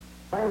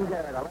Wayne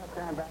Garrett, a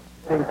left-hand back,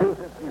 hitting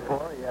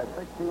 .254. He has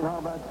 16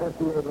 home runs,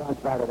 58 runs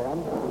batted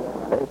in.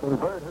 Facing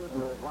Bert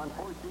Hooten, who has won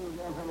 14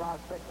 games and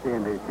lost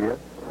 16 this year.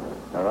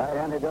 The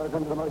right-hander goes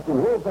into the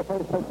motion. Here's the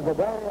first pitch of the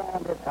day,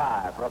 and it's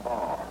high for a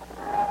ball.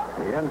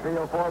 The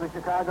infield for the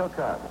Chicago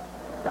Cubs.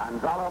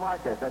 Gonzalo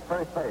Marquez at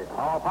first base.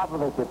 Paul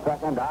Popovich at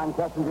second. Don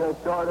Kessinger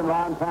at short, and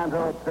Ron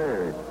Sandro at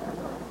third.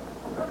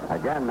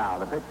 Again now,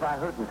 the pitch by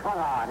Hooten. Swung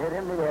on, hit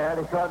in the air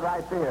to short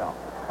right field.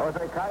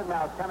 Jose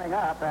Cardinal's coming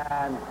up,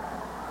 and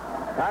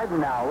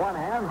Cardinal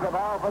one-hands the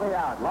ball for the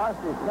out. Lost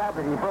his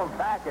snapper. He broke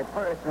back at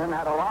first and then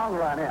had a long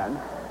run in.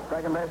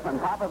 Second baseman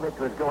Popovich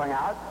was going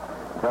out,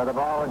 so the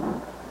ball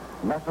was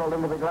nestled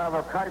into the glove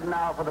of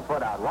Cardinal for the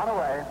put-out. One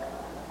away,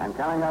 and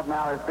coming up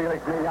now is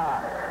Felix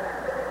Millan.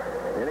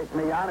 Felix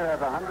Millan, who has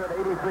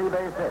 183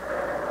 base hits.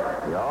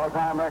 The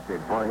all-time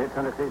record for hits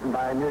in a season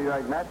by a New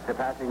York Mets,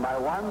 surpassing by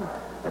one.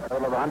 A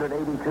total of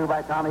 182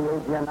 by Tommy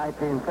Agee in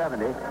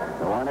 1970.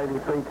 The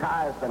 183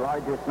 ties the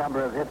largest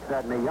number of hits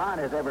that Millan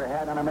has ever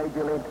had in a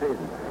major league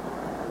season.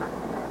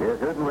 Here's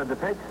Hooten with the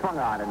pitch, swung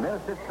on and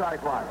missed. It's strike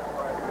one.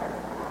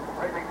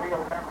 Wrigley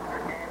Field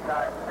temperature game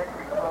time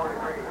 64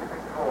 degrees,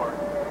 64.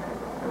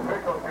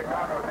 Official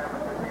Chicago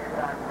temperature game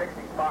time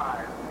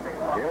 65,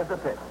 65. Here's the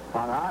pitch,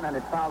 swung on, and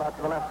it's fouled out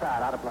to the left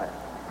side, out of play.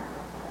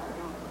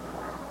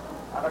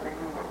 Out of the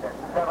east at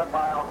 7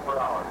 miles per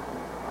hour.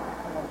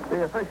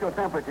 The official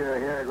temperature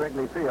here at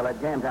Wrigley Field at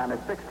game time is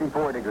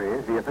 64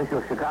 degrees. The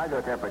official Chicago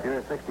temperature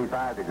is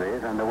 65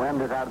 degrees, and the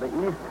wind is out of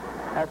the east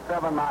at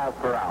 7 miles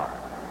per hour.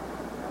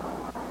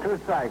 2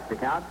 strikes to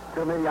count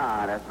to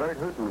Millan as Bert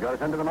Hooten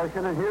goes into the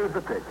motion, and here's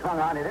the pitch. Swung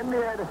on it in the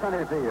air to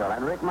center field,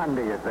 and Rick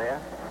Mundy is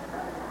there.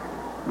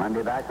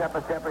 Mundy backs up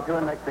a step or two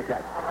and makes the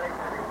catch.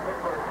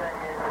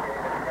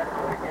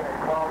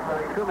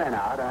 2 men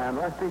out, and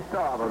Rusty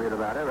Staub will lead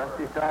about it.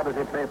 Rusty Staub has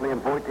hit safely in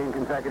 14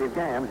 consecutive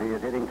games. He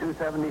is hitting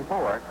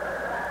 .274,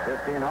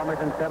 15 homers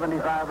and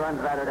 75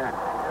 runs batted in.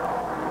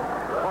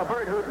 For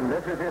Bert Hooten,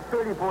 this is his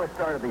 34th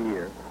start of the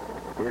year,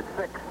 his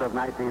 6th of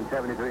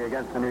 1973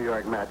 against the New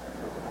York Mets.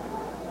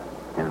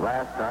 His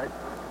last start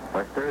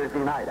was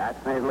Thursday night at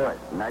St. Louis.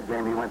 In that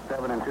game, he went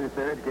 7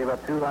 2/3, gave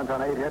up 2 runs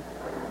on 8 hits,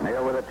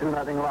 nailed with a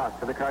 2-0 loss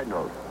to the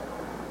Cardinals.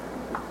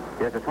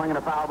 Here's a swing and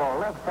a foul ball,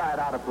 left side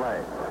out of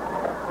play.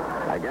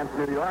 Against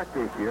New York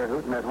this year,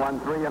 Hooten has won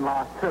 3 and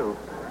lost 2.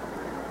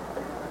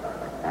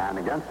 And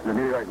against the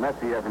New York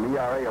Mets, he has an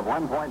ERA of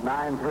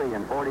 1.93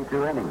 in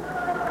 42 innings.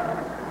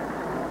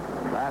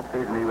 Last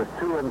season, he was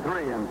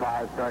 2-3 in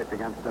 5 starts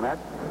against the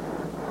Mets.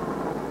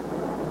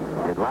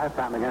 His last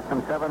time against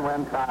them, 7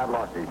 wins, 5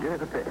 losses.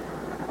 Here's a pitch,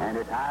 and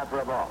it's high for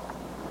a ball.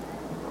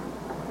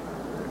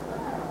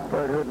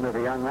 Bert Hooten is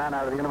a young man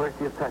out of the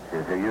University of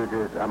Texas who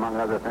uses, among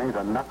other things,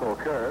 a knuckle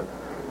curve,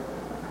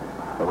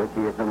 for which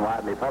he has been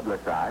widely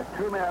publicized.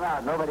 2 men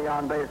out, nobody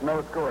on base,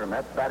 no score.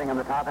 Mets batting in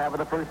the top half of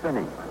the first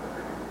inning.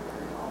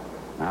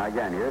 Now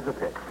again, here's the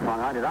pitch. Swung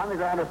on it on the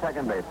ground to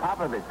second base.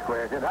 Popovich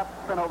squares it up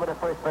and over to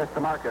first base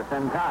to Marcus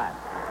in time.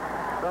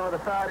 So the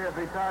side is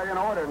retired in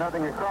order,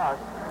 nothing across.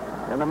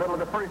 In the middle of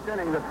the first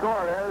inning, the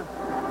score is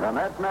the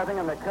Mets nothing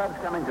and the Cubs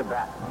coming to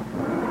bat.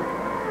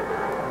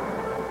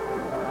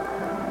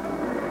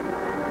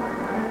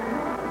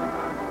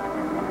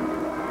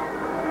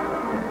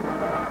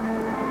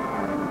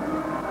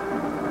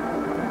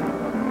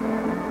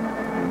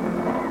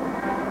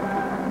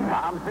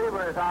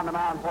 Is on the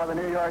mound for the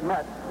New York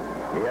Mets.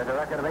 He has a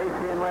record of 18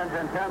 wins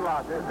and 10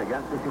 losses.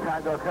 Against the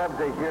Chicago Cubs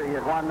this year, he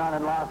has won none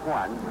and lost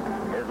 1.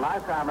 His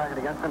lifetime record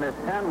against them is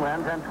 10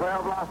 wins and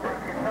 12 losses.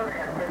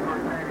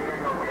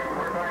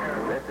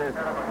 This is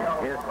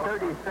his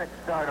 36th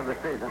start of the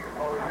season.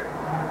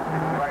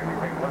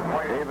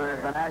 Seaver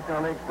is the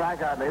National League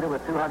strikeout leader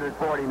with 249.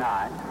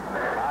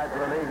 Ties for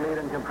the league lead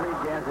in complete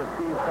games with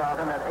Steve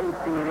Salton at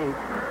 18 each.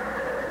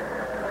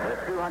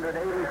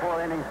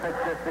 284 innings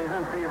pitched this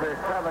season. Seaver is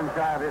 7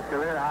 shy of his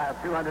career high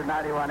of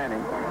 291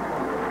 innings.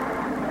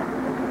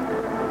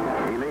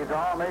 He leads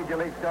all major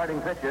league starting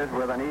pitchers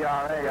with an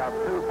ERA of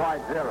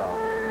 2.0.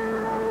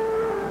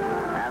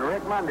 And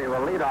Rick Mundy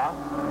will lead off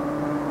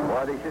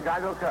for the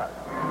Chicago Cubs.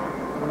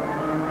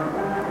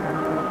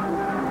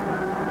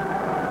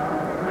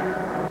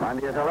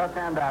 Mundy is a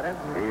left-hand batter.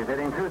 He's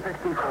hitting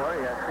 .264.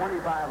 He has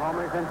 25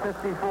 homers and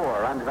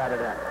 54 runs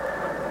batted in.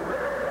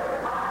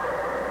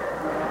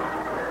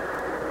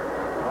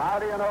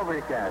 Cloudy and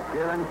overcast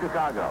here in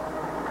Chicago.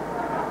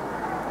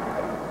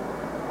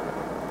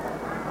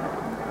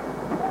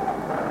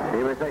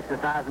 Seaver takes the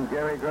size, and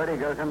Jerry Grote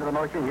goes into the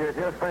motion. Here's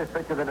his first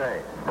pitch of the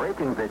day.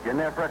 Breaking pitch in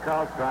there for a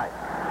called strike.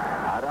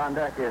 Out on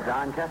deck is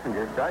Don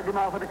Kessinger. Starts him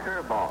off with a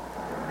curveball.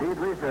 Pete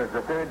Reeser is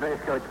the third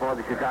base coach for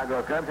the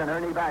Chicago Cubs, and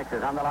Ernie Banks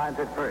is on the line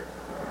at first.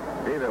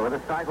 Seaver with a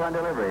strike 1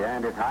 delivery,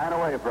 and it's high and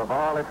away for a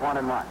ball. It's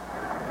 1-1.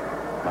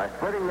 By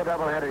splitting the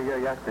doubleheader here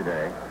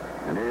yesterday,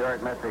 the New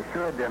York Mets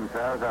assured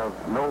themselves of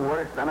no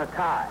worse than a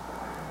tie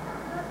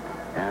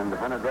and the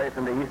pennant race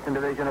in the Eastern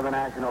Division of the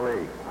National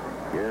League.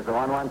 Here's the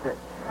 1-1 pitch.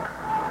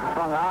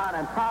 Swung on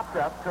and popped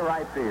up to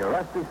right field.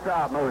 Rusty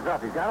Staub moves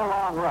up. He's got a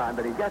long run,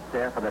 but he gets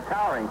there for the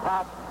towering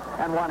pop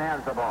and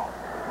one-hands the ball.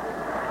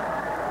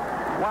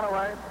 One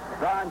away.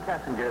 Don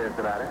Kessinger is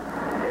the batter.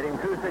 Hitting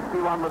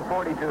 .261 with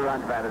 42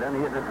 runs batted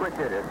in. He is a switch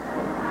hitter.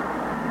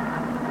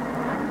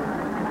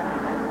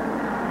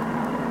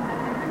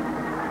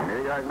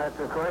 New York Mets,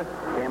 of course,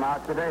 came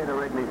out today to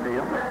Wrigley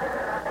Field.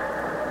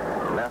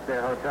 Left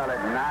their hotel at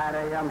 9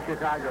 a.m.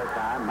 Chicago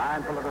time,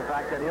 mindful of the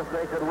fact that if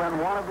they could win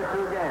one of the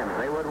two games,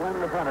 they would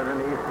win the pennant in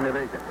the Eastern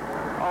Division.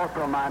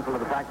 Also mindful of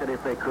the fact that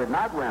if they could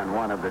not win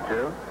one of the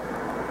two,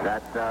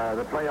 that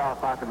the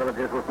playoff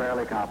possibilities were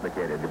fairly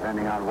complicated,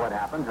 depending on what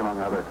happens, among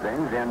other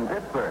things, in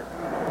Pittsburgh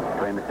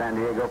between the San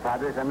Diego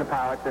Padres and the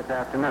Pirates this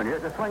afternoon.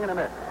 Here's a swing and a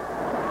miss.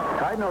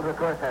 Cardinals, of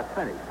course, have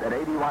finished at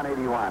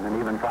 81-81 and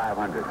even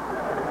 500.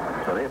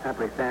 So they're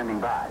simply standing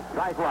by.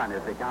 Strike one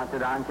as they count to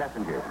Don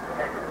Kessinger.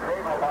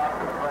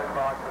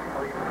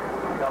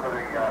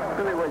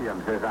 Billy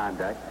Williams is on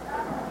deck.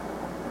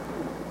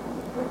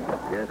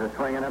 Here's a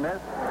swing and a miss.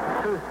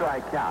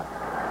 2-strike count.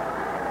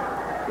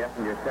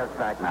 Kessinger steps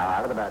back now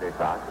out of the batter's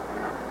box.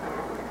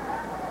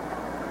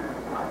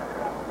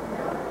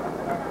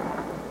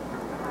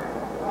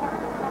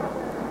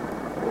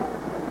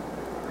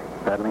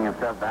 Settling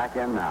himself back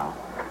in now.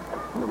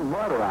 A little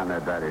water on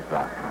that batter's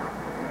box.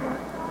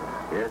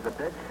 Here's the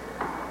pitch,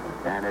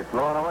 and it's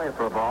blowing away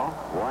for a ball.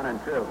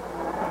 1-2.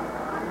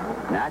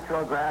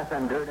 Natural grass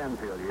and dirt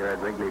infield here at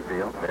Wrigley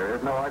Field. There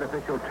is no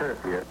artificial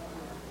turf here.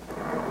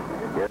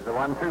 Here's the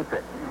 1-2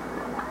 pitch.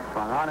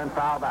 Swung on and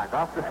foul back.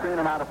 Off the screen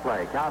and out of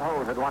play. Count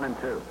holds at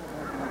 1-2.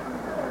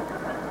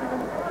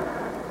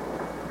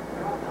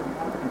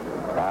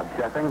 Bob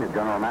Sheffing, the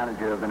general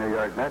manager of the New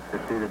York Mets,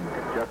 is seated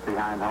just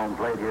behind home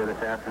plate here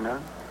this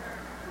afternoon.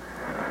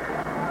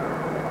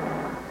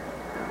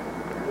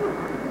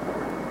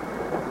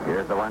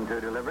 Here's the 1-2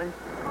 delivery.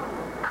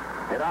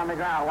 Hit on the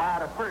ground,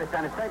 wide of first,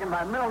 and it's taken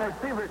by Milner.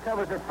 Seaver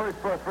covers at first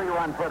for a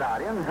 3-1 put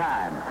out. In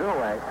time. 2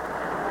 away.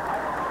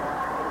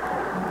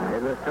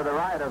 It was to the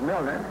right of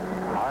Milner.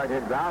 Hard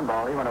hit ground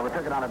ball. He went over,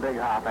 took it on a big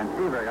hop, and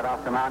Seaver got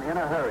off the mound in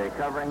a hurry,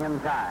 covering in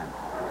time.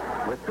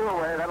 With 2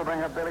 away, that'll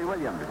bring up Billy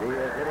Williams. He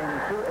is hitting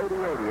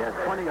 .288. He has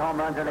 20 home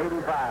runs and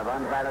 85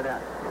 runs batted in.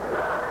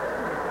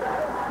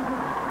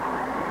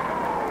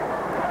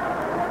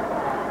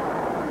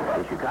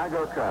 The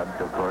Chicago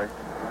Cubs, of course,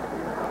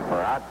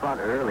 were out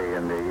front early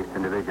in the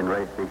Eastern Division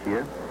race this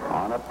year.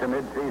 On up to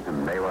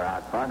midseason, they were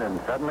out front, and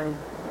suddenly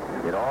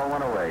it all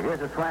went away.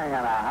 Here's a swing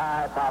on a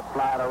high pop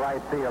fly to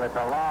right field. It's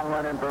a long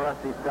run in for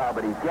Rusty Staub,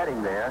 but he's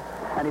getting there,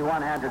 and he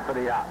one-handed for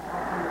the out.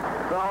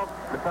 So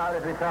the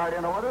Pirates retired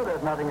in order.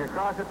 There's nothing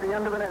across at the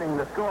end of an inning.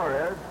 The score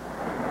is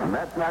the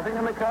Mets nothing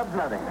and the Cubs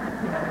nothing.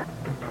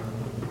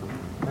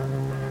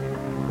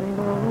 We've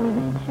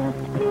only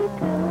just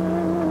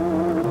begun.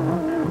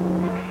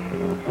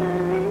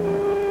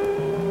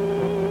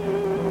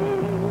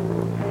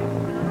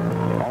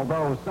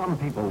 Although some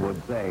people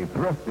would say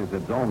thrift is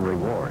its own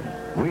reward,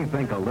 we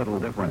think a little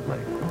differently.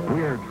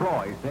 We're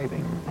Troy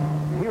Savings.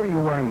 Here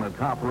you earn the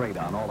top rate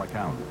on all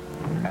accounts.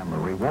 And the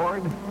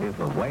reward is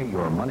the way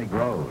your money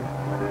grows.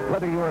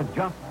 Whether you're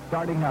just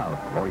starting out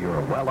or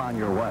you're well on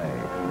your way,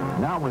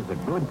 now is a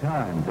good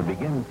time to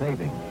begin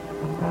saving.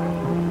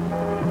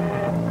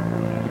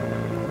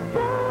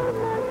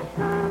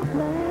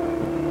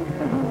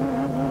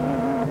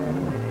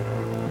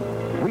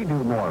 We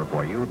do more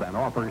for you than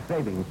offer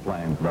savings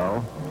plans,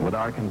 though, with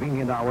our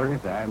convenient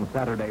hours and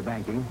Saturday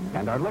banking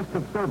and our list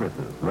of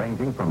services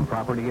ranging from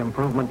property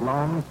improvement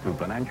loans to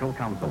financial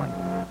counseling.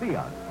 See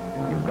us.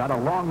 You've got a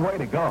long way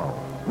to go.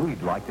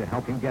 We'd like to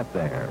help you get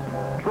there.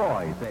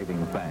 Troy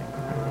Savings Bank.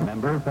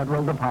 Member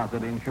Federal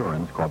Deposit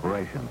Insurance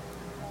Corporation.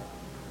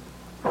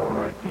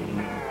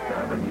 14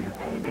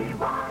 WABY.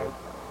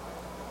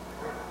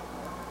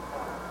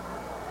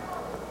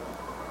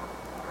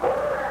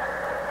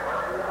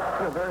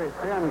 A very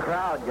thin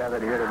crowd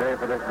gathered here today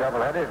for this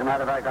doubleheader. As a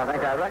matter of fact, I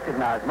think I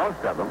recognize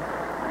most of them.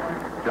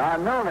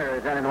 John Milner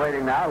is in and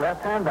waiting now.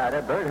 Left-hand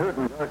batter. Bert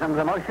Hooton goes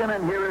into motion,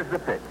 and here is the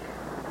pitch.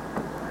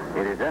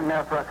 It is in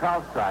there for a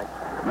called strike.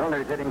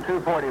 Milner's hitting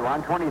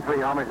 .241, 23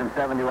 homers and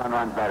 71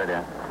 runs batted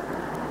in.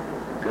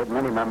 Good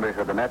many members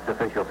of the Mets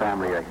official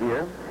family are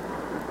here.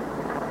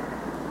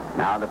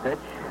 Now the pitch.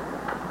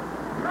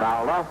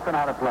 Fouled off and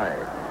out of play.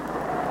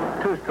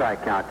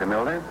 2-strike count to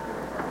Milner.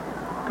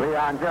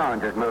 Cleon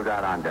Jones has moved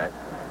out on deck.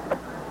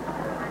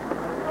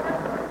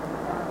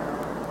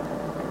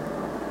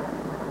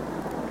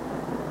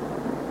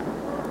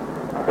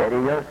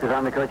 Eddie Yost is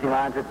on the coaching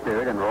lines at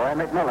third, and Roy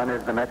McMillan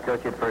is the Mets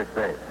coach at first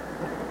base.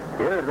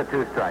 Here's the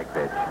 2-strike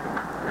pitch.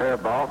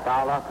 Curveball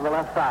fouled off to the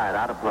left side,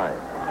 out of play.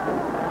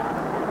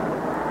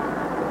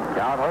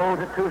 Count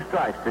holds at 2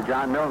 strikes to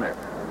John Milner.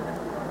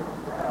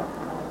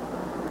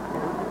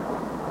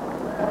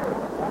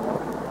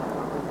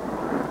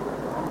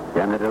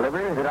 Then the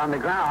delivery is it on the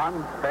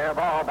ground. Fair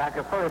ball back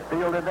at first,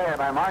 fielded there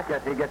by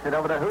Marcus. He gets it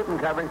over to Hooton,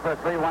 covering for a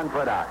 3-1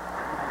 put out.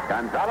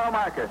 Gonzalo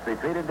Marcus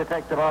retreated to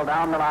take the ball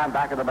down the line,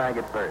 back of the bag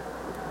at first.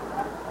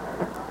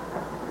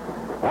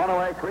 1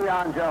 away,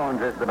 Cleon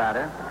Jones is the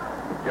batter.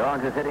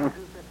 Jones is hitting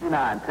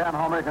 .259, 10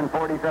 homers and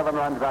 47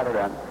 runs batted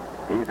in.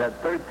 He's had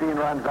 13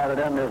 runs batted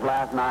in his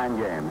last 9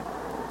 games.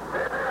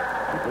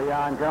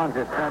 Leon Jones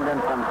has turned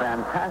in some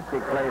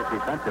fantastic plays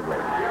defensively.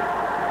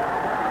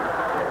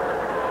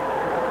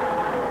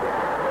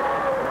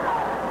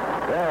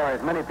 There are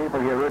as many people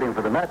here rooting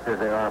for the Mets as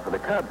there are for the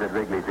Cubs at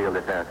Wrigley Field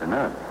this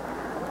afternoon.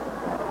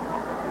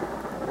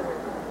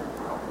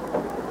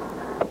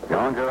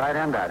 Jones, a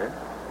right-hand batter.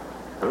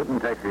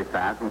 Hooten takes his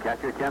stance, and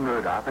catcher Ken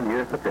Rudolph, and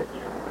here's the pitch.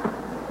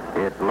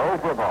 It's low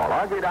for a ball.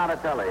 Augie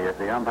Donatelli is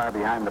the umpire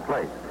behind the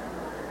plate.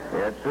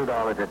 Ed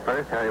Sudol is at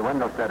first, Harry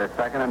Wendelstedt at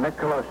second, and Nick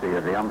Colosi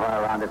is the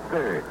umpire around at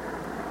third.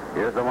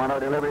 Here's the 1-0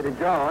 delivery to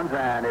Jones,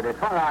 and it is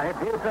swung on. It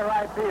hits the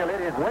right field.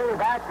 It is way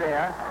back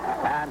there,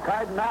 and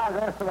Cardinal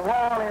goes to the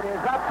wall. It is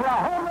up for a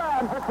home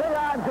run for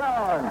Leon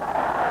Jones.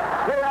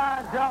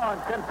 Leon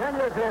Jones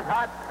continues his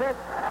hot streak.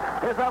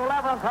 His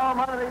 11th home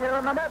run of the year,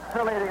 and the Mets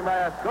are leading by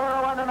a score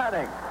of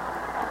 1-0.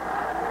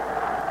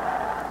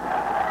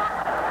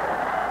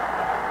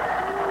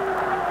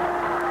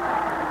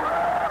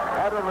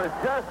 Edwin was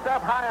just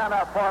up high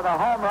enough for the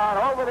home run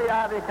over the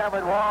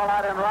ivy-covered wall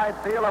out in right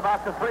field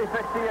about the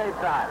 368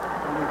 side.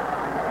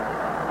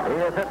 He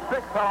has hit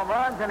 6 home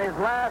runs in his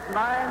last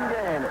 9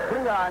 games.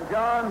 Leon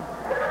Jones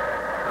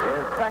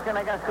is second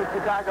against the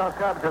Chicago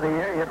Cubs of the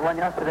year. He hit one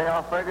yesterday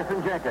off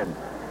Ferguson Jenkins.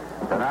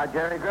 So now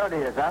Jerry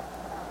Grody is up.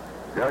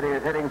 Grody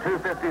is hitting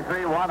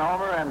 .253, 1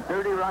 homer, and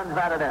 30 runs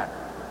batted in.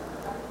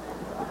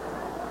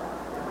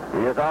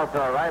 He is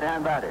also a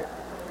right-hand batter.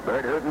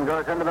 Bert Hooten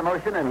goes into the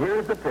motion, and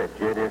here's the pitch.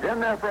 It is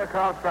in there for a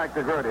call strike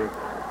to Grody.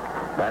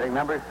 Batting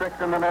number 6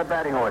 in the Met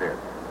batting order.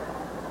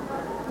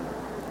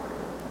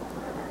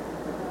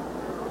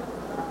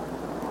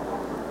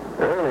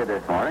 Early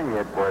this morning,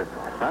 it was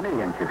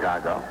sunny in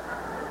Chicago.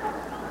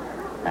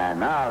 And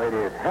now it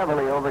is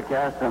heavily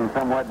overcast and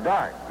somewhat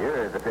dark. Here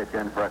is the pitch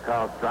in for a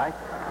called strike.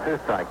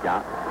 2-strike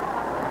count.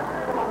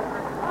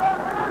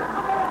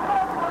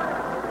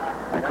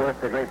 And of course,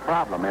 the great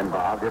problem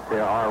involved if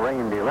there are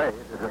rain delays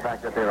is the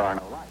fact that there are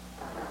no lights.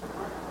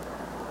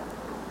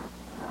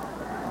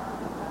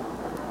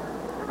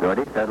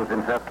 Grody settles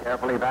himself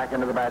carefully back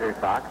into the batter's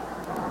box.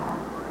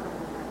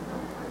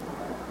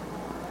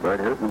 Bert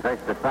Hooten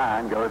takes the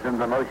sign, goes into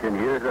the motion.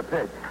 Here's the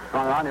pitch.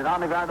 Swung on it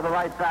on the ground to the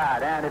right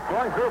side, and it's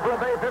going through for a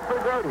base hit for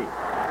Grody.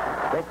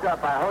 Picked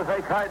up by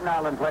Jose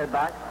Cardinal and played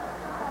back.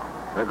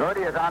 The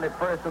Grody is on at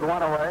first with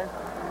 1 away,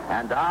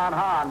 and Don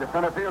Hahn, the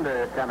center fielder,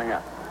 is coming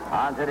up.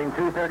 Hahn's hitting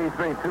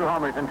 .233, 2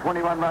 homers, and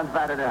 21 runs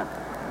batted in.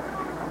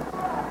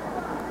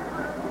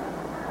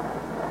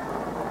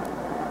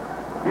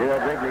 Here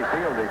at Wrigley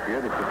Field this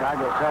year, the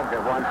Chicago Cubs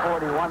have won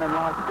 41 and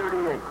lost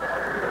 38.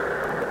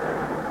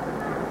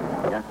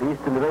 Against the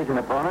Eastern Division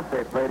opponents,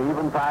 they played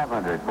even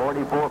 500,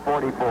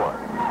 44-44.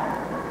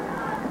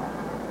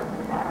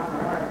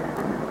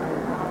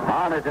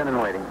 Hahn is in and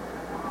waiting.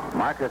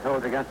 Marcus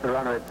holds against the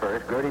runner at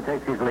first. Grody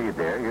takes his lead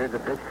there. Here's the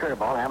pitch,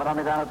 curveball, hammered on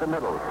the down at the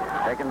middle.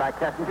 Taken by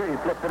Kessinger. He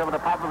flips it over to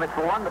Popovich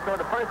for 1 to throw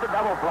to first, a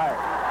double play.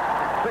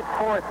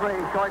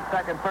 6-4-3, short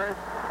second first.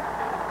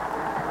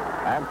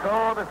 And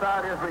so the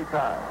side is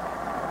retired.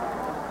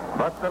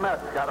 But the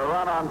Mets got a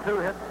run on 2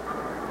 hits,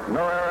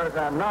 no errors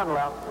and none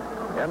left.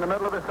 In the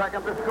middle of the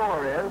second, the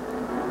score is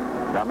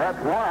the Mets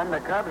 1,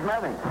 the Cubs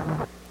nothing.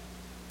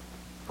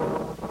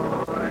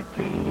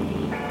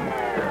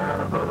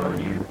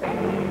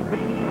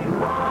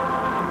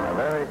 A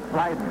very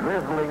slight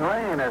drizzling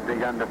rain has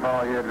begun to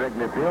fall here at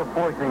Wrigley Field,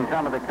 forcing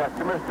some of the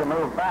customers to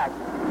move back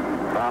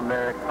from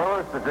their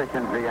exposed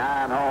positions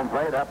behind home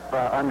plate up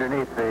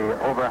underneath the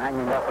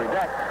overhanging upper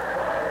deck.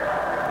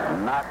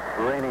 Not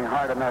raining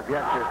hard enough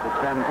yet to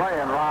suspend play,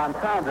 and Ron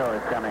Santo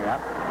is coming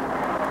up.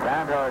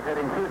 Santo is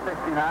hitting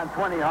 .269,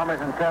 20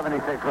 homers, and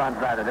 76 runs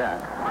batted in.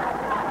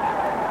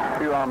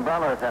 2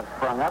 umbrellas have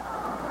sprung up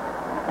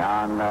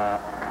on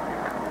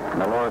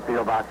the lower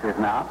field boxes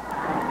now.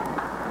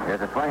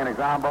 Here's a swing and a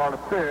ground ball to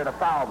third, a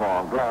foul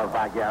ball, gloved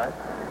by Garrett.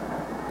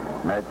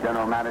 Met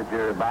General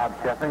Manager Bob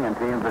Sheffing and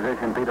team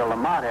physician Peter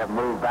Lamont have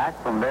moved back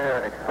from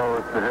their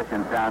exposed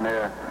positions down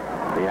there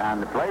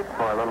behind the plate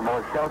for a little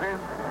more shelter.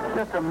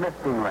 Just a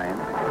misting rain.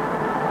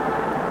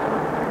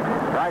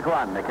 Strike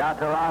 1, the count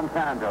to Ron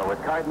Santo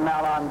with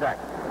Cardinal on deck.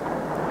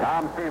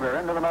 Tom Seaver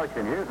into the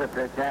motion. Here's the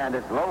pitch, and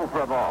it's low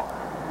for a ball.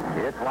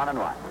 It's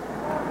 1-1.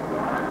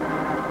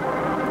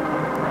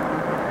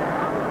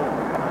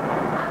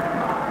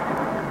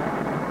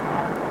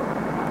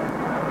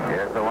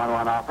 Here's the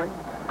 1-1 offering.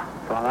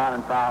 Swung on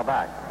and foul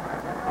back.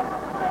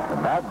 The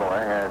bad boy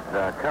has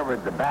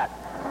covered the bat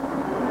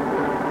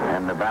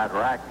and the bat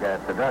rack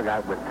at the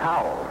dugout with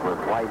towels, with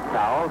white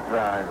towels,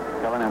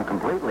 covering him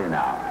completely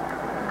now.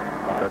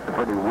 So it's a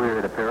pretty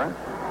weird appearance.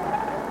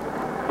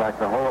 It's like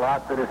the whole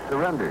outfit is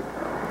surrendered.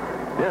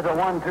 Here's a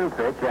 1-2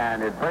 pitch,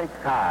 and it breaks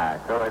high,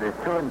 so it is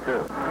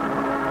 2-2.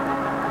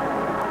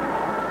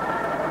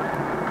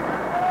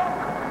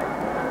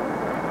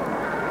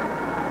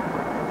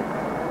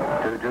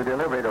 To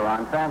delivery to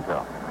Ron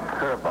Santo.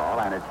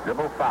 Curveball, and it's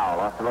dribble foul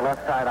off to the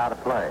left side out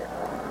of play.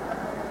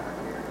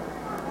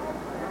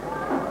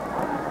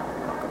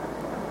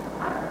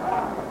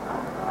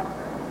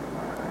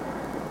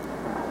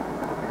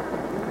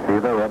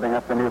 Seaver rubbing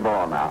up the new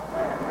ball now.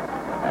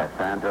 As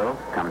Santos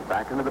comes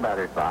back into the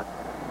batter's box.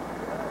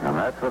 And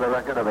that's with a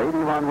record of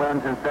 81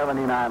 wins and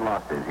 79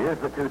 losses. Here's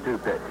the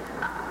 2-2 pitch.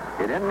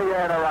 Hit in the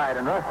air to right,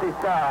 and Rusty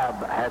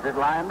Staub has it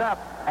lined up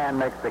and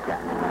makes the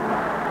catch.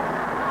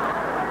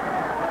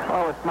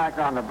 Oh, it was smacked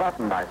on the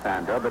button by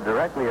Santos, but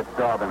directly at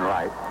Staub and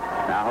right.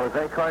 Now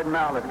Jose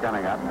Cardinal is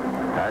coming up.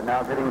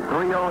 Cardinal's hitting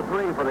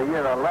 .303 for the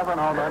year, 11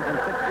 home runs and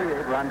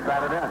 68 runs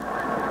batted in.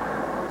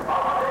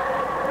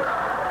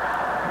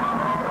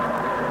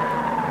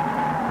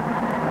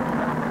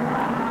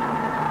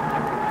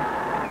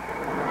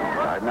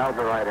 Cardinal's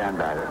a right-hand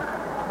batter.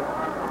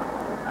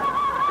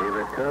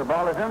 Seaver's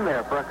curveball is in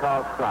there for a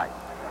called strike.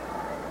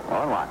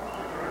 1-1.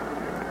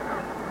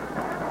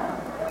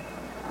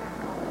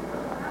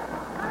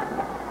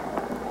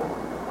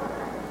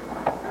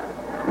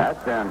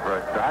 That's in for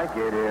a strike.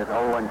 It is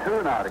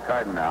 0-2 now to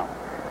Cardinal.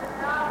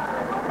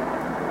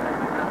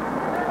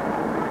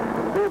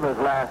 Seaver's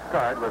last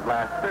start was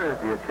last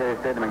Thursday at Shea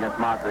Stadium against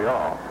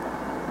Montreal.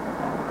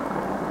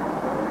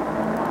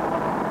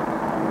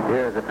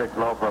 Here's a pitch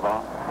low for a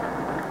ball.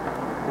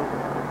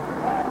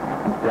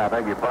 Yeah, I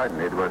beg your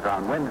pardon. It was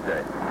on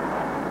Wednesday.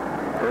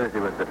 Thursday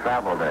was the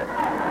travel day.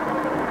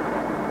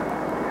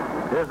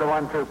 Here's the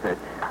 1-2 pitch.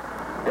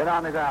 Hit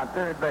on the ground,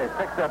 third base,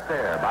 picked up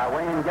there by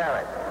Wayne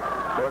Garrett.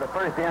 So to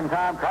first in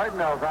time,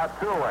 Cardinals out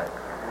 2 away.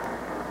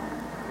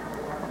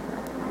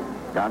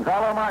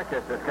 Gonzalo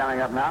Marquez is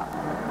coming up now.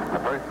 The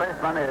first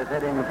baseman is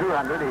hitting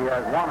 .200. He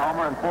has 1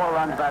 homer and 4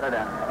 runs batted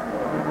in.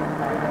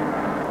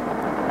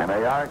 And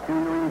they are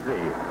QEZ.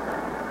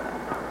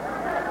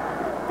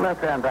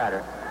 Left-hand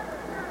batter.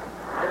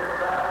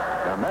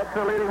 The Mets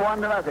are leading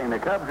 1-0. The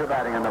Cubs are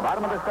batting in the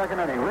bottom of the second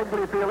inning.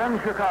 Wrigley Field in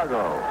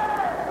Chicago.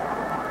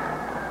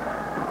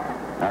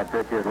 That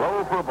pitch is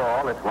low for a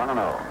ball. It's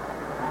 1-0.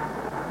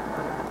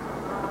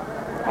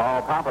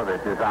 Paul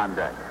Popovich is on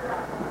deck.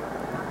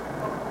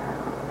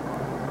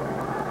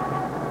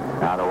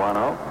 Now the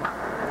 1-0.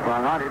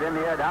 Swung on it in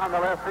the air down the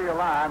left field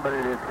line, but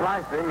it is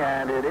slicing,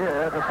 and it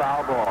is a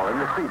foul ball in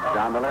the seats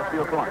down the left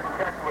field corner.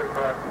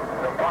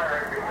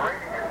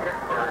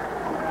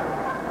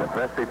 The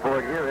press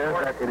report here is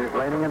that it is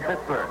raining in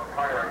Pittsburgh.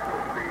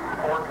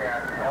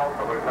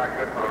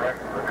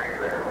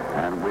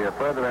 And we are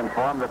further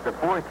informed that the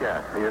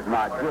forecast is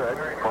not good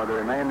for the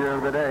remainder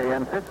of the day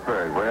in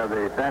Pittsburgh, where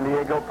the San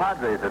Diego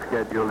Padres are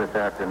scheduled this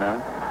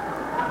afternoon.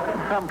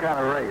 Some kind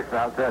of race,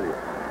 I'll tell you.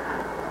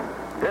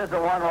 Here's the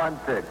 1-1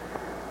 pitch.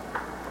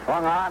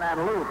 Swung on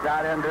and looped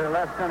out into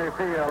left center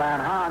field,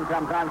 and Hahn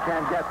comes on,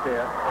 can't get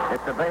there.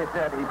 It's a base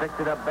hit. He picks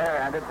it up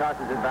barehanded,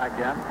 tosses it back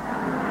in.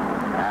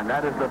 And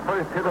that is the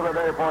first hit of the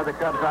day for the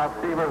Cubs off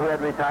Seaver, who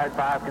had retired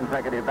 5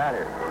 consecutive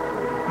batters.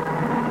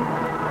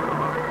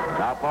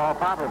 Now Paul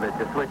Popovich,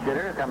 a switch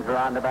hitter, comes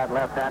around to bat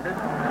left-handed.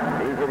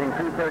 He's hitting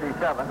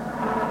 .237.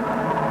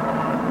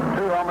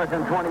 2 homers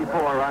and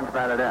 24 runs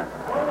batted in.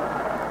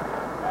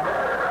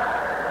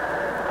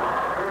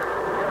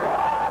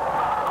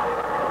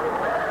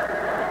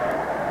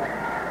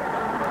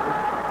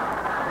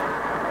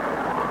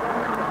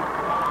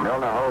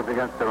 Milner holds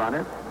against the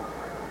runner.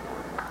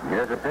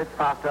 Here's a pitch,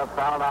 popped up,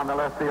 fouled on the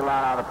left field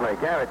line out of play.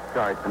 Garrett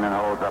starts and then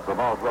holds up. The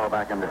ball's well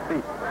back in the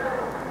seat.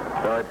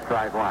 So it's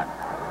strike 1.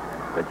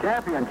 The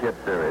championship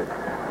series,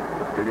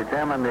 to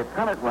determine the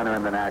pennant winner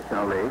in the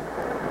National League,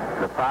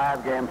 the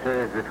 5-game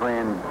series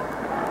between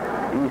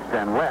East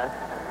and West,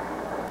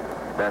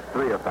 best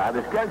 3 of 5,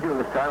 is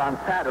scheduled to start on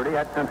Saturday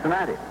at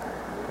Cincinnati.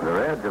 The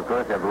Reds, of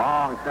course, have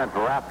long since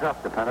wrapped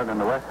up the pennant in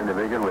the Western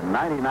Division with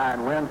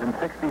 99 wins and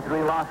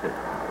 63 losses.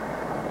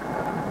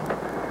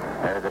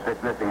 There's a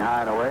pitch missing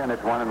high and away, and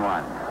it's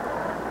 1-1.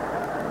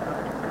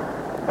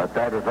 But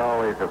that is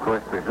always, of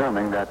course,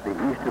 presuming that the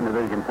Eastern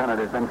Division pennant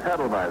has been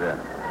settled by then.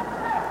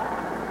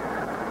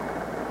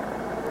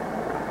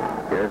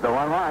 Here's the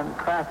 1-1.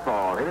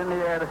 Fastball hit in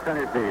the air to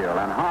center field,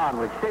 and Hahn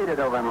was shaded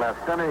over in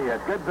left center. He has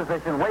good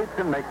position, waits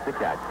and makes the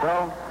catch.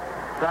 So,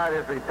 side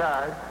is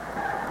retired.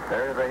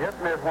 There is a hit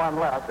and there's 1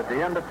 left. At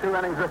the end of 2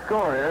 innings, the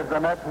score is the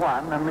Mets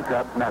 1 and the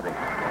Cubs nothing.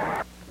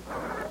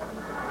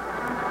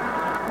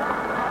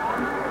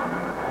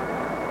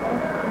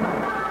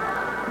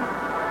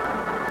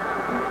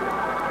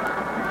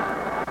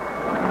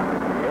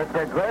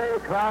 A gray,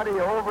 cloudy,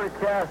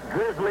 overcast,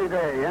 drizzly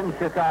day in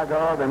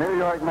Chicago. The New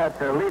York Mets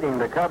are leading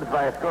the Cubs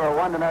by a score of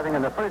 1-0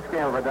 in the first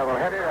game of a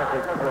doubleheader as we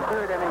go to the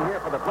 3rd inning here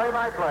for the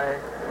play-by-play,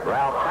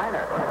 Ralph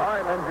Steiner. All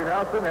right, Lindsey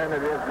Nelson, and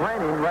it is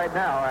raining right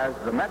now. As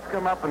the Mets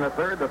come up in the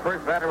 3rd, the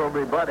first batter will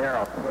be Bud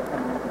Harrelson.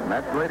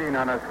 Mets leading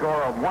on a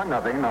score of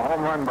 1-0. The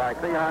home run by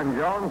Cleon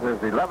Jones is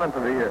the 11th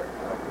of the year.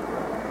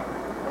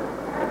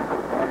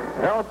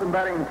 Harrelson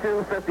batting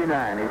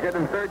 .259. He's hit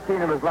in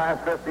 13 of his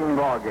last 15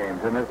 ball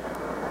games in this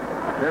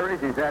series.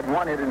 He's had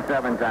 1 hit in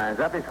 7 times.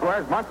 Up he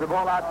squares, bunts the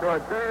ball out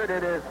toward third.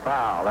 It is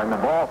foul, and the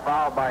ball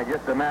fouled by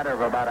just a matter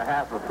of about a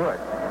half a foot.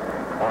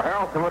 Or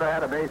Harrelson would have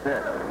had a base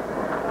hit.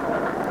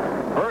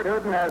 Bert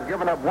Hooton has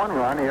given up 1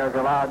 run. He has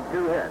allowed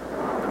 2 hits.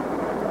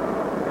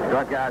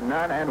 Struck out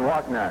none and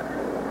walked none.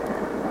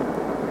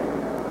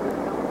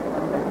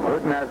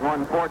 Wooten has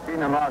won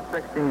 14 and lost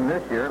 16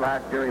 this year.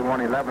 Last year he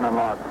won 11 and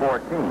lost 14.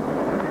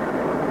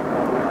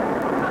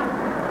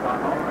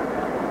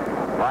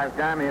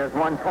 Lifetime he has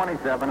won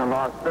 27 and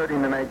lost 30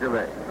 in the major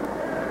league.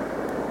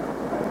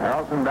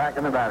 Harrelson back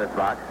in the batter's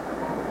box.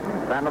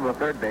 Sandel, the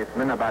third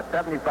baseman, about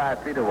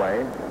 75 feet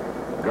away,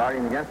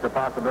 guarding against the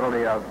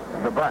possibility of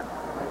the bunt.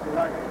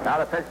 Now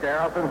the pitch to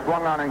Harrelson,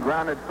 swung on and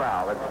grounded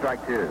foul. It's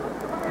strike two.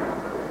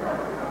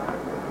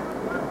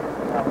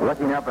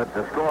 Looking up at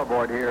the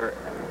scoreboard here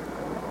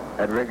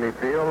at Wrigley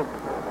Field,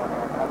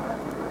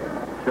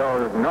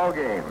 shows no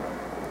game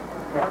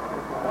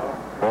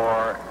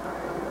for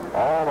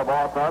all the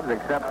ball clubs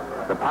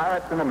except the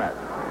Pirates and the Mets.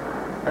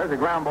 There's a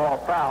ground ball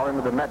foul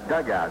into the Met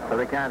dugout, so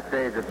they can't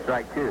stage at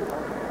strike two.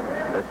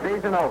 The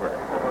season over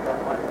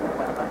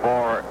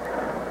for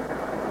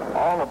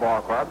all the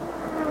ball clubs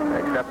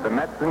except the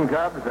Mets and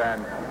Cubs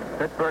and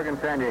Pittsburgh and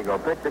San Diego.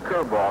 Pitch the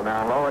curveball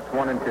down low. It's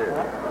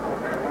 1-2.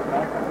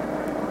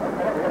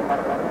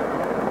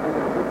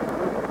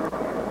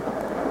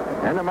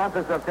 In the month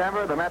of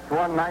September, the Mets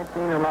won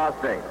 19 and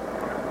lost 8.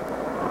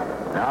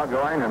 Now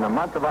going in the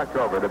month of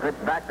October, the pitch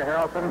back to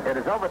Harrelson. It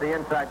is over the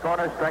inside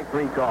corner, strike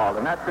three called,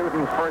 and that's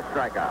Wooten's first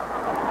strikeout.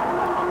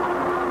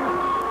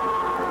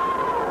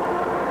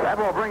 That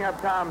will bring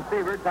up Tom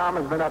Seaver. Tom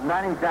has been up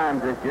 90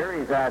 times this year.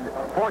 He's had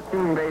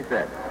 14 base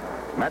hits.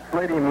 Mets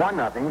leading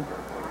 1-0.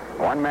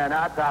 One man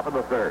out, top of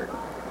the third.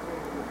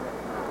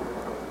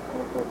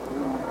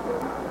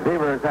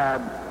 Seaver has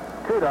had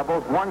 2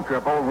 doubles, 1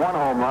 triple, 1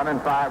 home run,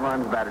 and 5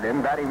 runs batted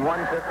in, batting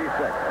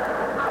 156.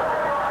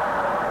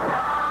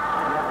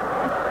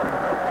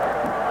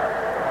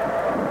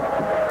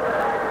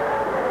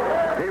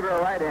 Seaver,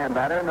 a right-hand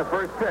batter, in the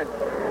first pitch.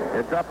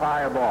 It's up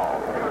high, a ball.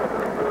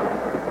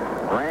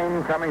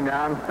 Rain coming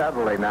down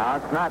steadily now.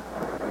 It's not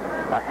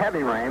a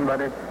heavy rain,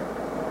 but it's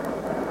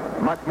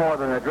much more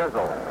than a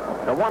drizzle.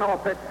 The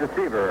 1-0 pitch to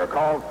Seaver,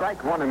 called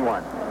strike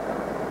 1-1.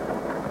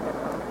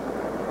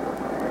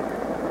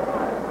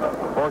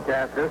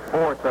 Forecast is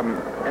for some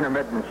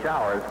intermittent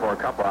showers for a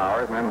couple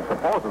hours and then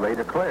supposedly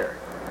to clear.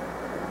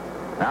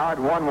 Now at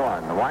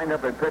 1-1, the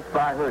windup and pitch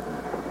by Wooten.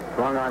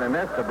 Swung on and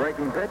missed, a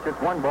breaking pitch.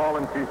 It's 1 ball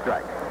and 2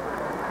 strikes.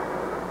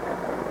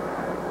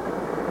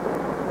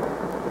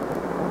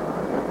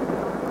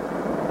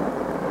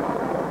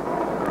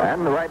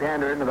 And the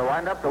right-hander into the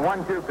windup, the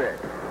 1-2 pitch.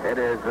 It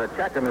is a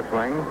check in the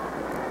swing,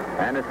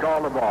 and it's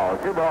called a ball.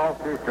 2 balls,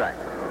 2 strikes.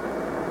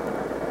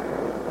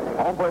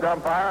 Home plate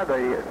umpire,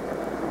 the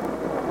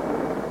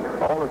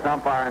oldest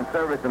umpire in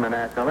service in the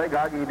National League,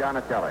 Augie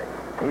Donatelli.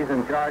 He's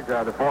in charge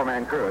of the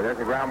 4-man crew. There's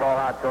a ground ball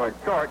out towards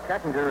short.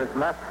 Kettinger is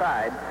left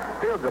side,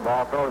 fields the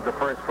ball, throws the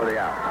first for the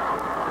out.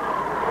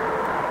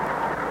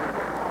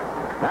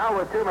 Now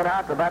with 2 men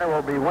out, the batter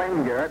will be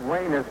Wayne Garrett.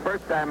 Wayne is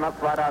first time up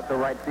flat out to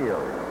right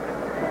field.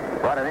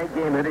 Brought an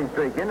 8-game hitting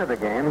streak into the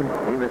game.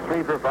 He was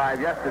 3 for 5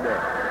 yesterday.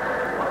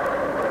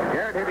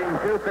 Garrett hitting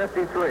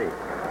 .253.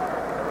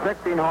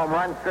 16 home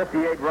runs,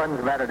 58 runs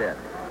batted in.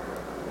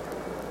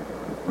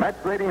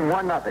 Mets leading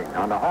 1-0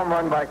 on the home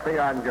run by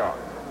Cleon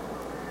Jones.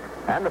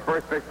 And the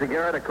first pitch to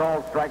Garrett, a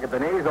called strike at the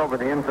knees over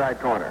the inside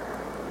corner.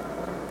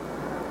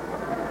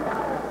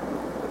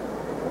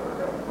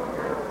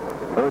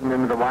 Wooten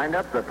into the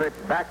windup, the pitch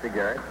back to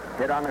Garrett.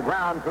 Hit on the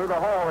ground through the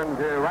hole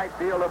into right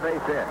field, a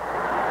base hit.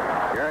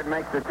 Garrett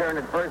makes the turn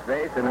at first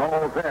base and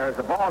holds there as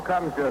the ball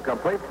comes to a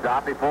complete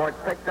stop before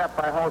it's picked up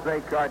by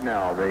Jose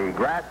Cardinal. The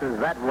grass is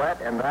that wet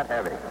and that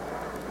heavy.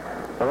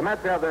 So the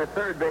Mets have their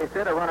third base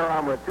hit, a runner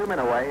on with 2 men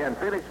away, and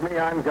Felix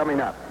Millan coming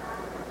up.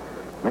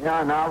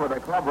 Millan now with a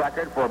club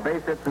record for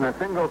base hits in a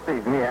single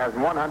season. He has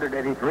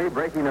 183,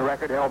 breaking the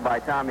record held by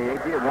Tommy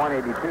Agee at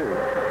 182.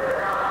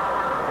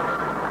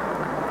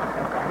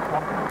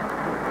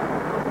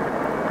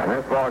 In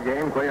this ball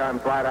game, Cleon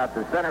flied out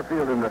to center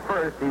field in the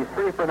first. He's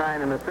 3 for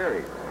 9 in the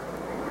series.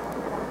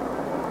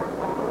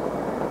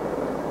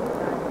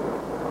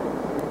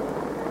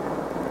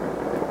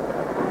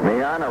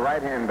 Millan, a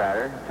right-hand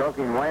batter,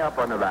 choking way up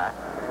on the bat.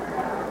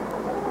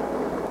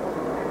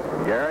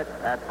 Garrett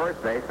at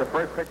first base. The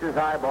first pitch is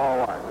high,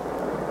 ball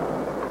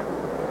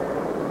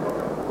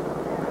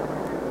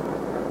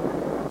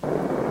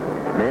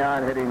 1.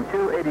 Millan hitting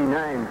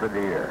 .289 for the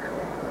year.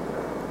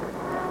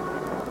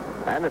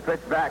 And the pitch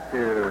back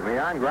to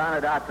Millan,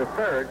 grounded out to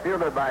third,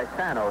 fielded by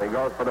Sano. He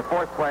goes for the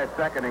fourth play at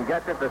second and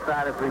gets it. The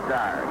side is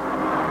retired.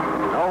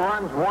 No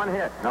runs, 1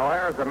 hit. No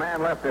errors, a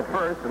man left at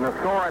first, and the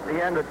score at the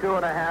end of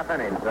 2.5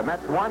 innings. The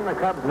Mets 1, the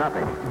Cubs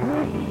nothing.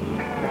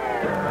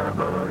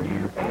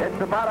 It's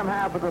the bottom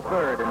half of the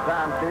third, and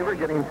Tom Seaver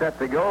getting set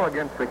to go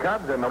against the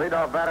Cubs, and the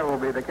leadoff batter will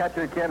be the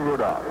catcher, Ken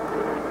Rudolph.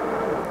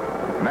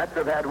 Mets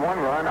have had 1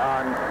 run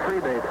on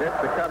 3 base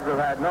hits. The Cubs have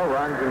had no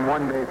runs in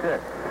 1 base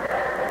hit.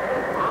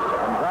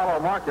 Gonzalo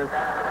Marcus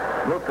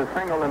moved a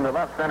single in the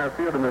left center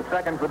field in the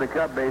second for the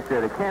Cub base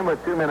hit. It came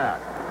with 2 men out.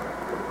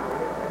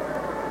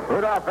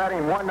 Rudolph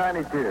batting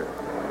 192.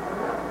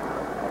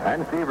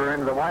 And Seaver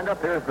into the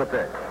windup. Here's the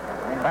pitch.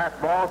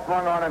 Fastball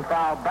swung on and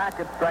fouled back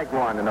at strike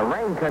 1. And the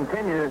rain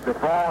continues to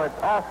fall.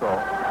 It's also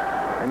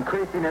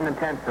increasing in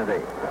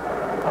intensity.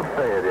 I'll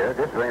say it is.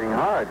 It's raining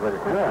hard, what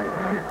it's doing.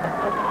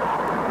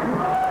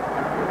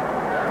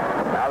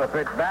 Now the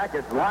pitch back.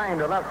 It's lined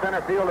to left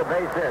center field, a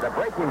base hit. A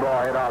breaking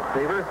ball hit off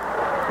Seaver.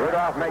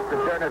 Rudolph makes the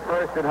turn at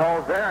first and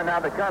holds there, and now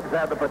the Cubs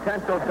have the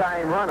potential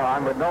tying run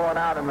on with no one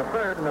out in the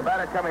third, and the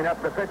batter coming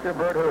up, the pitcher,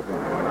 Bert Hooten.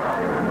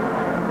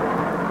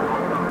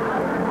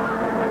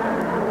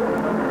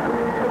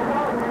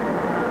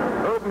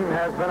 Hooten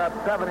has been up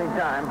 70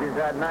 times. He's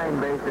had 9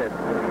 base hits.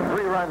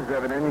 3 runs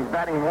driven in. He's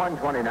batting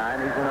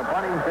 129. He's in a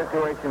bunting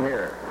situation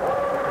here.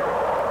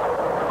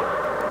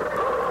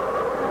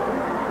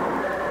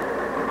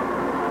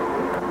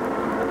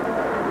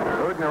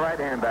 The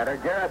right-hand batter.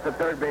 Garrett, the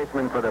third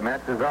baseman for the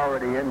Mets, is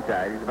already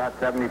inside. He's about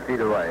 70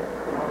 feet away.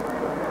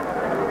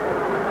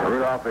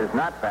 Rudolph is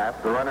not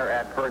fast, the runner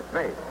at first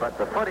base, but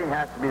the footing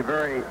has to be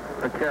very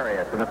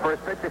precarious. And the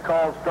first pitch is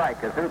called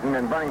strike as Hooten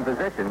in bunting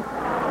position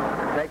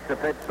takes the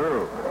pitch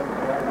through.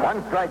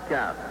 1 strike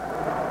count.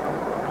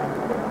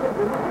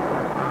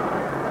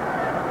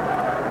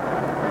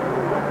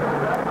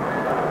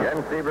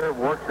 Seaver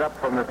works up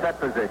from the set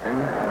position.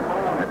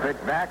 The pitch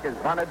back is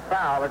bunted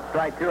foul at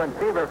strike 2, and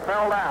Seaver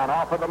fell down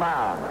off of the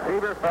mound.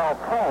 Seaver fell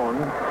prone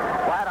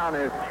flat on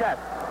his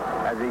chest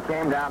as he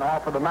came down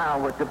off of the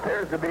mound, which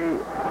appears to be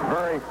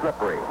very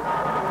slippery.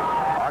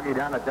 Augie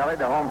Donatelli,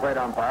 the home plate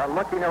umpire,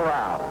 looking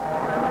around.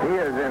 He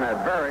is in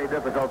a very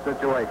difficult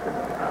situation.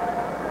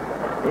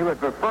 He would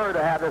prefer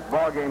to have this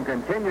ball game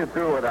continue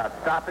through without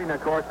stopping.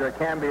 Of course, there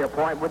can be a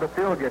point where the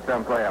field gets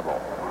unplayable.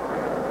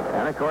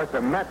 And, of course, the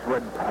Mets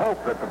would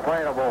hope that the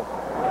playable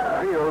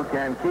field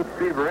can keep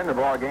Seaver in the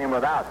ball game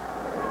without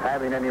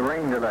having any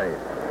rain delays.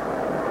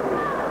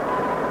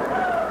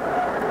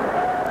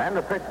 And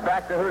the pitch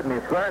back to Hooten.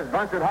 He squares,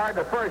 bunts it hard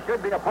to first.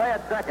 Should be a play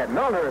at second.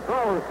 Milner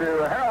throws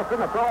to Harrelson.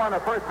 The throw on the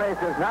first base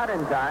is not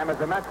in time as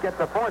the Mets get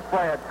the fourth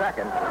play at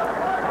second.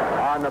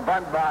 On the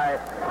bunt by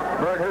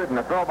Bert Hooten.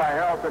 The throw by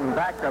Harrelson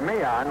back to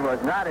Meehan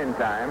was not in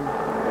time.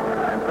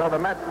 And so the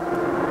Mets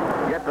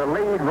get the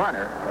lead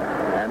runner.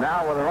 And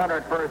now with a runner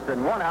at first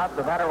and 1 out,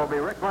 the batter will be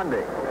Rick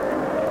Mundy.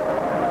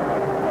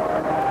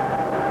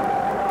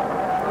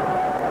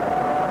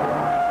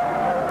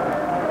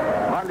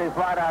 Mundy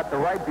flied out to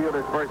right field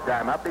his first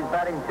time up. He's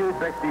batting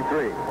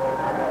 .263.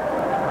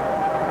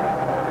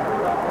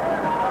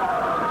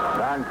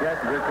 Don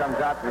Kessinger comes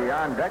out to the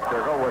on-deck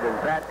circle with his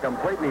bat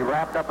completely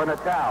wrapped up in a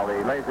towel.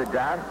 He lays it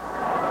down,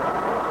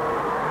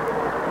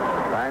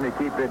 trying to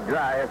keep it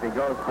dry as he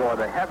goes for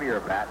the heavier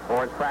bat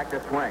for his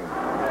practice swing.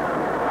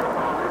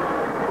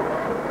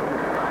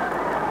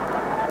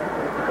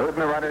 Hooten,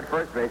 the runner at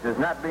first base, is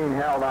not being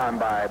held on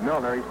by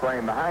Milner. He's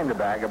playing behind the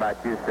bag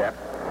about 2 steps.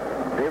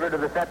 Seaver to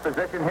the set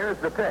position. Here's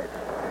the pitch.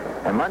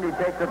 And Mundy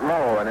takes it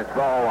low, and it's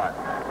ball 1.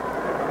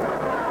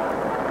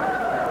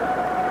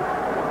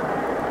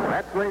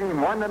 Mets leading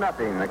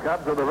 1-0. The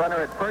Cubs with the runner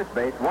at first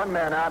base. 1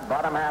 man out,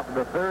 bottom half of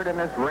the third, and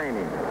it's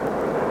raining.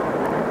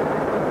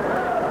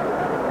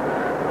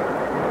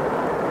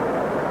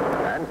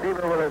 And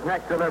Seaver with his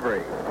next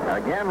delivery.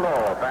 Again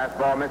low.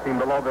 Fastball missing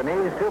below the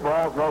knees. 2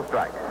 balls, no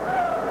strikes.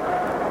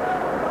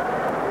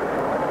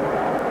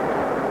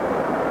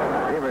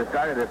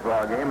 Started this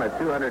ball game at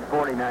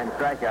 249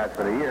 strikeouts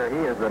for the year. He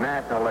is the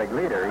National League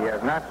leader. He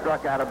has not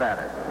struck out a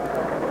batter.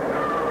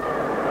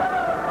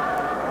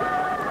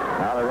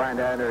 Now the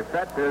right-hander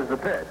sets is the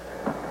pitch.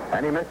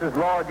 And he misses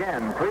low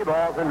again. 3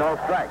 balls and no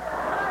strikes.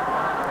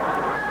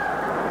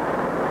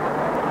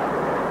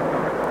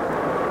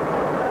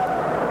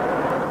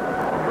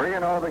 Three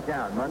and 0 the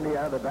count. Mundy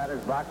out of the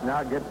batter's box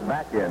now gets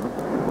back in.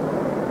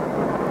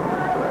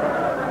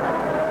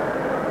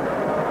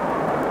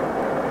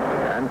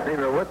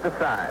 Seaver with the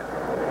side.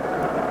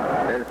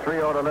 His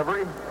 3-0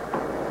 delivery.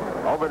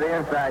 Over the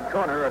inside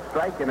corner, a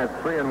strike, and it's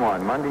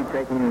 3-1. Mundy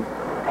taking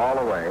all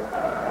away.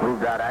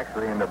 Moved out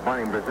actually into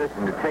bunting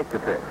position to take the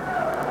pitch.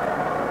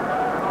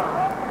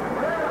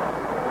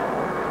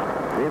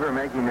 Seaver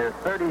making his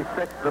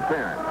 36th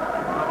appearance.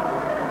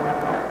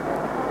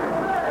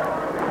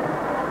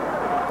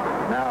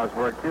 Now has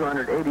worked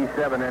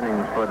 287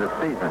 innings for the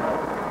season.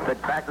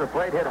 Pitch back to the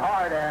plate, hit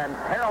hard, and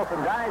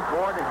Harrelson dives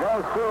for it. It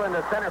goes through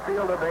into center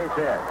field, a base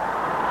hit.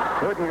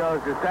 Hooten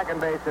goes to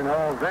second base and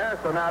holds there,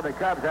 so now the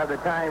Cubs have the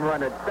tying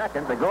run at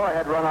second. The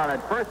go-ahead run on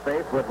at first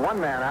base with 1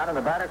 man out, and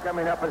the batter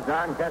coming up is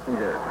Don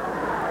Kessinger.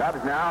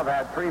 Cubs now have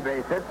had 3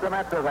 base hits. The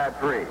Mets have had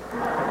 3.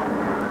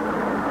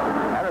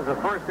 That is the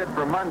first hit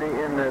for Mundy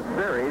in this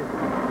series.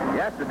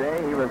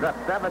 Yesterday, he was up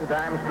 7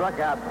 times, struck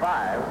out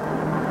 5.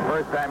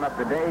 First time up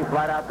today, he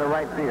flied out to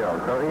right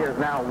field. So he is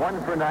now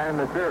 1 for 9 in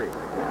the series.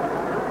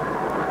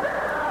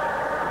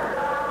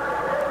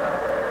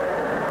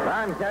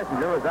 Don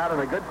Kessinger was out on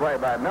a good play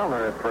by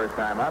Milner his first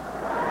time up.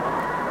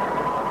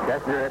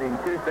 Kessinger hitting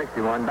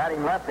 .261,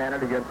 batting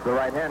left-handed against the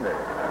right-hander.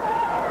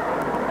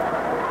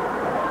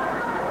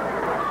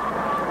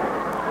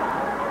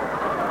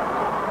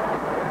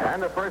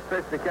 And the first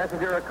pitch to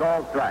Kessinger, a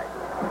called strike.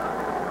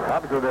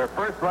 Cubs with their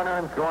first runner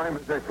in scoring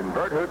position.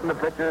 Bert Hooten, the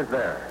pitcher, is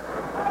there.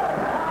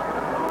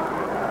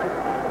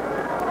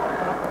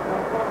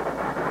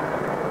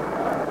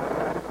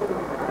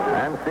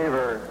 And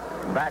Seaver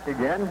back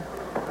again.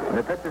 And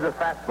the pitch is a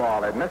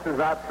fastball. It misses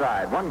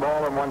outside. 1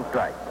 ball and 1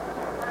 strike.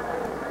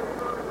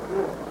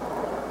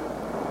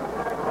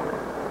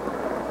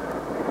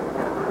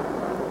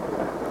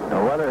 The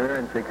weather here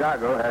in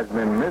Chicago has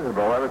been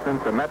miserable ever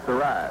since the Mets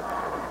arrived.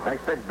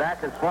 Next pitch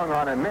back is swung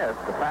on and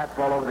missed. The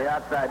fastball over the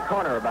outside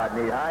corner about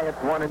knee high. It's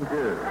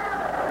 1-2.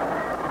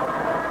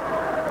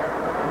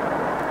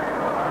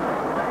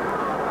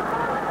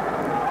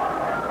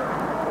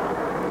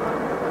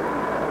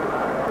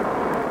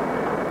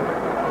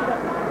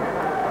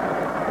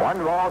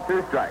 One ball,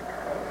 2 strikes.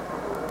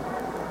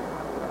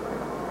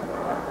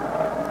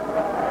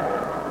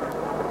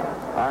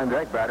 On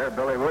deck batter,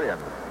 Billy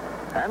Williams.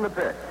 And the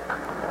pitch.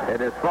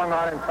 It is swung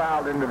on and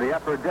fouled into the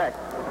upper deck.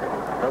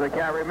 So the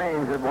count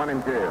remains at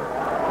 1-2.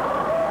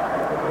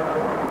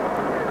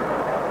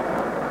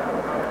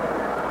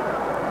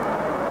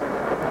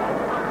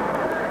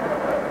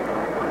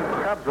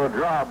 Cubs will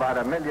draw about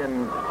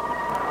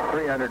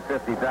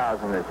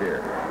 1,350,000 this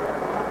year.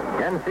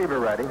 Ken Seaver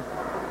ready.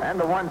 And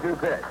the 1-2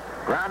 pitch.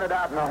 Grounded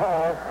out in the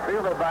hole.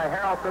 Fielded by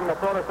Harrelson. The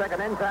throw to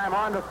second in time.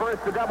 On to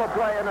first. The double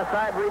play and the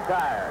side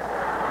retired.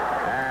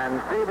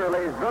 And Seaver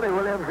leaves Billy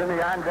Williams in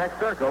the on-deck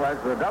circle as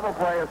the double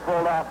play is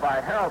pulled off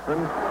by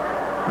Harrelson.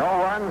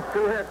 No runs,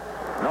 2 hits,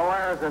 no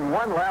errors, and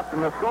 1 left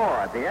in the score.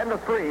 At the end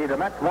of 3, the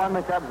Mets won,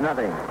 the Cubs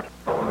nothing.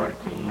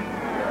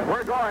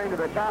 We're going to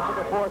the top of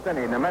the 4th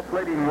inning. The Mets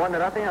leading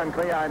 1-0 on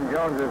Cleon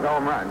Jones's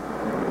home run.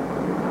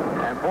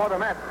 And for the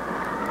Mets,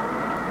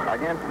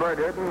 against Bert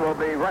Hooton will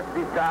be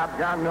Rusty Staub,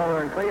 John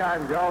Miller, and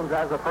Cleon Jones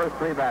as the first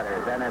 3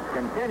 batters. And it's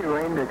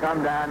continuing to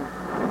come down,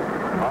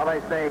 well,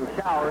 they say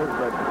showers,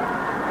 but,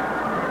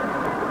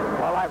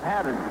 well, I've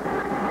had it.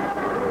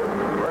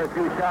 Very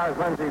few showers,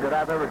 Lindsay, that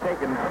I've ever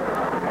taken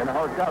in a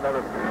hotel that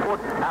have put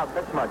out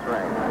this much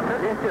rain.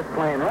 It's just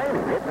plain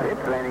raining.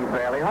 It's raining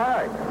fairly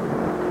hard.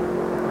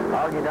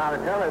 Augie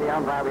Donatello, the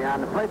umpire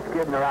behind the plate,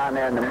 skidding around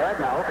there in the mud,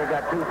 and I hope he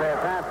got 2 fair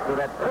chances to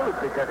that suit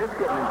because it's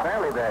getting in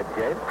fairly bad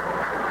shape.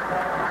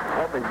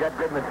 Hope he's got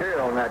good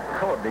material in that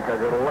coat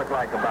because it'll look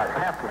like about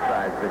half the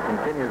size if it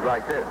continues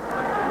like this.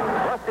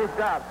 Rusty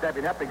Staub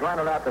stepping up. He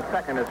grounded out the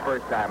second his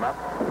first time up.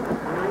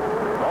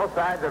 Both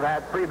sides have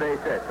had 3 base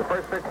hits. The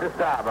first pitch to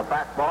Staub, a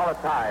fastball, a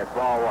tie. It's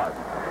ball 1.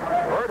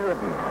 Bert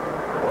Hooton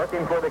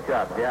working for the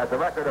Cubs. He has a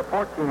record of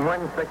 14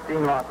 wins,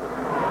 16 losses.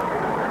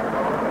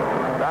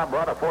 Staub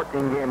brought a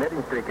 14-game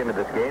hitting streak into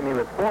this game. He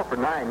was 4 for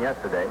 9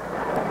 yesterday.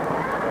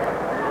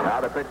 Now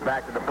the pitch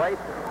back to the plate.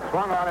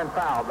 Swung on and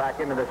fouled back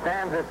into the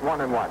stands. It's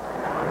 1-1.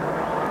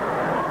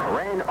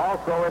 Rain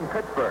also in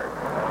Pittsburgh.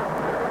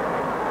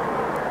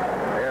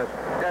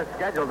 They're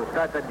scheduled to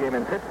start that game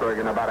in Pittsburgh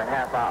in about a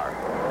half hour.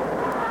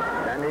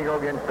 San Diego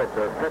against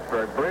Pittsburgh.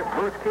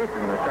 Bruce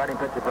Keeson, the starting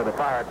pitcher for the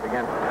Pirates,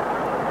 against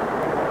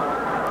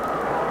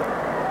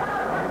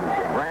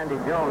Randy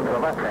Jones, the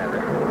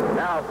left-hander.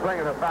 Now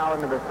swinging a foul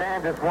into the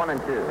stands. It's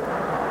 1-2.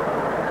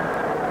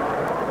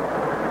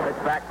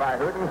 Back by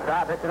Hooton.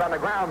 Staub hits it on the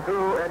ground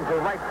through into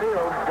right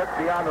field, just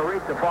beyond the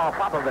reach of Paul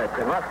Popovich.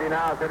 And Rusty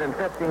now has hit in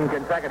 15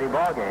 consecutive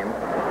ball games.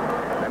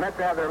 The Mets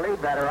have their lead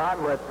batter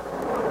on with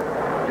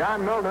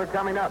John Milner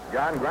coming up.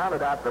 John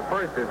grounded out the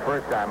first his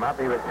first time up.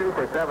 He was 2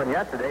 for 7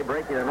 yesterday,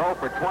 breaking an 0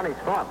 for 20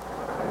 slump.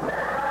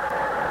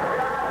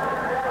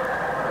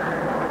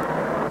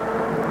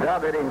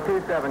 Dub hitting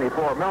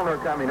 274. Milner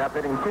coming up,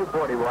 hitting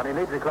 241. He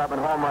leads the club in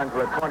home runs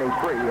with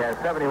 23. He has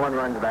 71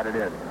 runs batted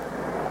in.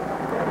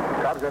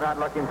 Cubs are not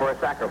looking for a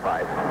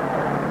sacrifice.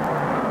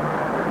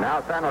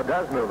 Now Sano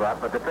does move up,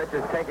 but the pitch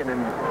is taken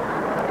in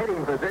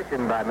hitting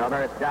position by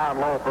Milner. It's down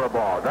low for a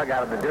ball. Dug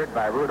out of the dirt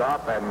by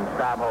Rudolph, and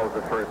Staub holds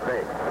at first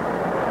base.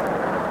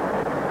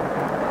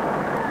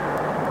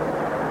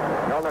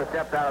 Milner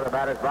steps out of the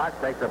batter's box,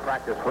 takes a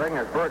practice swing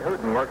as Bert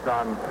Hooton works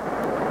on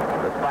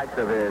the spikes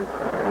of his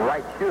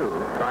right shoe,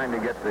 trying to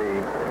get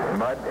the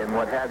mud and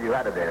what have you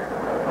out of there.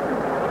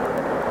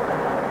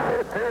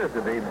 It appears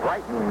to be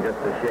brightening just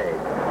a shade.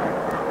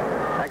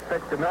 Next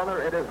pitch to Milner,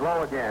 it is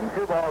low again.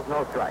 2 balls,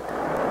 no strikes.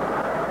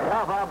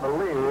 Well, I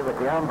believe that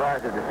the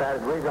umpires have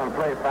decided we're going to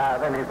play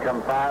 5 innings,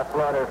 come 5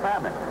 flood or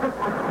famine.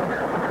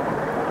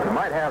 We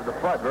might have the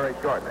flood very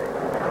shortly.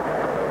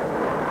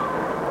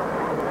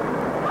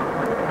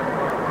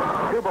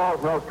 2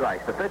 balls, no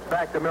strikes. The pitch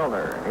back to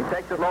Milner. He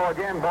takes it low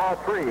again, ball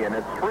 3, and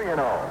it's 3-0.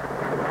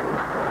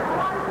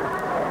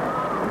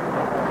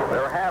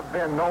 There have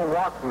been no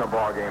walks in the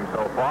ball game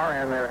so far,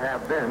 and there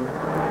has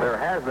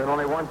been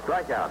only 1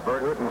 strikeout.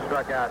 Bert Hooton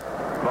struck out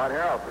Bud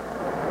Harrelson.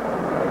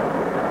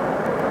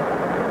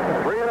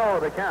 3-0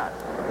 the count.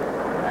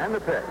 And the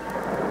pitch.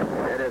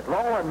 It is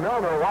low, and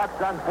Milner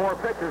walks on 4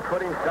 pitches,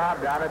 putting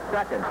Staub down at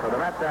second. So the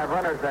Mets have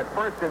runners at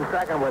first and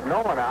second with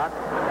no one out,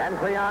 and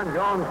Cleon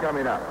Jones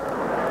coming up.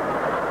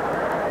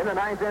 In the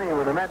 9th inning,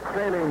 with the Mets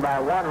trailing by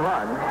 1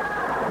 run,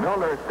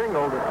 Milner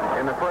singled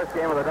in the first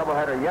game of the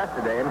doubleheader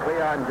yesterday, and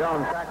Cleon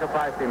Jones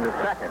sacrificed him to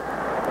second.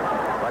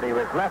 But he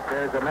was left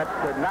there as the Mets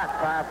could not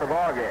pass the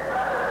ball game.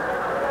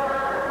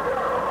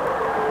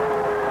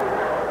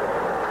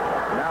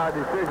 Now a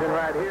decision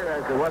right here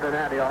as to whether than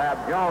that, he'll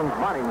have Jones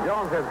bunting.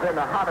 Jones has been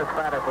the hottest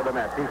batter for the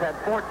Mets. He's had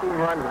 14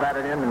 runs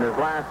batted in his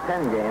last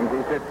 10 games.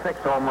 He's hit 6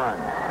 home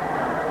runs.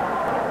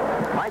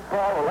 Mike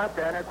Paul, the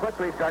left-hander,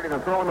 quickly starting to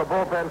throw in the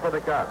bullpen for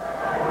the Cubs.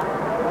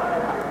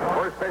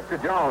 First pitch to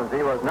Jones.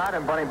 He was not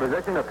in bunting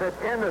position. A pitch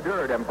in the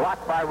dirt and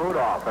blocked by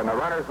Rudolph, and the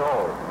runners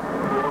hold.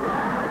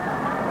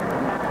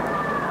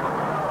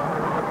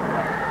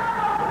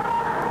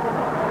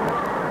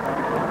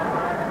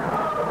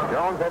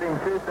 Jones hitting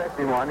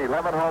 .261,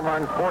 11 home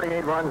runs,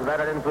 48 runs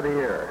batted in for the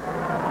year.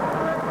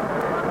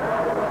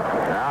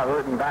 Now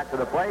Hooten back to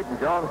the plate, and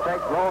Jones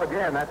takes low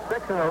again. That's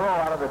 6 in a row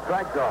out of the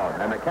strike zone,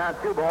 and the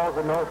count 2 balls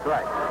and no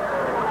strikes.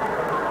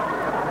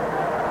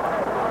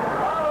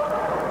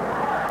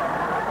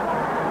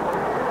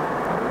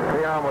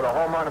 Leon with a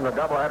home run in the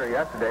doubleheader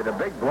yesterday. The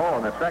big blow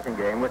in the second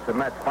game, which the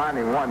Mets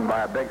finally won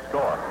by a big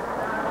score.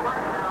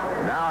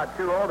 Now at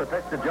 2-0, the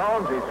pitch to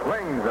Jones. He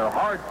swings a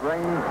hard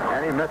swing,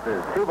 and he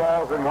misses. 2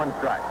 balls and 1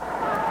 strike.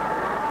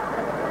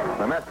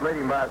 The Mets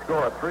leading by a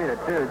score of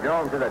 3-2.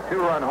 Jones hit a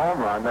 2-run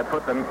home run that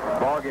put the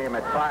ball game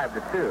at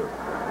 5-2.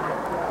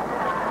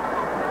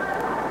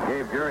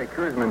 Gave Jerry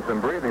Kuzman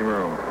some breathing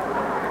room.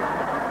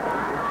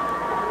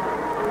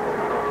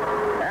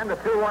 And the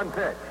 2-1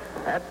 pitch.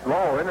 That's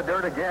low in the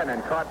dirt again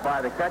and caught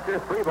by the catcher.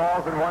 3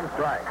 balls and 1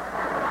 strike.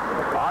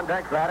 On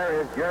deck batter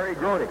is Jerry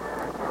Grote.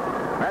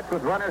 Mets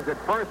with runners at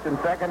first and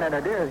second, and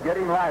it is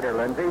getting lighter,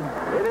 Lindsay.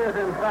 It is,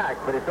 in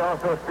fact, but it's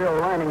also still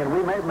raining, and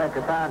we may make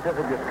a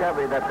scientific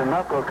discovery that the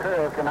knuckle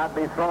curve cannot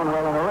be thrown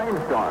well in a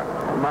rainstorm.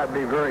 It might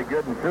be very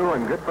good and true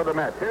and good for the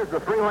Mets. Here's the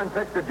 3-1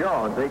 pitch to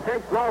Jones. He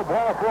takes low,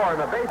 ball 4, and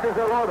the bases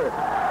are loaded.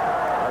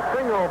 A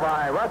single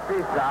by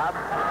Rusty Staub,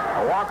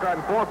 a walk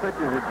on 4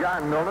 pitches to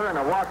John Milner, and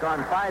a walk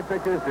on 5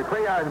 pitches to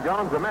Cleon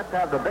Jones. The Mets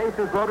have the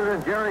bases loaded,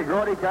 and Jerry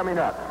Grote coming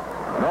up.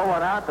 No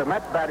one out. The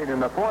Mets batting in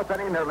the 4th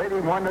inning. They're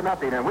leading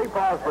 1-0. And we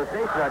pause for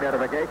station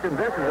identification.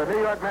 This is the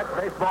New York Mets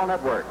Baseball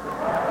Network.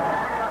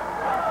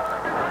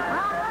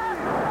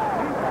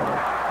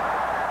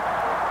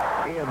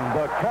 In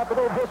the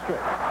Capital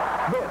District,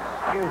 this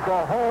is the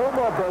home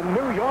of the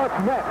New York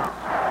Mets.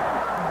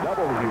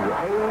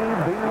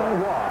 WABY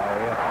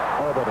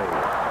Albany.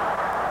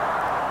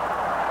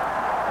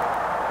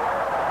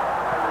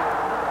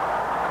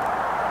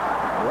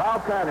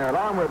 Ralph Kiner,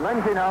 along with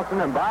Lindsey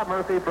Nelson and Bob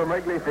Murphy from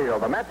Wrigley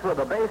Field. The Mets with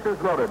the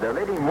bases loaded. They're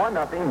leading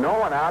 1-0. No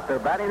one out. They're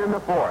batting in the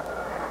 4th.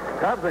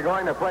 Cubs are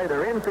going to play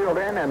their infield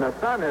in, and the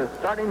sun is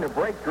starting to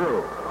break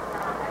through.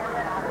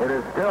 It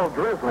is still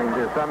drizzling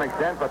to some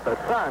extent, but the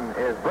sun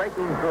is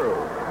breaking through.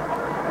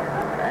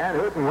 And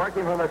Hooten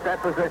working from the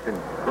set position.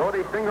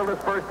 Grote singled his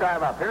first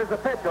time up. Here's the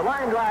pitch. A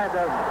line drive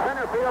to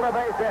center field, a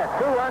base hit.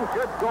 2 runs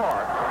should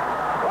score.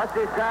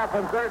 Rusty Staub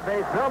from third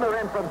base. Milner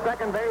in from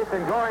second base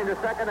and going to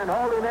second and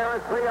holding there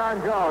is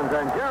Cleon Jones.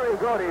 And Jerry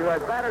Grote, who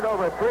has batted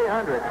over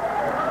 300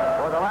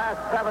 for the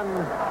last 7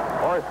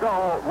 or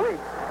so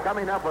weeks,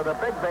 coming up with a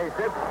big base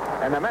hit.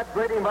 And the Mets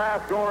leading by a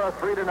score of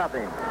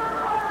 3-0.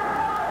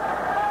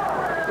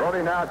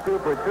 Grote now 2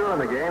 for 2 in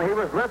the game. He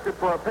was listed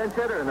for a pinch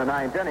hitter in the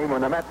 9th inning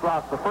when the Mets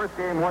lost the first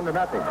game 1-0.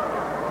 Don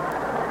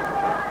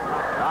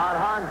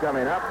Hahn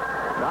coming up.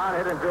 Don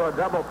hit into a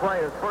double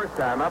play his first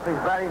time up. He's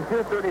batting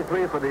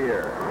 .233 for the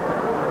year.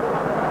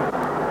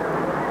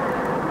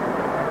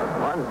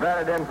 Runs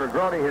batted in for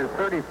Grote, his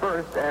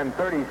 31st and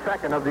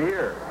 32nd of the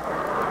year.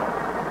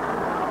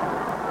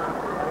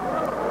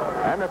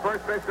 And the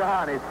first pitch to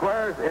Hahn. He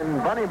squares in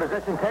bunting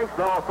position, takes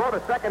the throw to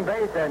second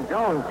base, and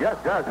Jones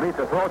just does meet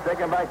the throw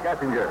taken by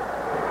Kessinger.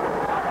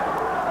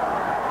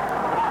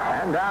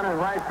 And down in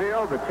right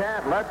field, the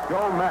chant, "Let's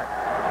go Mets."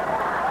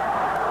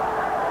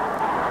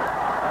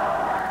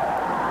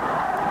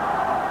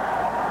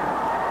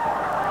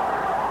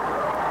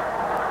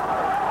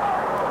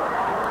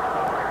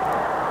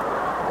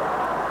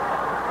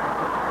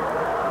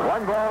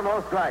 No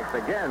strikes.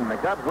 Again, the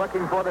Cubs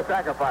looking for the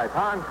sacrifice.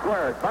 Hahn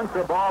squares, bunts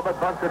the ball, but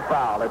bunts it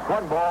foul. It's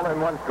 1 ball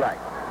and 1 strike.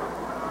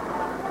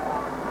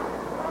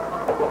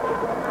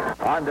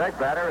 On deck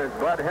batter is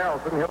Bud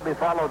Harrelson. He'll be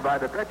followed by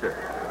the pitcher.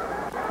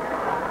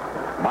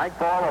 Mike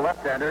Paul, a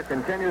left-hander,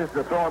 continues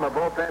to throw in the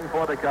bullpen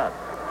for the Cubs.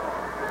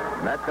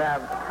 Mets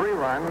have 3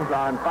 runs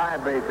on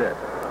 5 base hits.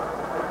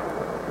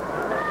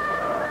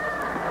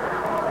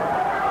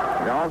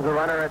 Jones, the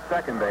runner at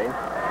second base.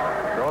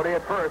 Grote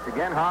at first.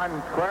 Again,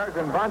 Hahn squares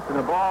and bunts, and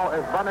the ball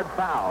is bunted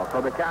foul.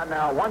 So the count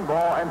now 1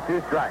 ball and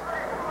 2 strikes.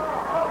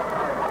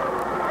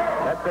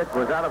 That pitch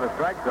was out of the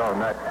strike zone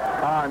that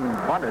Hahn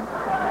bunted.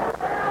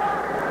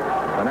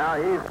 So now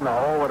he's in the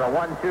hole with a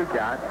 1-2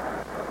 count.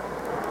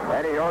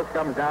 Eddie Yost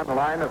comes down the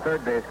line, the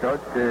third base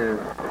coach, to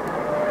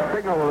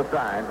signal the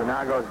signs, and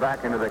now goes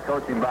back into the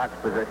coaching box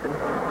position.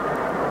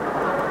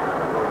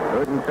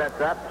 Hooten sets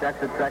up,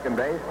 checks at second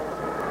base,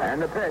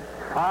 and the pitch.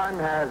 Hahn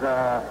has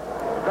a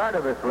start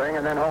of his swing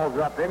and then holds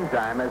up in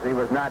time as he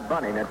was not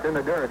bunting. It's in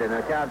the dirt, and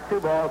it counts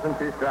 2 balls and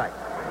 2 strikes.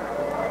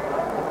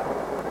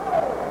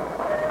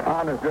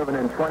 Hahn has driven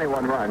in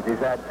 21 runs. He's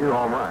had 2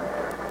 home runs.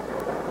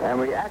 And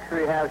we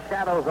actually have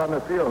shadows on the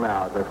field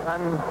now. The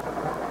sun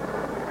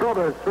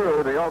filters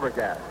through the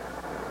overcast.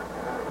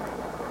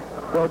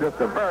 So just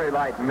a very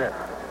light miss.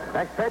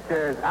 Next pitch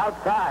is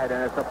outside,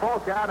 and it's a full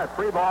count at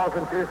 3 balls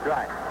and 2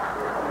 strikes.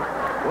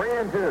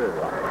 3-2.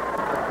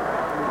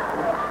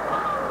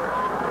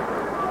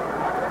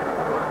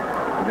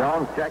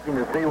 Jones checking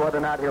to see whether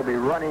or not he'll be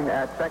running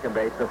at second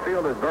base. The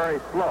field is very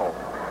slow.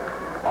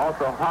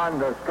 Also, Hahn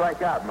does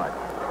strike out much.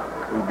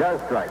 He does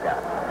strike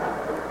out.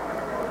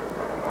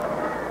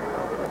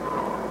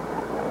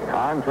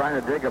 Hahn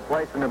trying to dig a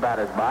place in the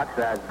batter's box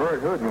as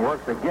Bert Hooten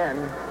works again.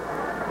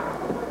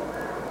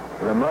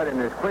 The mud in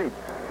his cleats,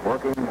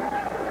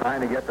 trying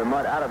to get the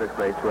mud out of his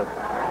cleats with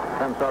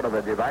some sort of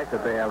a device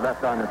that they have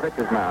left on the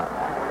pitcher's mound.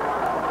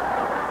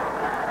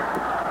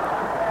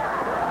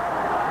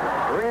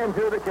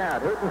 3-2 the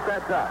count. Hooten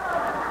sets up.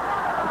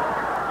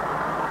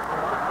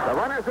 The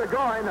runners are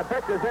going. The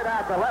pitch is hit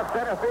out to left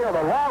center field.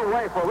 A long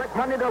way for Rick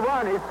Monday to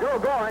run. He's still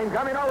going.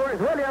 Coming over is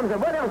Williams,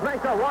 and Williams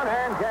makes a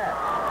one-hand catch.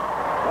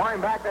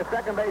 Going back to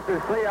second base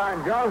is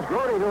Cleon Jones.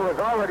 Grote, who was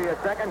already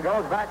at second,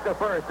 goes back to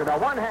first. And a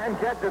one-hand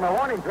catch in the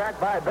warning track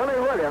by Billy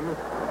Williams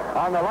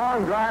on the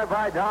long drive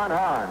by Don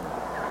Hahn.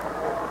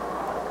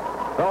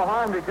 So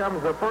Hahn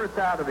becomes the first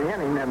out of the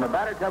inning, and the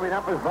batter coming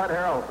up is Bud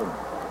Harrelson.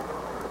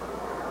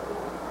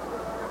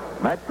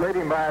 Mets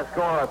leading by a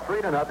score of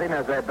 3-0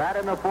 as they bat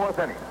in the 4th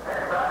inning.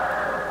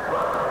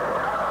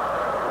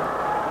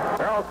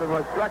 Harrelson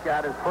was struck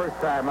out his first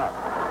time up.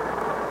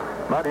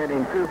 Bud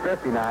hitting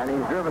 .259.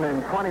 He's driven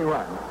in 20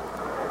 runs.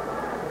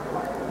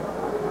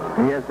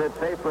 He has hit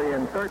safely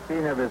in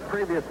 13 of his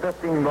previous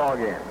 15 ball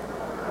games.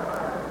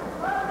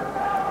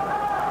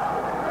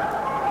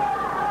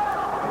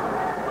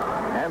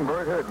 And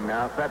Bert Hooten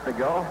now set to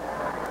go.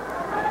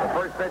 The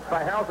first pitch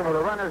by Harrelson with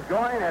the runners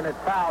going, and it's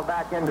fouled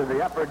back into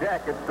the upper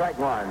deck at strike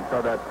 1.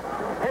 So the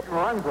hit and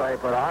run play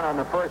put on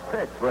the first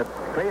pitch with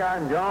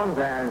Cleon Jones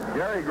and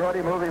Jerry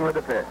Grote moving with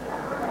the pitch.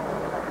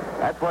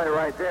 That play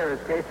right there is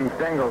Casey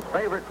Stengel's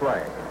favorite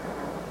play.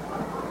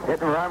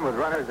 Hit and run with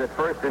runners at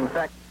first and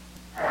second.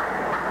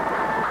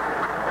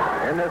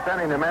 In this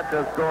inning, the Mets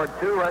have scored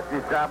 2.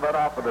 Rusty Staub led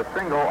off with a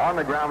single on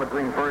the ground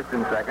between first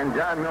and second.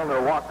 John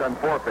Milner walked on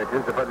 4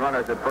 pitches to put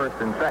runners at first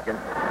and second.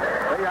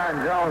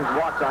 Cleon Jones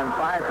walked on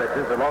 5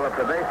 pitches to load up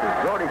the bases.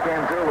 Grote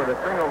came through with a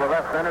single to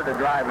left center to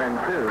drive in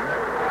 2.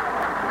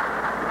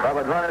 But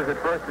with runners at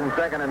first and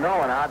second and no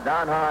one out,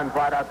 Don Hahn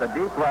flied out to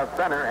deep left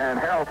center, and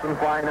Harrelson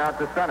flying out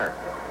to center.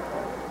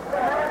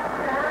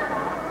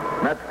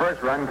 Mets'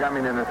 first run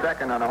coming in the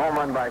second on a home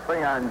run by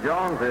Cleon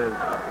Jones, his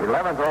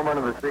 11th home run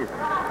of the season.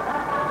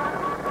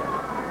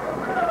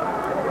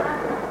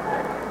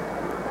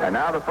 And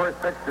now the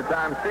first pitch to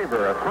Tom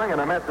Seaver, a swing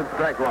and a miss at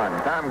strike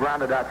 1. Tom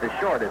grounded out to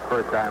short his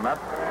first time up.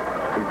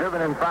 He's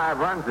driven in 5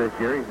 runs this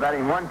year. He's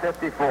batting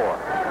 .154.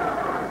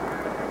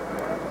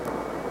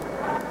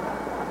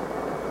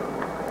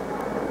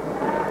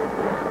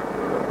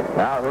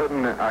 Now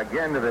Hooten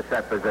again to the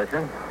set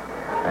position.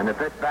 And the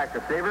pitch back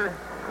to Seaver.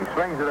 He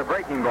swings at a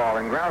breaking ball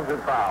and grounds it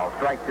foul.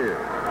 Strike 2.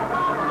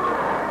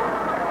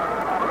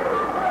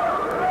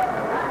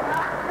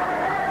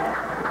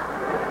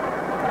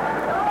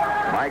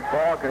 Mike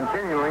Paul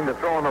continuing to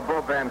throw in the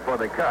bullpen for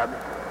the Cubs.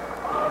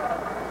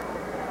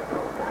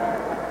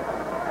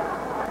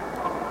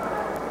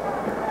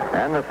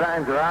 And the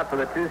signs are out for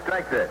the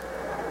 2-strike pitch.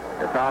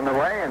 It's on the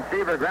way, and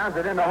Seaver grounds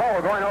it in the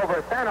hole, going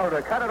over Sano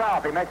to cut it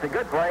off. He makes a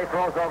good play,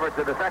 throws over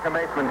to the second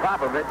baseman,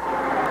 Popovich,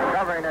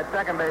 covering at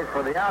second base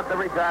for the out that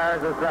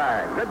retires the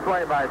side. Good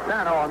play by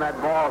Sano on that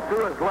ball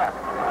to his left.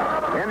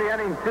 In the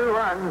inning, 2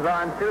 runs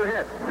on 2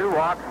 hits, 2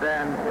 walks,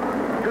 and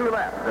 2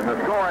 left. And the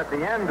score at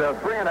the end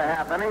of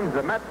 3.5 innings,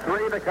 the Mets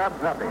 3, the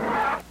Cubs nothing.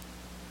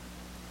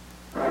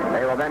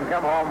 They will then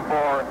come home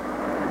for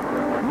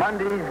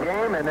Monday's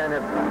game, and then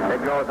if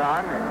it goes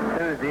on,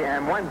 Tuesday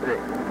and Wednesday.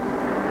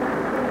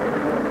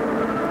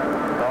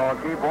 So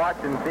keep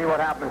watching, see what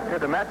happens to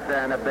the Mets,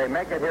 and if they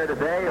make it here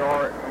today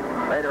or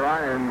later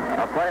on in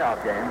a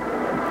playoff game,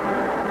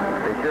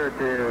 be sure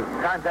to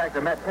contact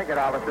the Met ticket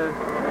offices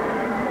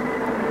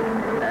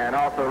and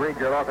also read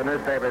your local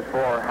newspapers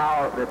for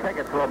how the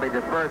tickets will be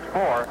dispersed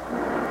for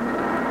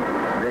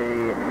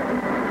the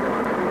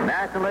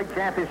National League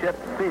Championship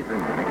season,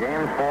 the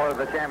games for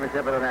the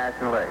championship of the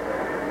National League.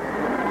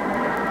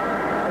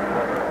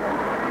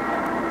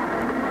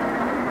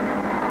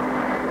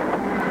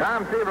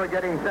 Tom Seaver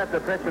getting set to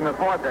pitch in the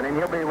 4th inning.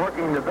 He'll be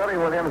working to Billy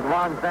Williams,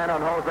 Juan Sano,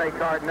 and Jose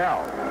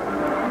Cardinal.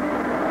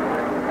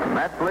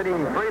 Mets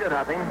leading 3-0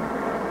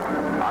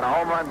 on a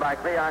home run by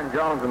Cleon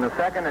Jones in the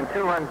 2nd, and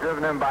 2 runs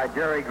driven in by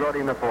Jerry Grote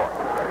in the 4th.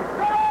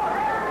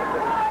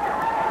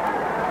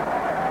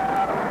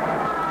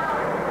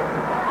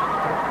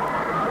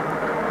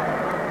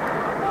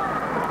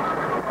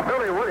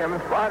 Billy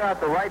Williams flied out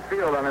the right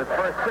field on his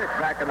first pitch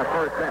back in the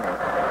 1st inning.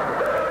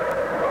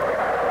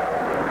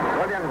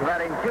 Williams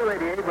batting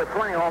 .288 with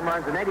 20 home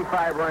runs and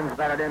 85 runs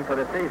batted in for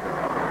the season.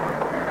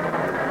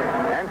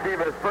 And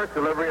Seaver's first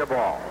delivery of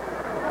ball.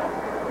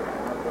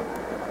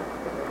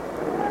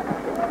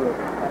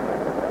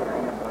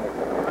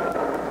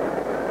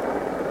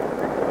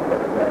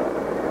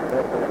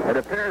 It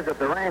appears that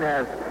the rain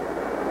has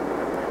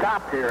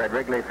stopped here at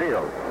Wrigley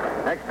Field.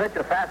 Next pitch,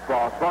 a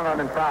fastball swung on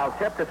and foul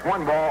tipped. It's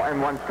 1 ball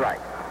and 1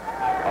 strike.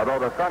 Although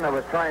the sun that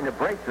was trying to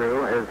break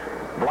through is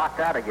blocked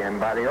out again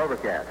by the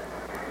overcast.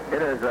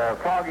 It is a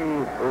foggy,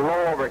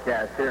 low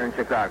overcast here in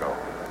Chicago.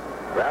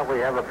 Well, we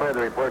have a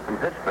further report from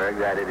Pittsburgh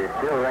that it is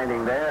still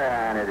raining there,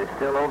 and it is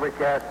still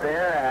overcast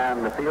there,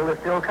 and the field is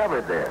still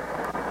covered there.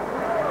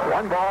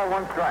 1 ball,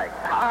 1 strike.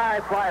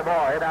 High fly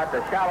ball hit out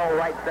to shallow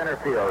right center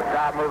field.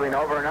 Staub moving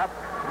over and up.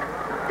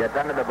 Gets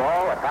under the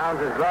ball, pounds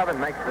his glove, and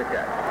makes the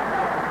catch.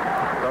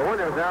 So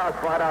Williams now has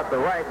flied out the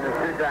right and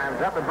is 2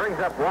 times up and brings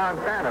up Juan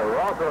Sano, who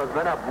also has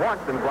been up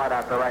once and flied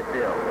out the right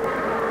field.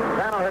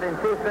 Sano hitting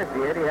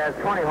 .268. He has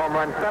 20 home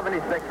runs,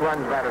 76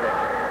 runs batted in.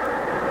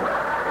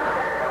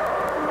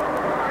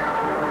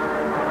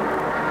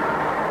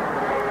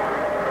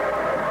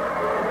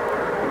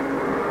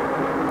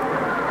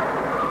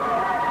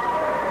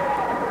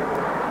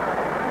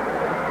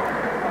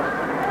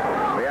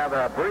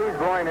 Breeze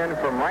blowing in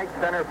from right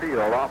center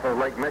field off of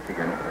Lake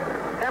Michigan.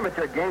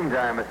 Temperature game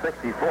time is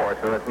 64,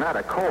 so it's not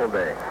a cold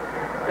day.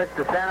 Pitch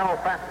to Sano,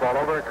 fastball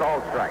over a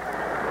called strike.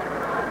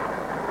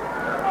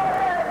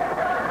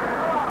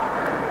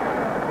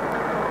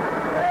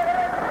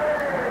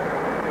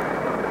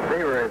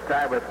 Seaver is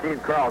tied with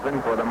Steve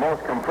Carlton for the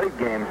most complete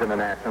games in the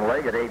National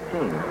League at 18.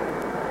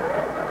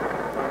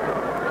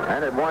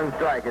 And at 1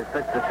 strike is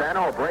pitched to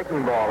Sano, a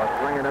breaking ball, a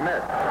swing and a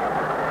miss.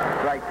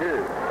 Strike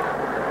 2.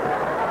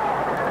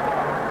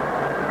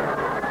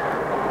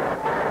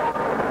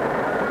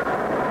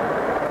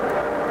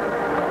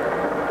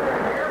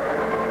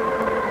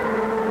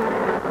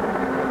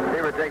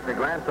 The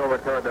glance over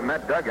toward the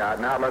Met dugout,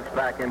 now looks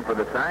back in for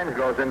the signs,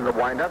 goes into the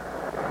windup,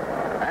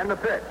 and the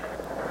pitch.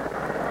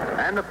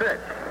 And the pitch.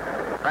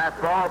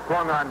 Fastball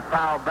swung on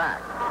foul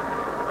back.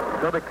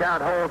 So the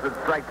count holds at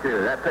strike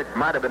 2. That pitch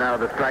might have been out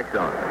of the strike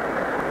zone.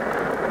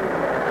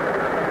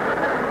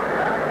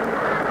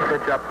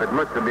 Pitch up that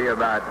looked to be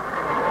about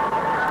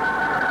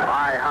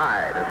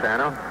high to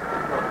Sano.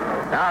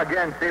 Now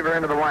again, Seaver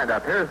into the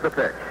windup. Here's the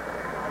pitch.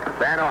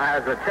 Sano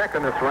has a check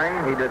in the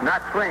swing. He did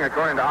not swing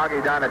according to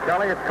Augie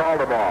Donatelli. It's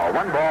called a ball.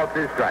 1 ball,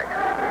 2 strikes.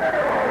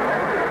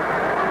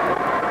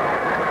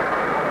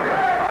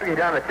 Augie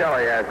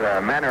Donatelli has a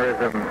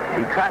mannerism.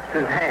 He claps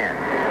his hand.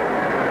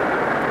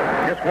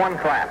 Just 1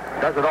 clap.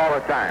 Does it all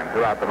the time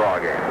throughout the ball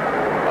game.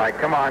 Like,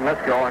 come on,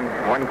 let's go, and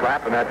 1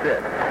 clap, and that's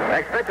it.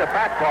 Next pitch, a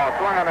fastball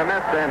swung on a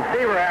miss, and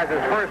Seaver has his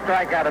first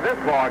strikeout of this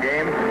ball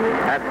game.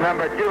 That's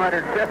number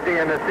 250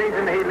 in the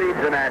season. He leads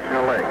the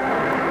National League.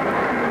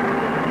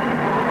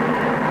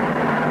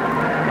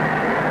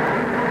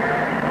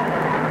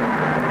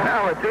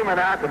 With 2 men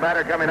out, the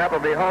batter coming up will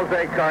be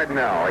Jose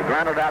Cardinal. He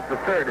grounded out to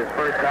third his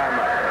first time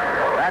up.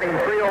 Batting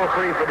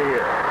 .303 for the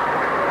year.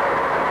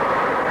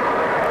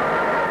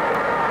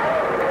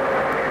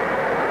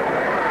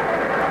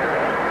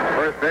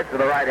 First pitch to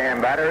the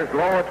right-hand batter is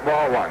low. It's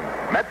ball 1.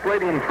 Mets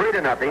leading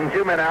 3-0.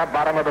 2 men out,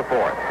 bottom of the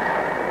 4th.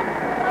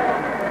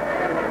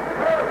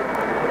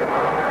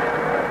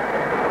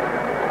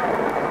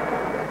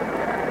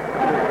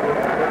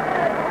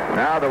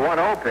 Now the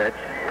 1-0 pitch.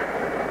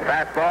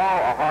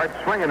 Fastball, a hard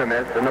swing and a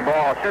miss, and the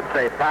ball should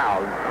say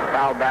fouled.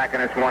 Fouled back,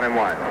 and it's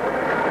 1-1.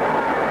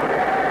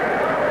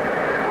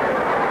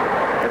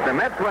 If the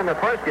Mets win the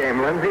first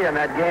game, Lindsay, and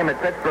that game at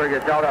Pittsburgh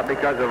is held up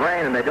because of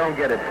rain and they don't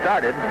get it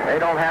started, they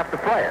don't have to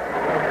play it.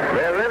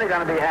 They're really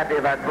going to be happy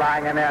about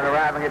flying in there and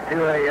arriving at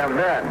 2 a.m.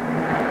 then.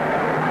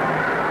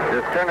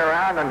 Just turn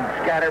around and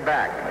scatter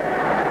back.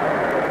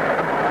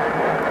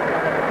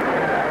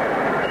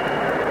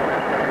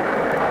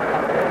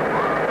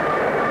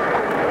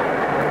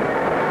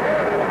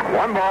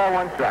 One ball,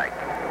 1 strike.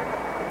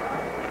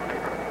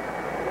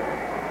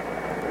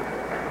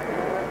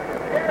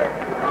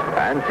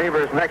 And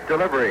Seaver's next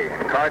delivery.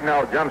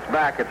 Cardinal jumps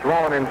back. It's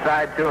rolling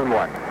inside,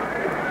 2-1.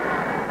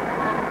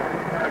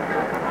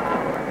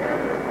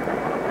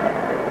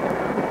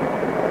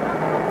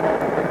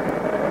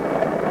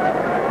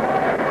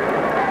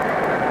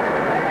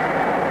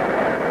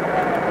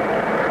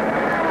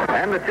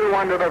 And the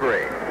 2-1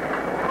 delivery.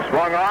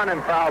 Swung on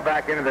and fouled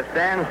back into the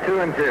stands,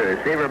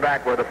 2-2. Seaver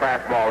back with a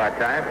fastball that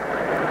time.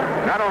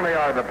 Not only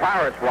are the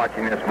Pirates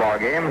watching this ball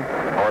game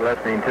or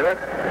listening to it,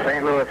 the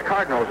St. Louis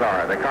Cardinals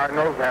are. The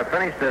Cardinals have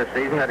finished their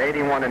season at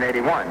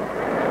 81-81.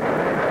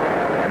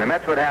 And the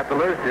Mets would have to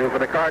lose 2 for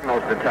the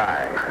Cardinals to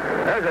tie.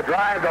 There's a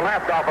drive to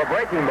left off a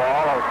breaking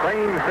ball. A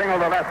clean single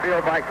to left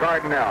field by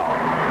Cardinal.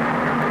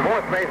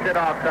 4th base hit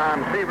off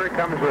Tom Seaver.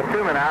 Comes with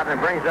 2 men out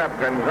and brings up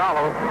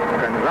Gonzalo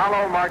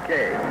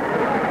Marquez.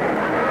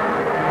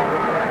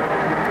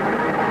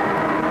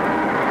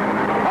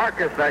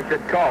 Marcus, I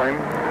should call him,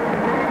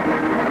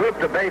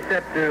 grouped a base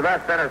hit to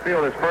left center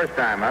field his first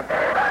time up.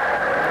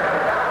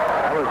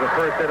 That was the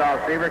first hit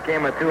off Seaver.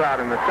 Came with 2 out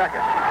in the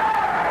second.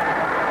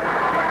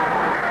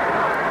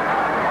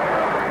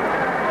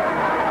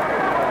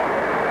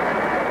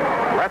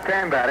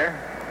 Left-hand batter.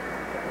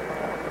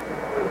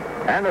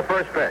 And the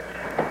first pitch.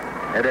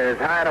 It is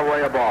high and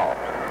away a ball.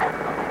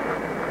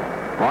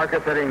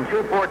 Marcus hitting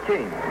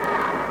 .214.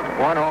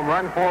 1 home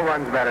run, 4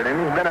 runs batted in.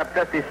 He's been up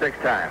 56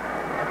 times.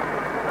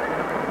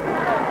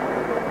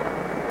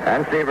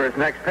 And Seaver's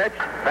next pitch,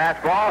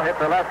 fastball, hit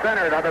the left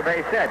center, another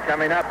base hit.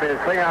 Coming up is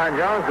Cleon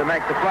Jones to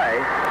make the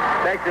play.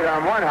 Takes it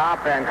on one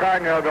hop, and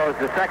Cardinal goes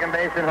to second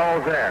base and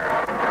holds there.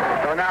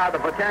 So now the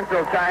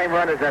potential tying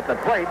run is at the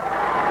plate.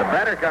 The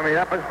batter coming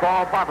up is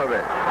Paul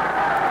Popovich.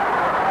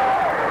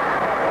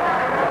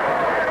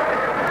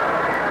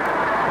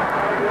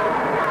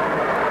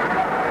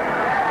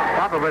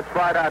 Popovich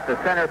flied out to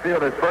center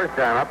field his first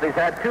time up. He's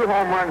had 2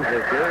 home runs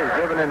this year. He's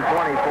driven in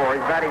 24.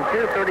 He's batting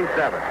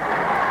 .237.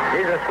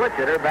 He's a switch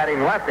hitter,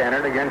 batting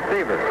left-handed against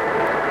Seaver.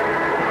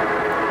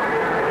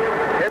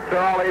 Hits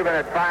are all even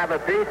at 5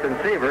 apiece, and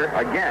Seaver,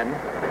 again,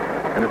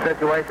 in a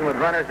situation with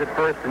runners at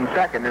first and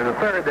second. In the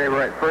third, they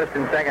were at first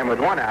and second with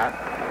 1 out.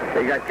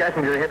 They got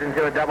Kessinger hit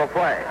into a double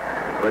play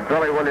with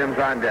Billy Williams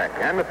on deck.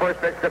 And the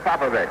first pitch to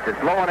Popovich.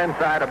 It's low and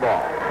inside a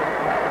ball.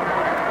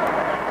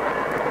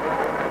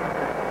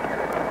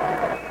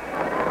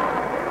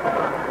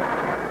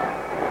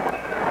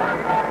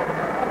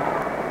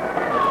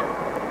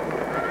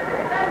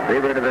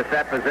 Seaver to the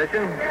set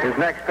position. His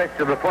next pitch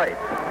to the plate.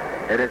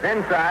 It is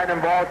inside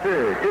and ball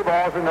 2. 2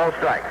 balls and no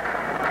strikes.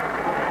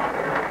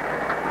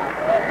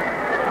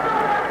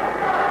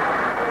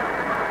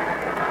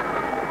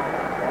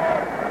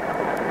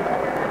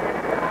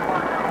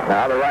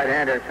 Now the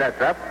right-hander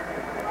sets up.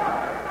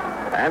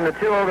 And the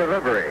 2-0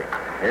 delivery.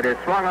 It is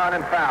swung on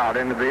and fouled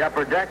into the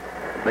upper deck.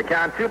 The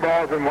count 2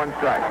 balls and 1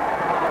 strike.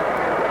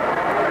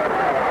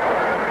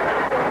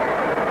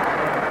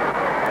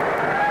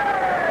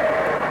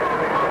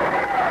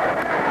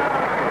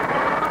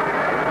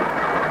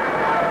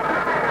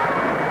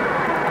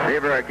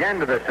 Again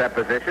to the set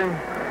position,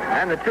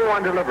 and the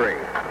 2-1 delivery.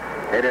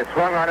 It is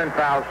swung on and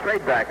fouled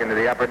straight back into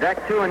the upper deck,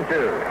 2-2.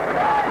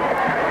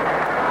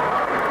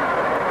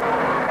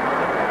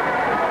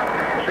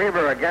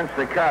 Seaver against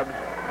the Cubs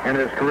in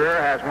his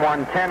career has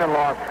won 10 and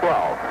lost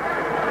 12.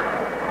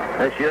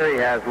 This year he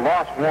has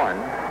lost 1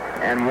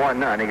 and won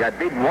none. He got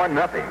beaten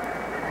 1-0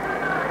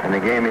 in the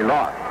game he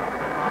lost.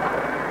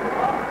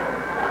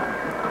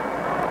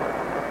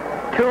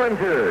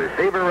 2-2.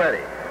 Seaver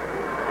ready.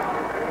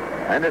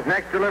 And his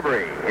next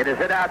delivery, it is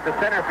hit out to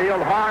center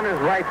field. Hahn is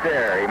right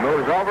there. He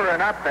moves over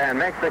and up and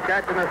makes the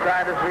catch, and the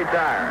side is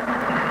retired.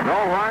 No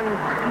runs,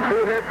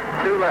 2 hits,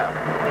 2 left.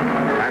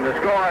 And the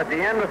score at the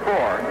end of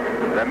 4.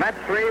 The Mets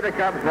 3, the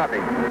Cubs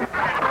nothing.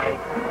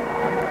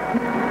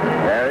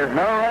 There is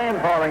no rain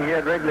falling here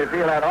at Wrigley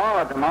Field at all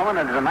at the moment.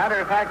 And as a matter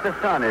of fact, the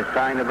sun is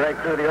trying to break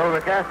through the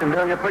overcast and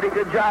doing a pretty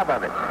good job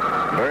of it.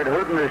 Bert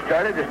Hooton, who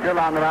started, is still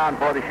on the mound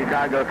for the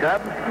Chicago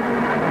Cubs.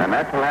 The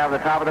Mets will have the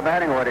top of the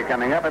batting order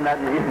coming up, and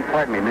that means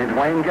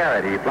Wayne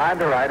Garrett. He flied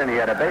to right, and he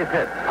had a base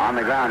hit on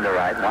the ground to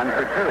right, 1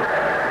 for 2.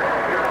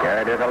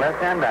 Garrett is a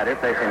left-hand batter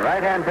facing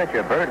right-hand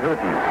pitcher Bert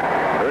Hooton.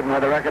 Hooton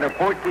with a record of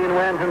 14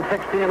 wins and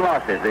 16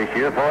 losses this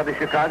year for the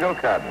Chicago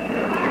Cubs.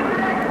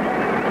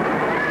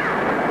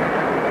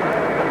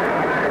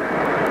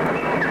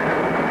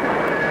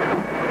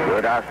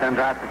 Woodhouse sends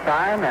out the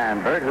sign,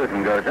 and Bert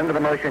Hooton goes into the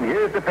motion.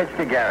 Here's the pitch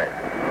to Garrett.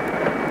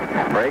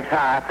 Breaks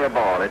high for a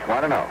ball. It's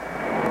 1-0.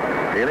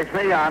 Felix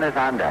Millan is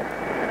on deck.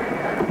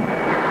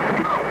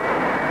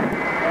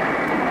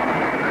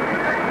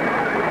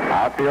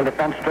 Outfield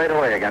defense straight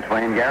away against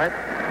Wayne Garrett.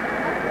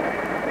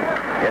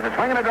 It's a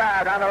swing and a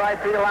drive down the right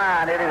field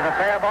line. It is a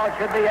fair ball. It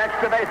should be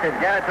extra bases.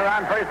 Garrett's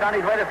around first on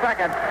his way to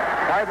second.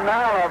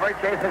 Cardinal over,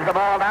 chases the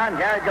ball down.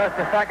 Garrett goes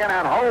to second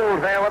and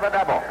holds there with a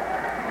double.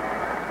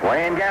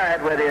 Wayne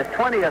Garrett, with his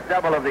 20th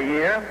double of the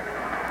year,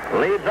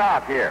 leads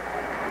off here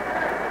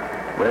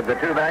with the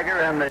 2-bagger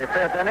in the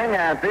 5th inning,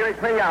 and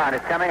Felix Millan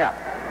is coming up.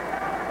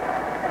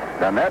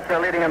 The Mets are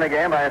leading in the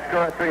game by a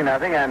score of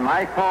 3-0, and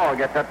Mike Paul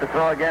gets up to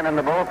throw again in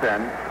the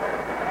bullpen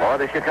for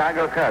the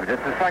Chicago Cubs.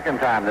 It's the second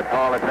time that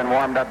Paul has been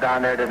warmed up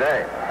down there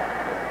today.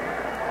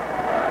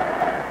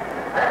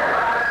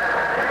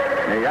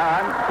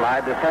 Millan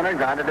slide to center,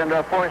 grounded into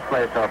a force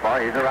play so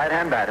far. He's a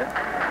right-hand batter.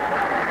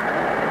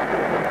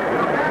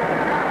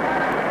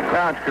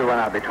 Ground crew went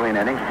out between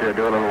innings to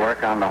do a little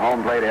work on the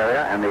home plate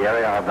area and the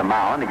area of the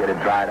mound to get it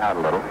dried out a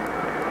little.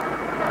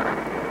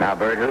 Now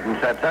Bert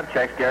Hooton sets up,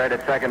 checks Garrett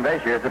at second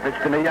base. Here's the pitch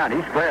to Millan.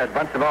 He squares,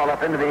 bunts the ball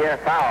up into the air,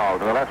 foul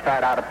to the left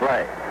side, out of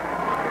play.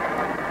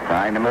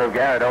 Trying to move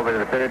Garrett over to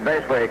the third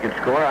base where he could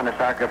score on a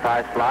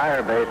sacrifice fly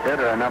or base hit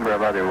or a number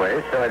of other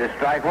ways. So it is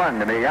strike 1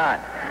 to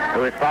Millan,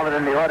 who is followed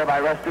in the order by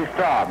Rusty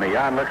Straub.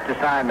 Millan looks to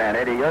sign man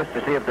Eddie Yost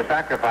to see if the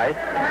sacrifice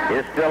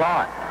is still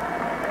on.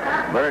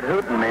 Bert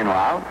Hooton,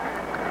 meanwhile,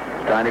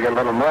 is trying to get a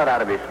little mud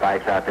out of his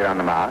spikes out there on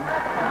the mound.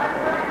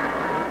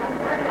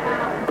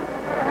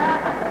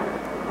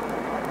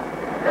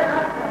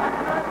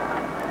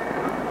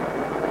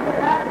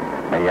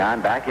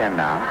 Millan back in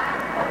now.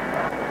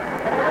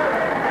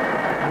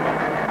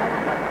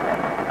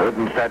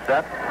 Hooton sets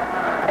up,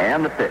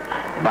 and the pitch.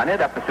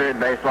 Bunted up the third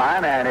base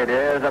line, and it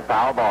is a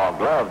foul ball.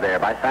 Glove there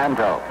by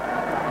Santo.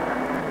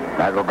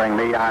 That will bring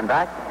Millan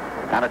back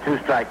on a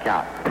 2-strike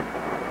count.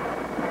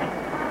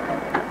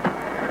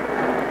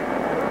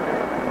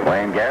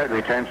 Wayne Garrett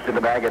returns to the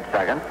bag at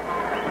second.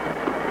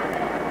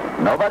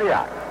 Nobody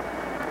out.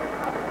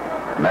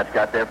 The Mets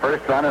got their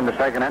first run in the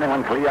second inning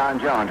when Cleon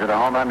Jones hit a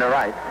home run to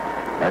right.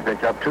 They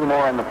picked up 2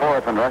 more in the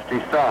fourth when Rusty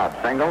Staub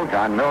single.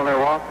 John Milner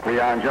walked.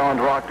 Cleon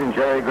Jones walked, and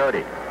Jerry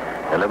Grody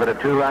delivered a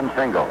 2-run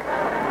single.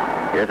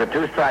 Here's a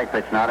 2-strike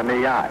pitch now to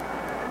Millan.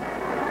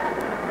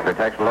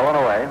 Protects low and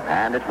away,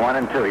 and it's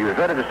 1-2. He was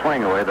ready to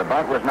swing away. The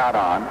bunt was not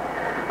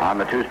on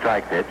the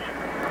 2-strike pitch.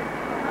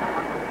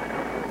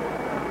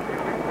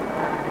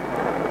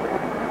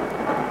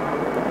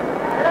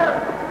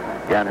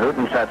 Jan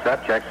Hooten sets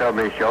up, checks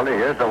over his shoulder.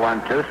 Here's the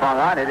 1-2. Swung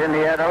on it in the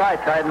air to right.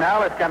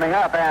 Cardinal is coming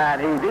up, and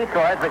he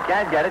decoys but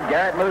can't get it.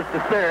 Garrett moves to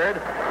third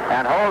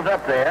and holds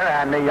up there,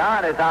 and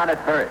Millan is on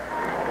at first.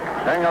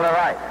 Single to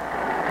right.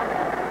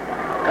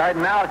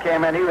 Cardinal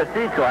came in. He was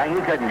decoying.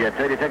 He couldn't get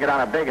to it. He took it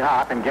on a big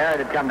hop, and Garrett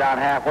had come down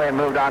halfway and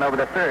moved on over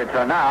to third.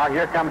 So now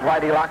here comes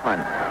Whitey Lockman.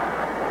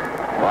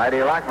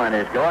 Whitey Lockman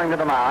is going to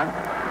the mound.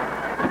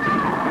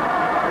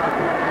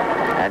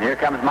 And here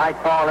comes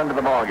Mike Paul into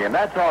the ballgame.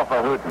 That's all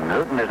for Hooten.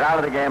 Hooten is out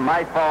of the game.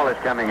 Mike Paul is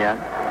coming in.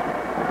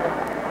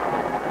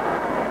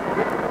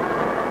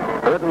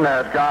 Hooten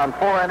has gone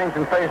 4 innings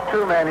and faced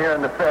 2 men here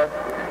in the 5th.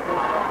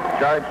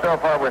 Charged so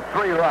far with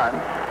 3 runs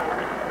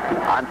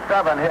on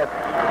 7 hits.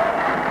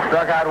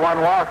 Struck out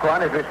 1 walk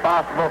run. Is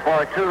responsible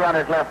for 2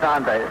 runners left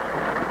on base.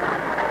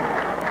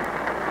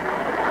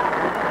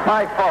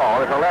 Mike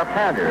Paul is a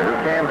left-hander who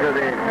came to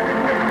the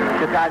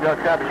Chicago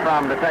Cubs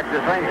from the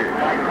Texas Rangers.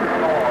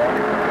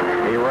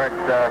 He worked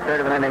third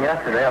of an inning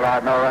yesterday,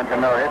 allowed no runs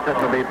and no hits. This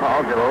will be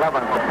Paul's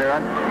 11th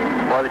appearance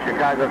for the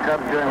Chicago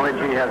Cubs, during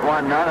which he has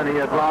won none and he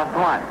has lost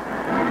 1.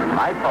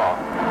 Mike Paul.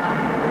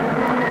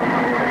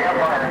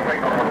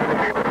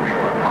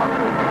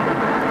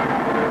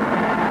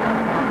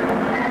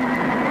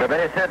 The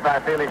base hit by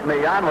Felix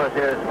Millan was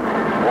his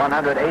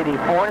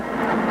 184th.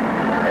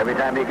 Every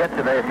time he gets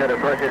a base hit,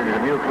 of course, it is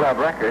a new club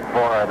record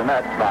for the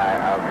Mets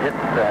of hits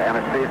in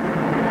a season.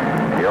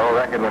 The old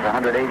record was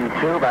 182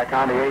 by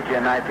Tommy Agee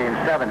in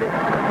 1970.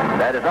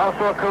 That is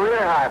also a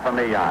career high for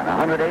Millan.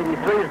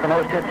 183 is the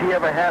most hits he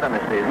ever had in the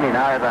season. He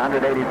now has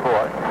 184.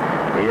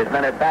 He has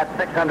been at bat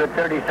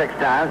 636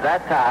 times.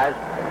 That ties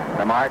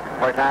the mark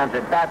for times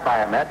at bat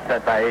by a Met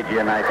set by Agee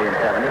in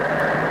 1970.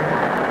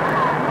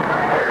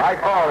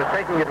 Mike Paul is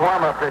taking his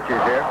warm-up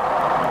pitches here.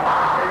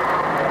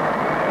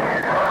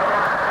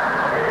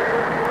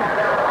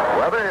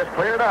 Weather is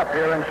cleared up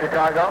here in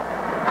Chicago.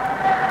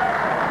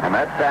 The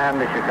Mets and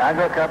the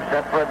Chicago Cubs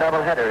set for a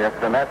doubleheader. If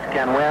the Mets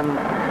can win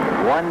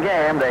 1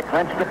 game, they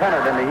clinch the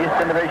pennant in the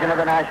Eastern Division of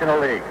the National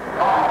League.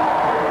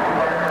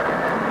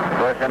 Of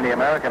course, in the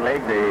American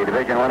League, the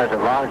division winners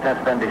have long since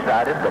been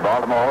decided. The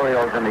Baltimore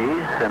Orioles in the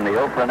East and the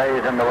Oakland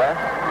A's in the West.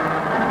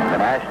 The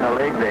National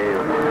League, the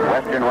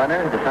Western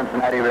winner, the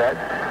Cincinnati Reds.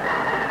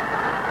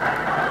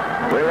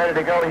 We're ready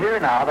to go here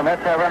now. The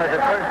Mets have runners at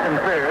first and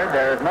third.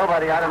 There is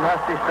nobody out, and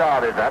Rusty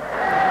Staub is up.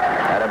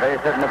 At a base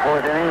hit in the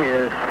 4th inning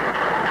is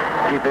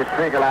keep his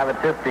streak alive at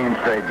 15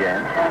 straight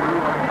games.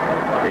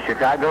 The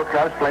Chicago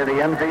Cubs play the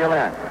infield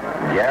in.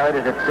 Garrett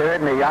is at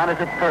third, Millan is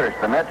at first.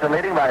 The Mets are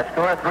leading by a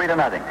score of 3-0.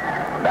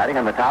 Batting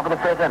in the top of the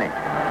 5th inning.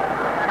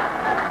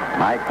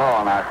 Mike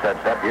Paul now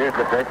sets up. Here's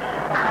the pitch.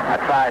 A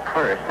try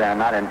first and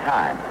not in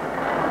time.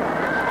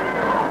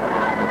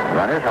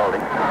 Runners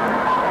holding.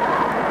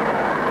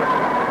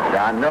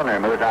 John Milner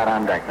moves out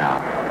on deck now.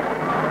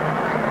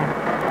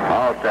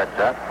 Paul sets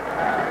up.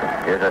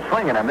 Here's a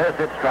swing and a miss.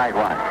 It's strike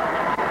 1.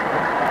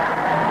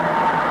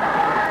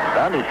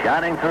 Sun is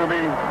shining through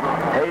the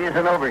haze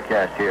and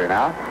overcast here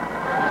now.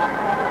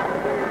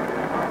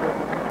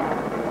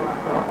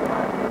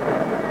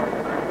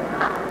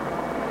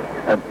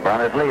 The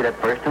runners lead at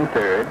first and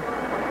third.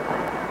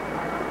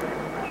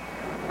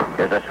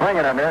 Here's a swing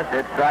and a miss.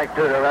 It's strike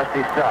 2 to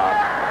Rusty Staub.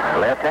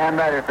 Left-hand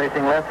batter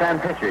facing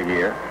left-hand pitcher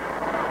here.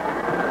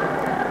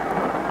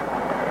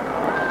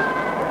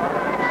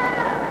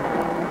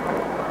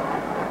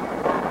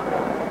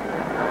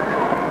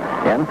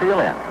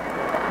 Infield in.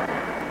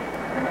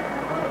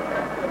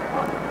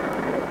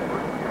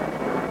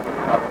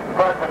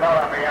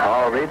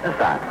 Paul reads the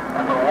sign.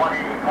 Number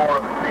 184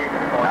 of the season.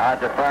 Now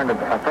it's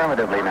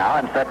affirmatively now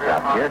and sets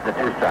up. Here's the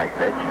 2-strike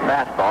pitch.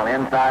 Fastball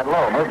inside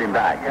low. Moved him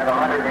back.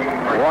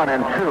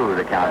 1-2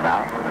 the count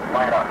now.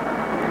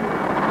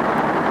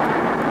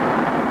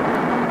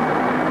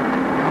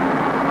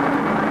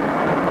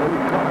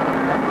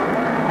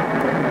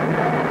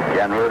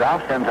 Ken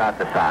Rudolph sends out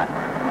the sign.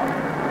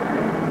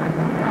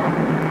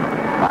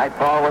 Mike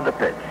Paul with the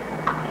pitch.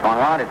 Swung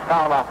on, it's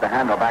fouled off the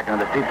handle back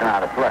into the seats and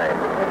out of play.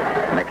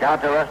 And the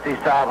count to Rusty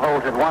Staub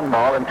holds at 1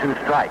 ball and 2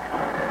 strikes.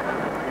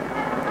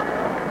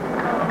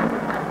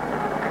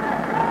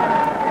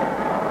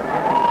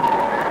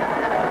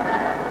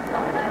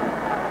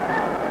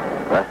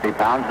 Rusty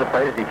pounds the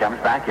plate as he comes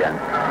back in.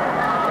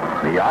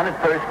 Millan at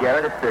first,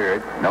 Garrett at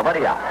third.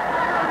 Nobody out.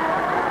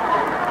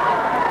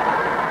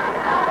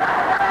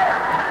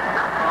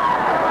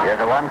 Here's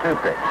a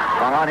 1-2 pitch.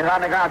 Swung on, he's on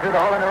the ground through the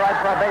hole in the right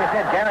for a base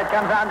hit. Gannett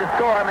comes on to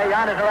score.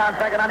 Millan is around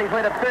second on his way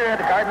to third.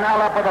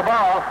 Cardinal up with the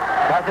ball.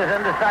 Tosses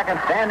into second.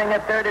 Standing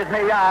at third is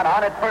Millan.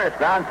 On at first.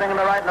 Ground swing to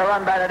the right and a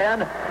run batted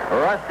in.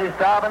 Rusty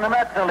Staub and the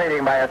Mets are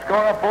leading by a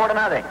score of 4-0.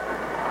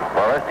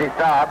 For Rusty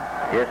Staub,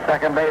 his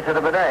second base hit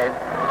of the day.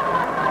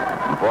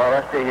 For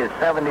Rusty, his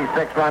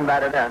 76th run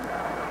batted in.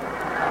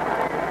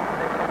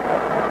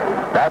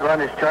 That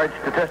run is charged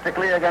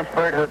statistically against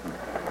Bert Hooton.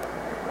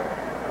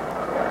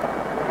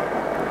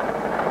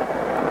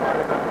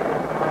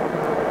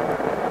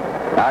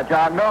 Now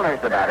John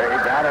Milner's the batter. He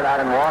grounded out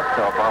and walked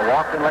so far.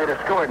 Walked and later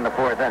scored in the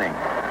fourth inning.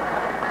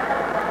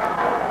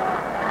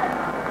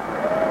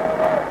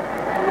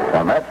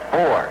 The Mets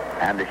 4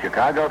 and the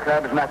Chicago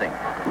Cubs nothing.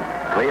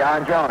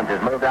 Cleon Jones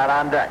has moved out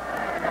on deck.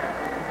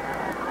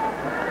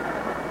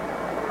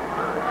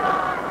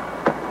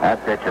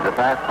 That pitch is a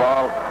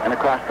fastball and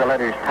across the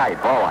letters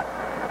tight. Ball one.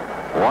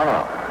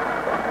 1-0.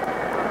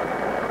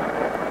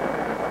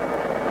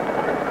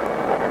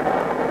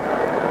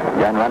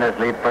 Young runners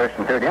lead first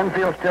and third.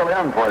 Infield still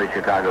in for the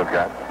Chicago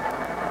Cubs.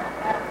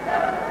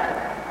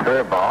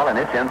 Curveball, and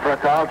it's in for a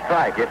called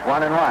strike. It's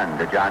 1-1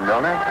 to John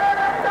Milner.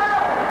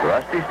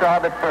 Rusty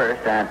Staub at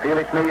first and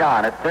Felix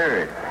Millan at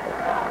third.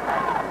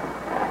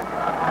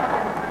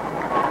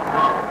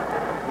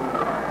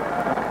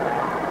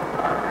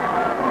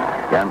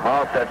 Ken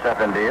Paul sets up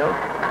and deals.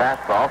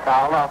 Fastball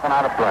fouled off and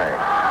out of play.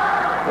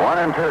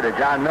 1-2 to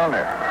John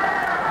Milner.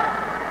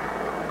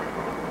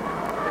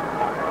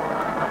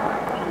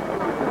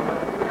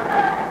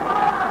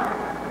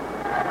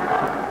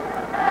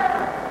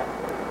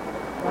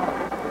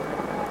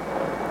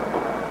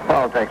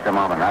 Paul takes a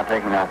moment, now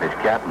taking off his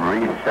cap and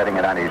Reed setting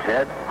it on his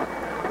head.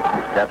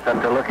 He steps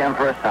up to look in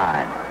for a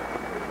sign.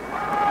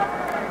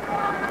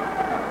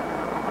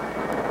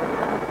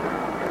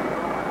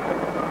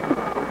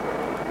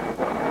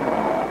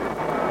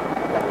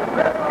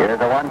 Here's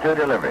the 1-2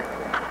 delivery.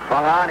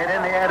 Swung on, hit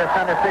in the air to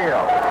center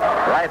field.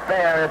 Right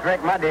there is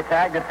Rick Mundy.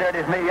 Tagged at third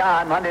is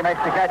Millan. Mundy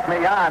makes the catch.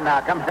 Millan now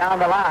comes down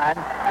the line.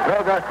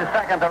 Throw goes to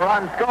second. The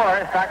run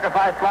scores.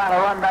 Sacrifice fly and a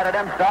run batted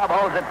in. Staub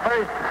holds it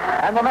first.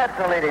 And the Mets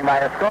are leading by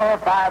a score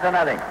of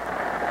 5-0.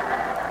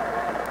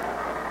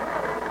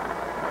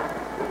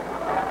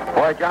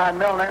 For John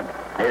Milner,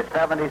 his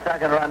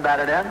 72nd run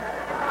batted in.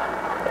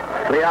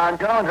 Cleon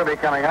Jones will be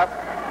coming up.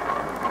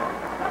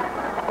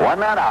 1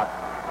 man out.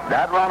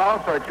 That run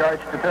also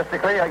charged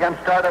statistically against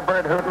starter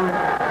Bert Hooton.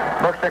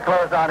 Books are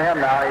closed on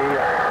him now.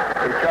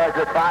 He's charged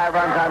with 5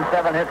 runs on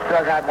 7 hits,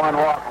 struck out 1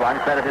 walk, one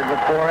credited with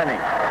 4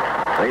 innings.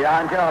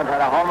 Cleon Jones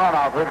had a home run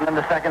off Hooton in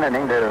the second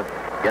inning to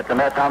get the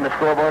Mets on the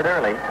scoreboard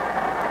early.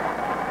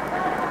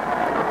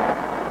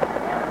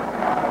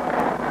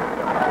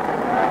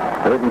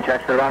 Hooton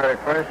checks the runner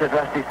at first as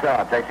Rusty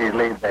Staub takes his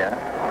lead there.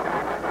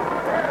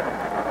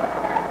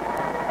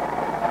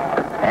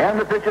 And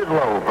the pitch is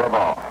low for a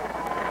ball.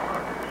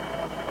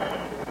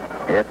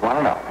 It's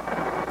 1-0.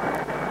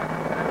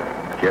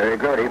 Jerry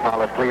Grody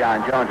follows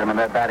Cleon Jones in the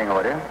Met batting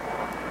order.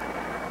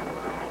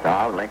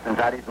 Staub lengthens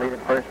out his lead at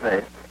first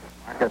base.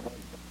 Marcus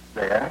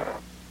there.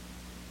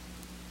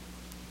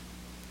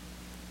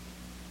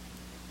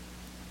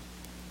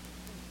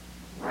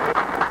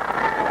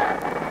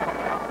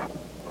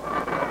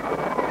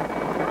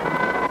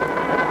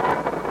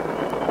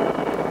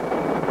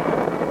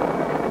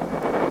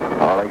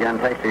 Paul again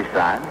takes his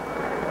sign.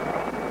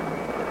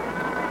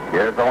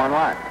 Here's the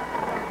 1-1.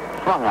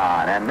 Swung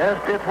on and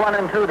missed. It's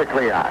 1-2 to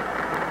Cleon.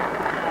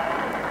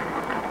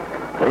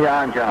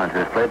 Cleon Jones,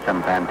 who's played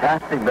some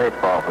fantastic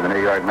baseball for the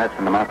New York Mets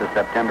in the month of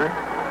September,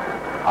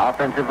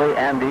 offensively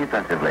and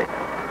defensively.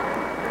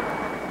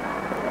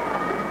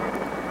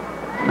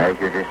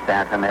 Measures his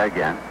stance in there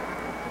again.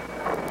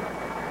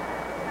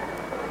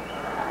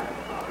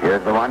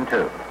 Here's the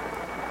 1-2.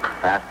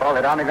 Fastball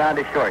hit on the ground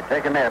is short.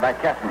 Taken there by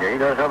Kessinger. He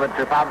goes over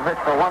to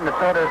Popovich for one to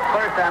Soda's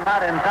first and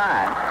not in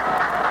time.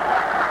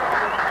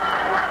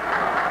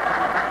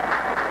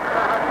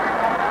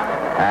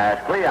 As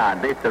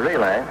Cleon beats the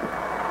relay.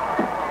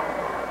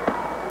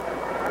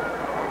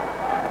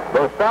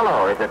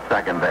 Rosello is at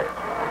second base.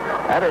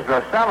 That is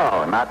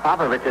Rosello, not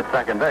Popovich at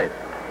second base.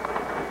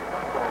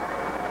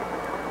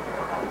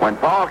 When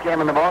Paul came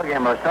in the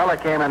ballgame, Rosello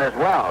came in as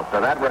well. So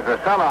that was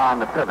Rosello on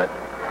the pivot.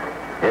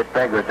 His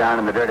peg was down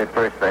in the dirt at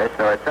first base,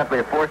 so it's simply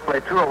a forced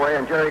play 2 away,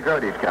 and Jerry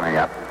Grody's coming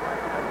up.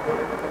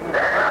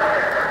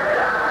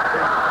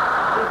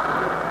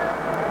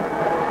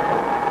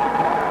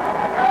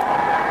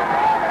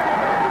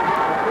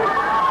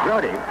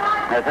 Grody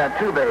has had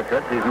 2 base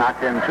hits. He's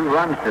knocked in 2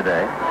 runs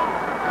today.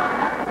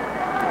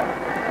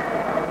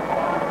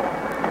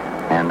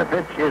 And the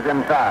pitch is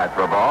inside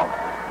for a ball.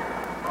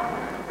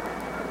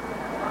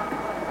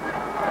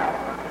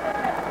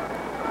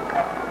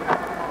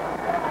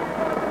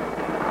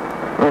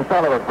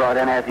 Rosello was brought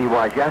in as he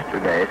was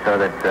yesterday so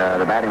that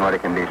the batting order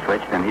can be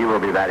switched, and he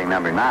will be batting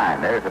number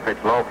 9. There's a pitch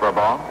low for a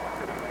ball.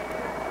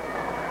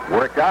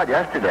 Worked out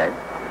yesterday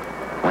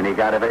when he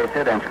got a base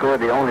hit and scored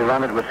the only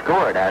run that was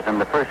scored, as in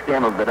the first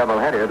game of the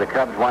doubleheader, the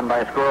Cubs won by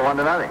a score of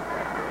 1-0.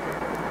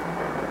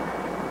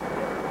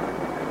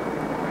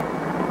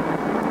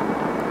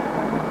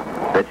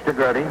 Pitch to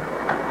Gertie,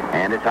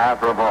 and it's high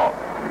for a ball.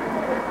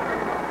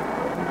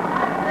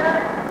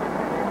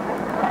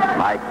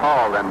 Mike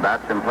Paul then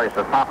bats in place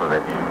of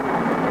Popovich.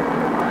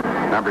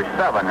 Number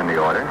 7 in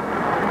the order.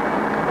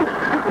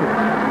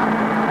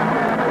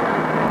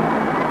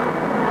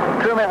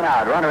 2 men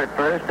out, runner at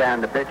first,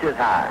 and the pitch is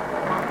high.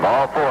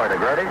 Ball 4 to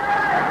Gertie.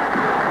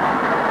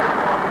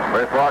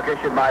 First walk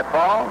issued by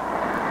Paul.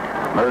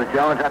 Moves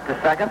Jones up to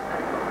second.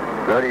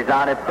 Gertie's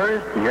on at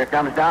first, and here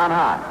comes Don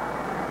Hahn.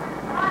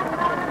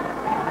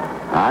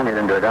 Hahn hit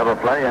into a double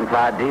play and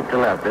fly deep to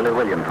left. Billy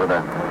Williams with a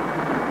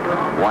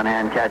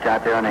one-hand catch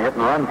out there on a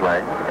hit-and-run play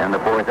in the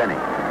 4th inning.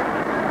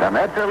 The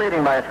Mets are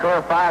leading by a score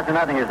of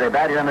 5-0 as they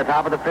bat here in the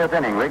top of the 5th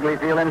inning. Wrigley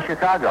Field in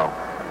Chicago.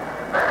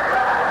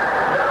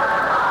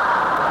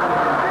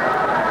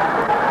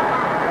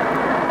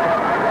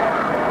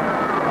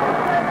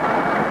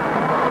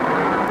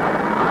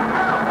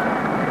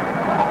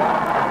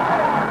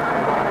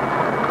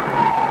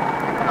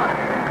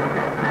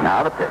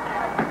 Now the pitch.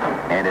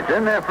 And it's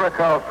in there for a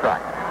called strike.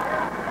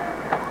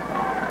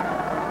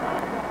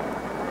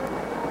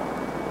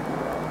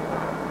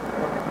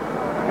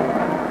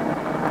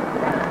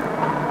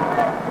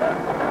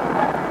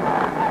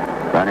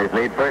 Runners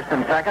lead first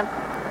and second.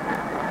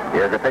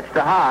 Here's a pitch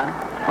to Hahn.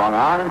 Swung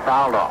on and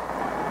fouled off.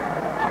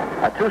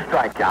 A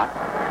 2-strike count.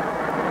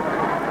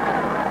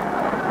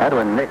 That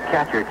one Nick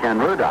catcher Ken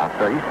Rudolph,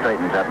 so he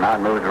straightens up now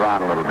and moves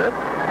around a little bit.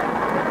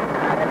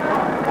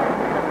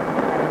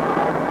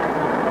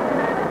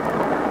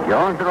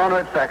 Jones the runner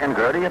at second,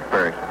 Gertie at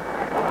first.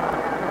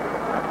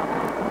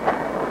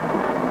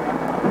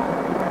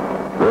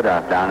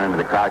 Rudolph down into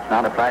the crouch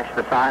now to flash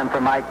the sign for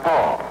Mike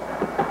Paul.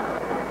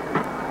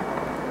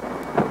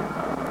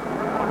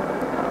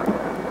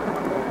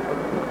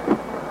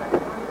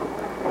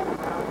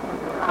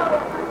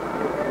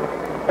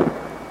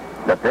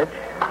 The pitch.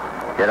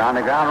 Hit on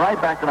the ground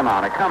right back to the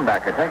mound. A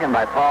comebacker taken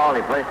by Paul.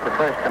 He placed the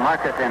first to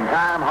Marcus in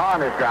time.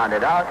 Hahn is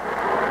grounded out.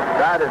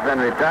 Side has been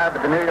retired,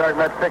 but the New York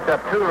Mets picked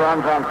up 2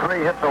 runs on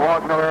 3 hits, a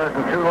walk, no errors,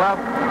 and 2 left.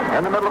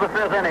 In the middle of the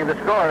 5th inning, the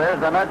score is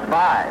the Mets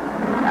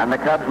 5, and the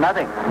Cubs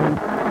nothing.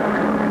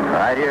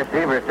 Right here,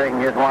 Seaver's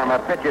taking his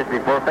warm-up pitches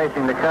before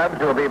facing the Cubs,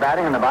 who will be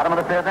batting in the bottom of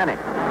the 5th inning.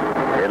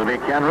 It'll be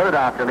Ken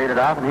Rudolph to lead it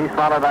off, and he's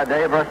followed by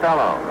Dave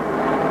Rosello.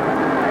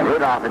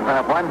 Rudolph has been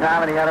up 1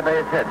 time, and he got a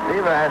base hit.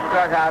 Seaver has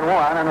struck out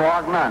 1 and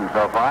walked none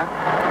so far.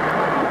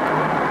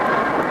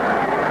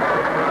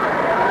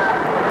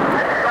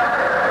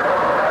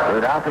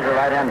 Rudolph is a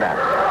right-hand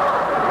batter.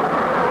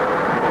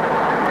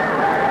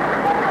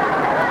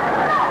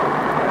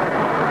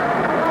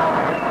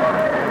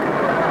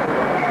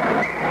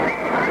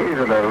 These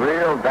are the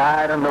real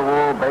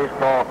dyed-in-the-wool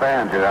baseball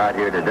fans who are out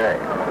here today.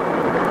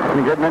 And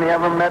a good many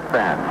of them Met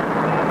fans.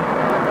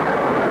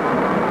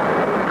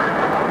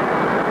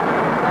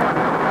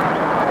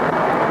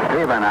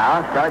 Seaver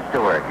now starts to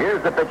work.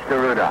 Here's the pitch to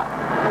Rudolph.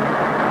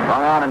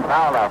 Swung on and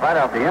fouled off. Right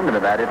off the end of the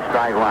bat, it's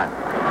strike 1.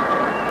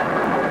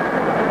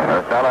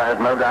 Rosello has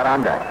moved out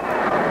on deck.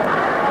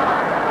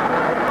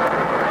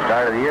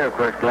 Start of the year, of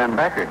course, Glenn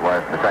Beckert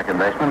was the second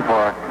baseman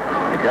for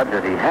the Cubs,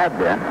 as he had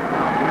been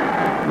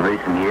in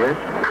recent years.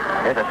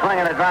 It's a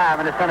swing and a drive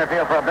into center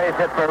field for a base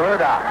hit for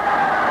Rudolph.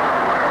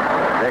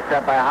 Picked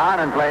up by Hahn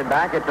and played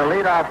back. It's a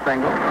leadoff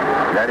single.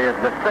 That is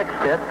the 6th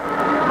hit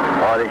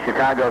for the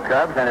Chicago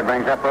Cubs, and it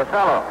brings up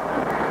Rosello.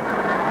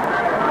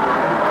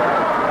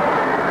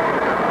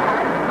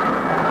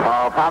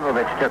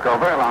 Popovich took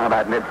over along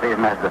about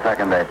midseason as the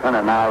second baseman,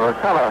 and now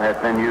Rosello has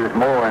been used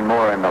more and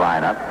more in the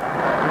lineup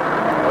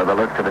with a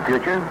look to the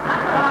future.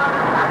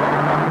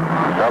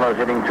 Rosello's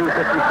hitting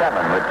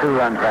 .257 with 2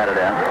 runs batted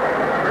in.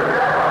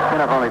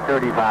 Been up only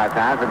 35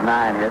 times with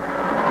 9 hits.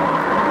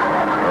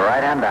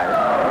 Right-hand batter.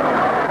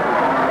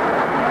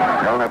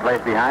 Milner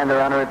placed behind the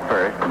runner at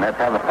first, and Mets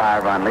have a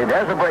 5-run lead.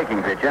 There's a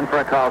breaking pitch in for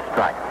a called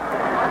strike.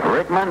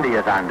 Rick Mundy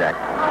is on deck.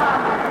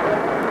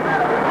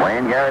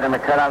 Wayne Garrett in the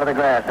cut out of the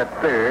grass at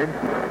third.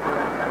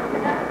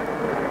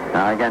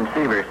 Now again,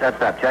 Seaver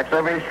sets up, checks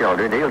over his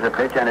shoulder, deals a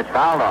pitch, and it's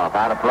fouled off.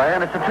 Out of play,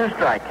 and it's a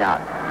 2-strike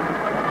count.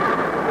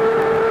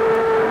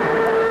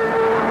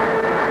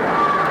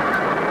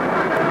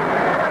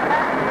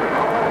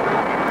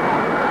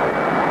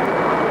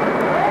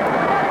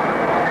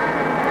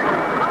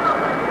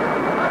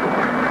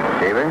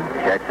 Seaver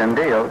checks and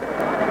deals.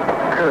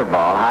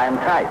 Curveball high and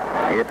tight.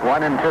 It's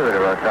 1-2 to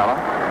Rosello.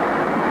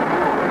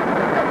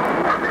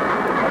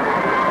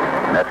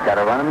 That's got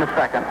a run in the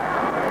second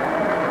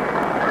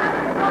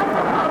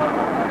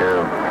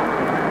to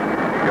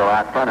go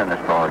out front in this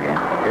ball game.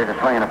 Here's a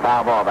swing and a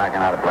foul ball back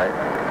and out of play.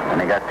 And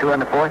they got 2 in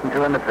the 4th and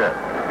 2 in the 5th.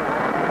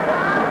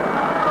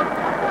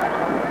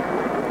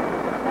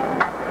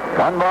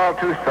 1 ball,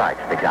 2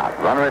 strikes to count.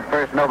 Runner at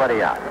first,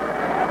 nobody out.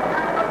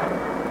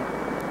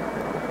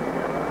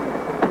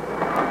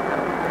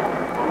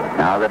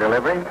 Now the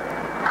delivery.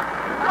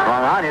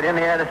 Swung on, hit in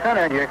the air to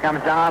center, and here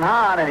comes Don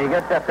Hahn, and he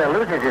gets up there,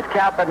 loses his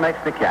cap, but makes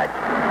the catch.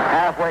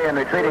 Halfway and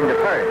retreating to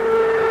first,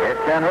 it's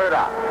Ken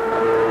Rudolph.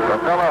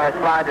 Rosello has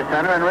flied to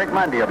center, and Rick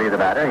Mundy will be the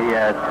batter. He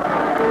has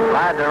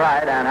flied to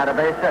right and had a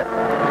base hit.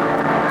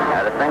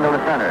 At a single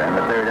to center in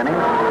the third inning.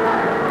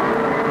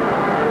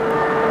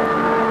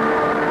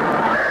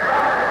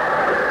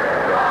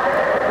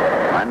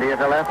 Mundy is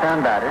a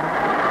left-hand batter.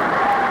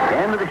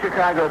 Came to the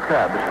Chicago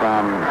Cubs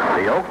from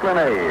the Oakland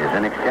A's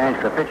in exchange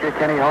for pitcher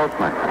Kenny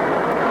Holtzman.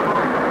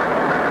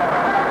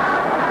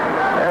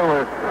 There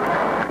was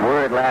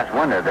word last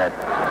winter that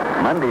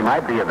Mundy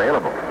might be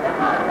available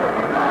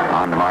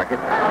on the market.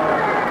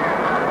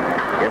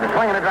 Here's a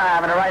swing and a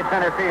drive into right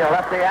center field,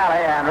 up the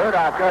alley, and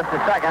Rudolph goes to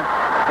second.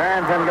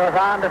 Turns and goes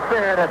on to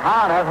third as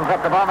Hahn opens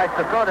up the ball, makes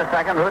the throw to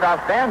second.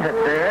 Rudolph stands at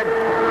third.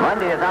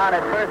 Mundy is on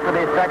at first with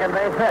his second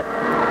base hit.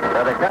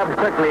 So the Cubs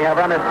quickly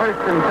have runners first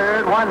and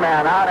third, one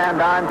man out,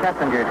 and Don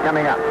Kessinger is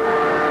coming up.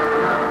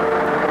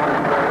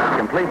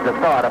 Complete the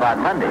thought about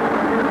Mundy.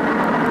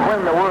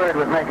 When the word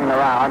was making the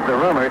rounds, the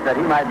rumors that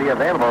he might be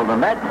available, the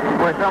Mets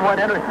were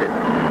somewhat interested.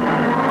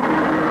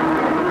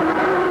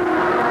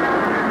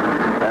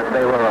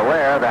 They were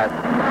aware that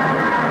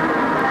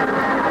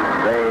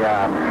they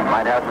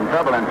might have some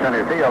trouble in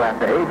center field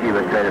after Agee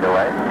was traded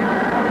away.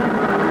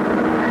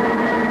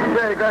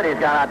 Very good.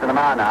 He's gone out to the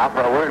mound now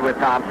for a word with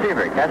Tom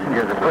Seaver.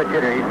 Kessinger's a switch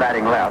hitter. He's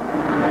batting left.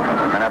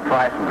 Went up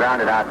twice and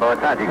grounded out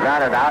both times. He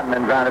grounded out and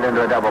then grounded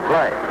into a double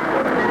play.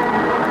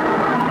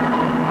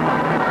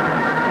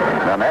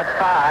 The Mets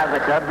 5, the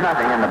Cubs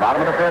nothing in the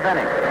bottom of the fifth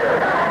inning.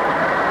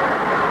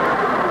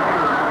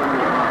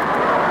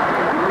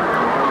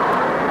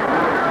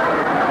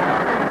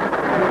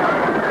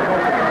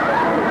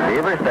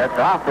 Sets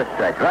off the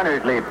stretch.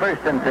 Runners leave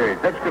first and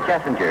third. Pitch to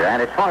Kessinger, and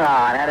it's swung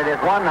on, and it is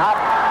one hop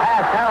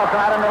past Harrelson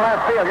out into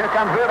left field. Here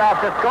comes Rudolph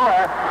to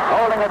score.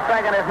 Holding at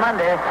second is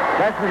Mundy.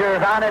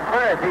 Kessinger is on at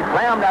first. He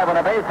slammed out with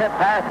a base hit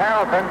past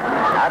Harrelson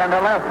out into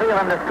left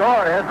field, and the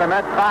score is the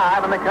Mets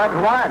 5 and the Cubs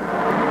 1.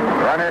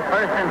 Runners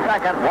first and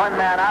second, one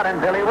man out, and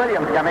Billy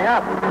Williams coming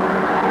up.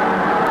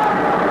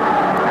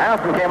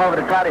 Harrelson came over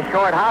to try to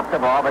short hop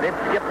the ball, but it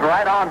skipped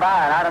right on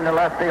by and out into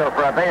left field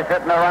for a base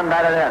hit and a run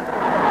batted in.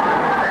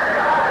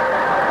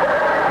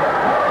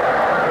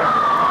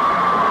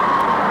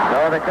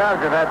 The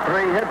Cubs have had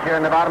 3 hits here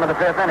in the bottom of the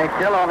fifth inning.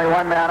 Still only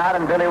one man out,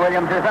 and Billy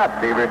Williams is up.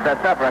 Seaver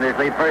sets up. Runners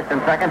lead first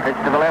and second. Pitch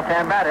to the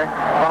left-hand batter.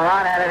 Swung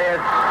on, and it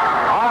is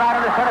all out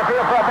into center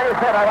field for a base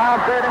hit. Around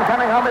third and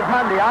coming home is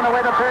Mundy. On the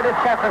way to third is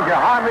Kessinger.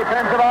 Hahn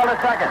returns the ball to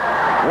second.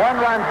 One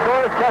run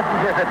scores.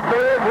 Kessinger's at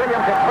third.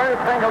 Williams at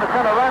first. Single to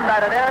center. Run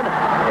batted in.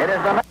 It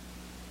is the Mets.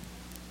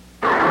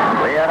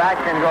 We have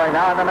action going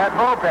now in the Met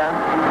bullpen.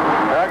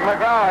 Doug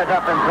McGraw is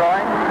up and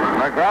throwing.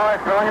 McGraw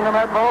is throwing in the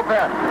Met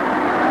bullpen.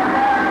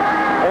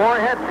 4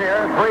 hits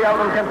here, 3 of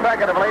them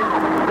consecutively.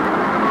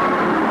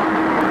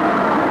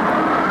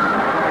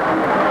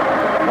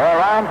 Well,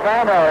 Ron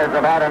Santo is the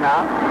batter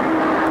now.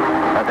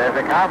 But there's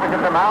a conference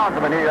at the mound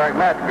for the New York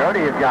Mets.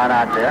 Grody has gone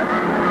out there.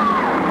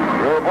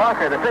 Rube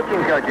Walker, the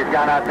pitching coach, has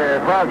gone out there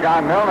as well.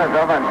 John Milner's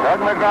over, and Doug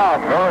McGraw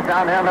throws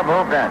down there in the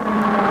bullpen.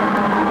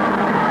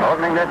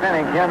 Opening this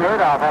inning, Ken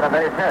Rudolph had a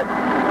base hit.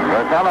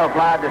 Rosello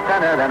flied to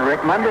center, then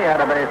Rick Mundy had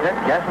a base hit.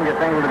 Kessinger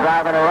singled to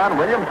drive in a run.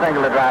 Williams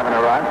singled to drive in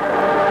a run.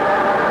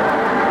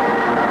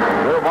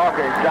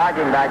 Walker is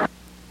jogging back.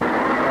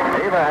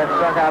 Eva has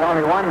struck out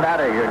only one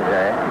batter here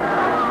today.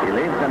 He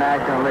leads the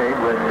National League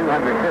with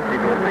 250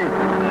 for the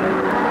season.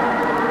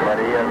 But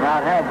he has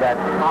not had that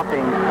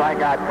hopping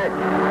strikeout pitch.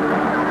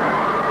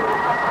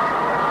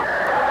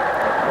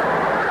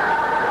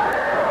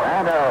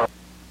 And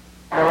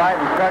to right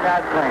and struck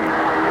out clean.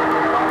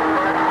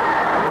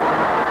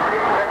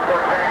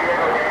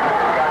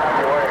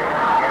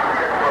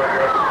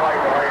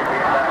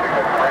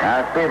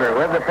 Now Seaver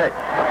with the pitch.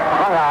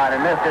 Swung on and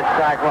missed it,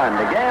 strike one.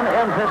 The game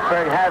in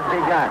Pittsburgh has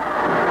begun.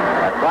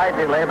 A slight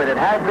delay, but it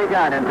has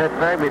begun in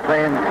Pittsburgh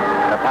between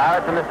the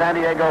Pirates and the San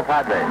Diego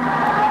Padres.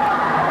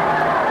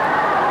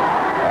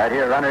 Right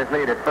here, runners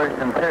lead at first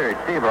and third.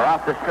 Seaver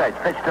off the stretch.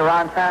 Pitch to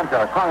Ron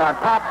Santo. Swung on,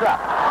 pops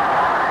up.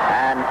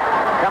 And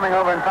coming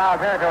over in foul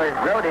territory is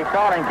Grody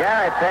calling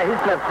Garrett. He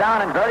slips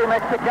down, and Grody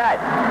makes the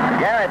catch.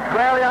 Garrett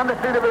squarely on the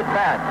seat of his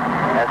pants.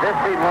 As this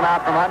feed went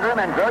out from under him,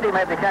 and Grody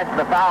made the catch of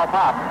the foul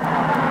pop.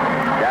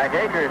 Jack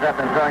Akers up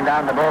and throwing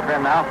down the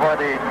bullpen now for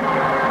the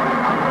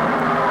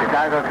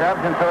Chicago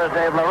Cubs, and so is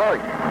Dave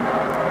LaRoche.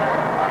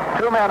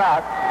 2 men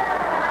out.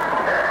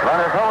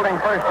 Runners holding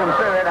first and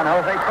third, and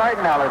Jose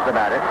Cardinal is the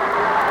batter.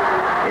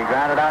 He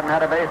grounded out and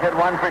had a base hit,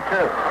 1 for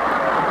 2.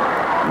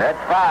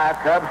 Mets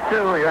 5, Cubs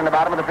 2 here in the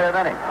bottom of the fifth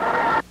inning.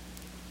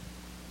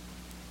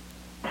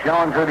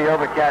 Shown through the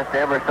overcast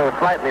ever so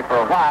slightly for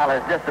a while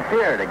has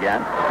disappeared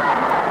again,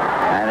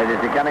 and it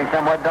is becoming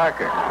somewhat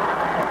darker.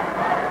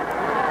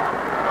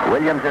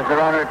 Williams is the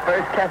runner at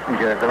first.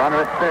 Kessinger is the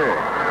runner at third.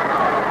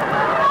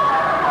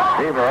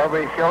 Seaver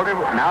over his shoulder.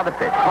 Now the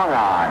pitch. Swung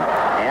on.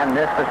 And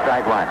missed for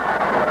strike one.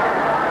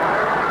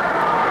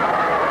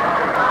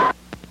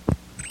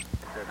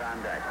 On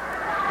deck.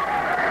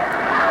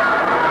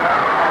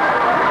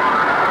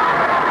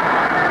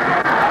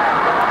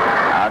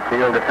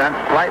 Outfield defense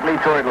slightly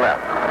toward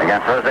left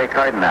against Jose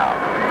Cardinal.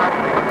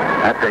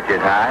 That pitch is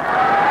high.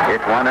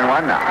 It's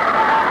 1-1 now.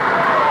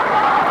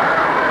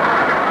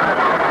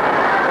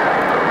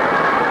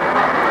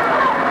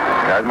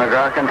 Doug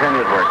McGraw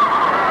continues working.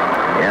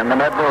 In the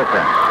mid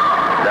bullpen.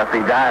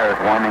 Duffy Dyer is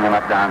warming him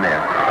up down there.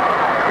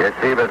 Here's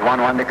Sievers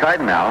 1-1 to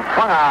Cardinal.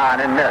 Swung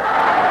on and missed.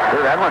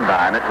 Threw that one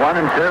by him. It's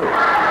 1-2.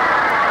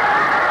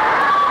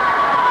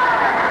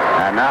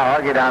 And now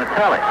Augie down at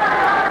Tully.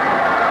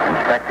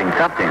 Inspecting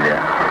something there.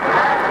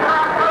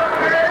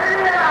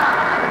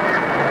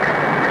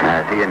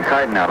 As he and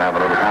Cardinal have a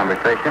little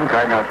conversation,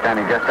 Cardinal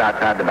standing just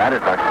outside the batter's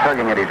box,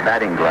 tugging at his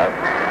batting glove.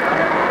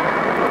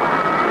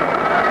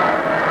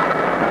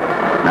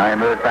 Now he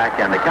moves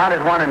back in. The count is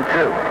 1-2.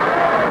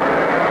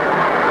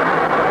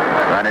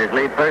 Runners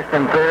lead first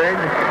and third.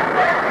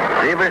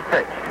 Sievers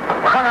pitch.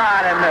 Hung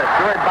on and missed.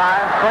 Threw it by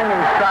him.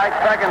 Swinging strike.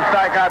 Second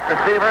strikeout for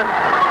Sievers,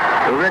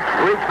 who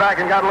reached back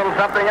and got a little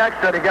something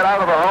extra to get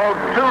out of the hole.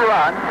 2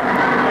 runs,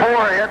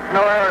 4 hits,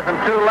 no errors, and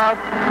 2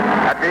 left.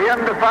 At the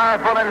end of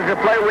 5 full innings of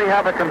play, we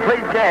have a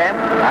complete game,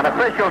 an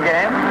official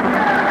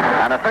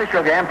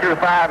game through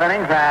 5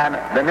 innings, and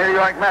the New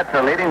York Mets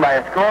are leading by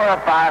a score of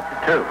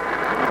 5-2.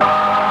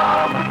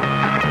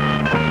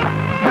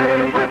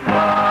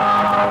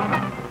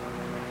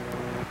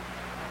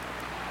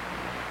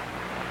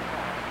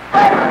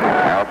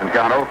 Nelson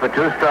count 0 for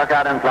 2, struck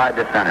out and flied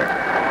to center.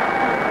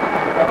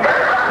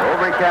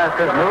 Overcast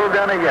has moved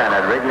in again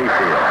at Wrigley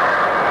Field,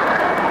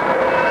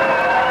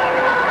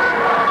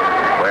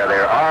 where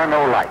there are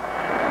no lights.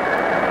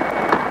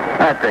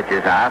 That pitch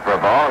is high for a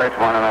ball. It's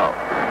 1-0.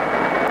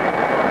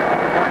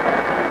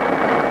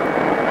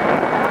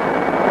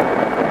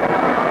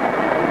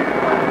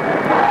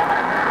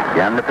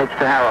 Again, the pitch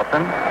to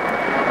Harrelson.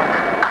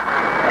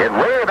 Hit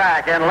way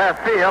back in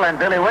left field, and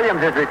Billy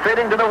Williams is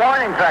retreating to the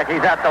warning track.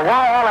 He's at the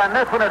wall, and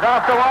this one is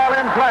off the wall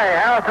in play.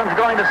 Harrelson's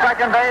going to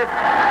second base,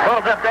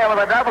 pulls up there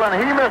with a double, and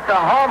he missed a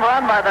home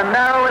run by the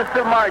narrowest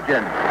of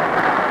margins.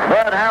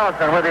 Bud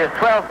Harrelson, with his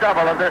 12th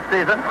double of this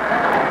season,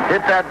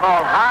 hit that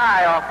ball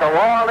high off the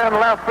wall in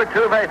left for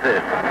 2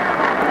 bases.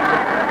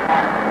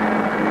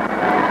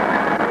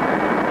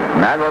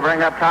 And that will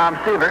bring up Tom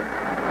Seaver.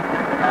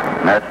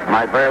 Mets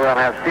might very well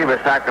have Seaver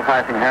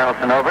sacrificing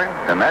Harrelson over.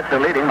 The Mets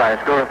are leading by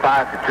a score of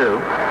 5-2.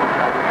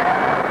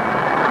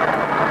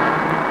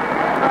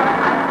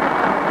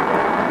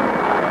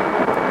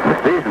 The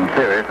season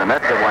series, the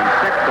Mets have won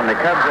 6 and the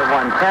Cubs have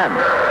won 10.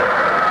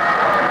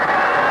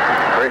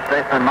 First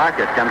baseman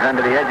Marcus comes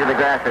under the edge of the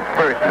grass at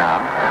first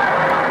now.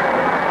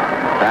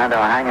 Sandow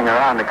hanging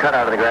around the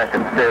cutout of the grass at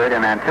third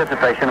in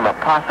anticipation of a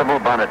possible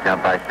bunt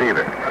attempt by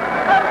Seaver.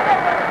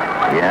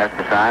 He has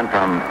to sign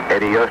from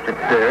Eddie Yost at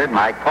third.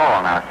 Mike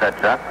Paul now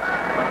sets up.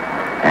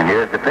 And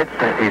here's the pitch.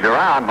 He's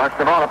around, bunts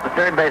the ball up the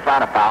third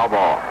baseline, a foul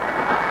ball.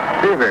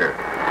 Seaver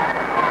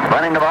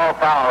bunting the ball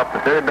foul up the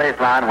third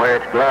baseline where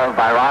it's gloved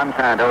by Ron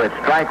Sandow. It's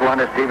strike 1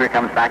 as Seaver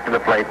comes back to the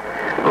plate,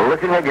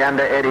 looking again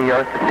to Eddie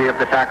Yost to see if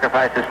the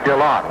sacrifice is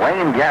still on.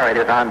 Wayne Garrett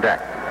is on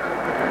deck.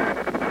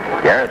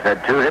 Garrett's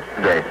had 2 hits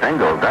today,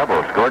 single,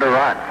 double, scored a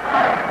run.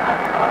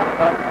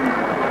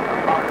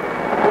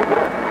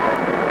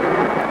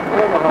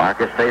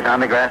 Marcus stays on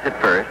the grass at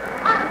first.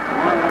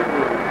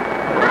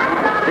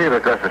 Seaver,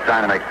 of course, was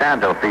trying to make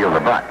Sandow field the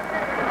bunt.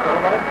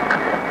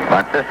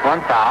 Bunts this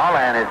one foul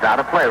and is out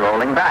of play,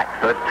 rolling back.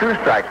 So it's 2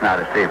 strikes now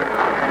to Seaver.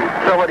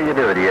 So what do?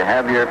 Do you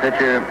have your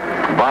pitcher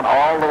bunt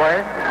all the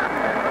way?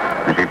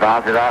 If he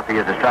fouls it off, he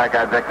is a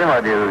strikeout victim,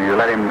 or do you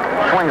let him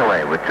swing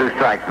away with 2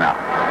 strikes now?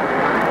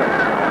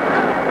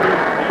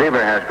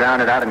 Seaver has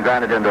grounded out and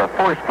grounded into a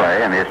force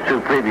play in his 2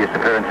 previous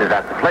appearances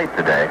at the plate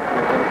today.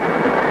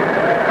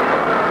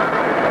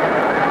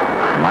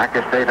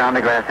 Marcus stays on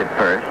the grass at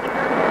first.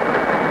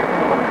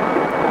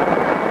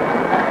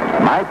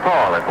 Mike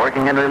Paul is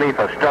working in relief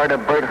of starter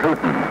Bert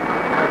Hooton.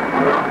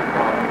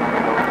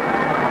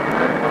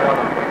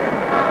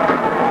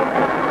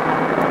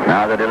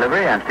 Now the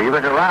delivery, and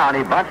Seaver's around.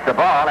 He bunts the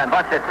ball and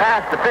bunts it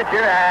past the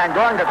pitcher, and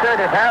going to third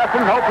is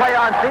Harrelson. No play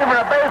on Seaver,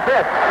 a base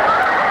hit.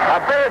 A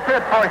base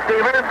hit for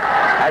Seaver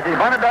as he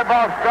bunted that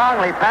ball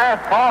strongly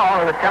past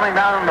Paul, who was coming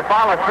down on the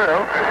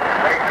follow-through.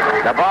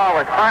 The ball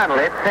was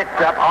finally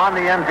picked up on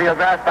the infield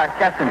grass by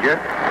Kessinger.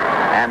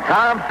 And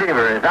Tom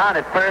Seaver is on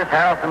at first.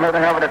 Harrelson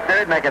moving over to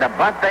third, making a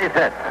bunt base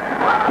hit.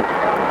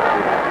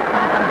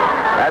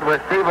 That was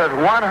Seaver's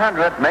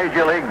 100th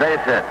Major League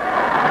base hit.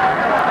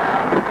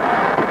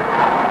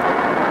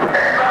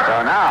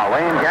 So now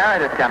Wayne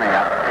Garrett is coming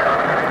up.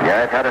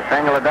 Garrett had a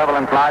single, a double,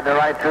 and flied to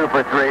right 2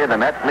 for 3. The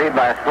Mets lead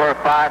by a score of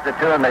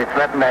 5-2, and they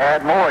threaten to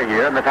add more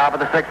here in the top of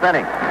the 6th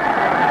inning.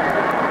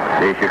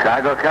 The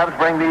Chicago Cubs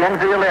bring the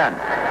infield in.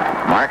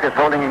 Marcus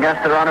holding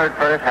against the runner at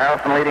first.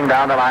 Harrelson leading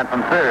down the line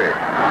from third.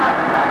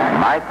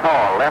 Mike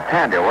Paul,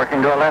 left-hander,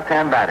 working to a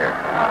left-hand batter.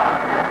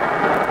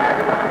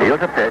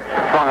 Fields a pitch,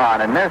 swung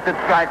on and missed it.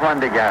 Strike 1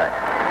 to Garrett.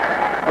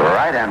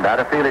 Right-hand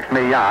batter Felix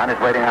Millan is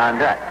waiting on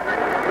deck.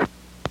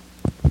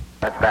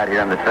 That's bat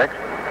here in the 6th.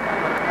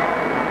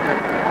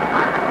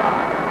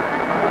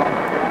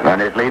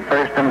 Runners lead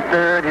first and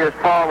third. Here's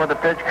Paul with the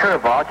pitch,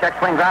 curveball. Check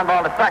swing, ground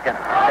ball to second.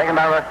 Taken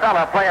by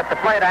Rosella. Play at the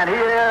plate, and he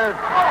is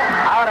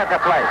out at the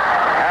plate.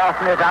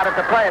 Harrelson is out at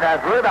the plate as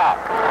Rudolph.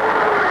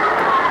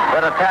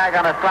 With a tag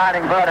on a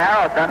sliding Bud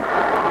Harrelson.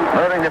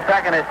 Moving to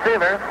second is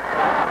Seaver.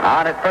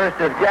 On at first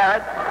is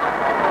Garrett.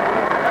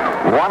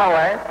 One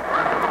away.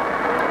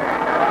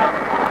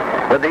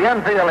 With the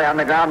infield in,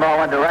 the ground ball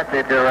went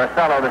directly to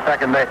Russello, the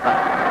second baseman.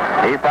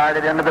 He fired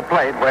it into the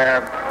plate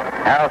where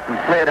Harrelson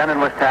slid in and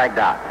was tagged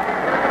out.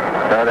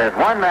 So there's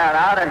one man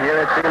out, and here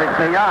is Felix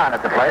Millan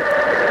at the plate.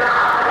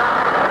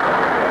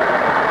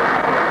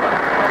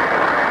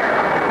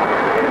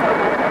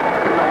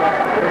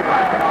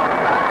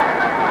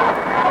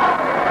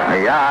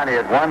 Millan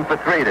is 1 for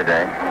 3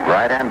 today.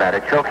 Right-hand batter,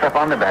 chokes up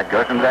on the bat,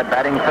 goes into that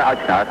batting crouch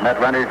now, met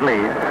runner's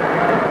lead.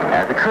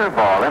 Has a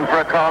curveball in for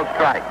a called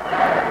strike.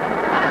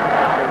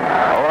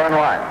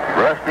 0-1.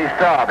 Rusty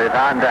Staub is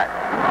on deck.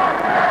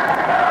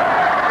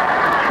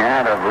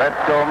 Chant of "Let's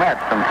Go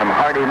Mets" from some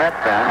hardy Mets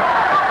fans.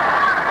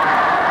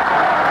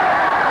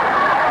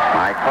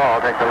 Mike Paul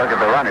takes a look at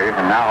the runners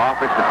and now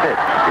offers the pitch.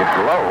 It's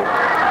low.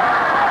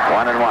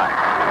 1-1.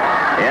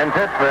 In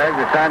Pittsburgh,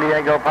 the San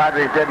Diego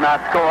Padres did not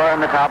score in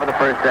the top of the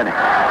first inning.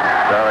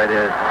 So it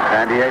is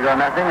San Diego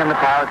nothing, and the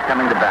Pirates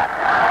coming to bat.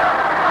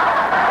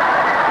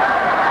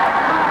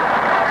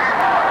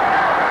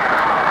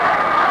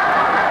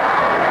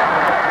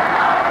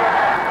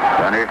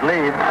 Runner's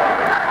lead.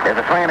 Is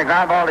a swing and a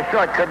ground ball to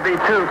short. Could be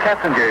two.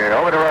 Kessinger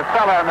over to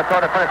Russello in the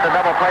sort of first, a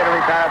double play to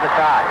retire the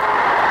side.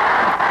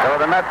 So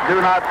the Mets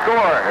do not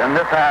score in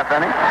this half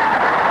inning.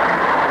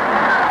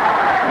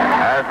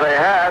 As they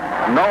had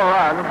no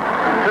runs,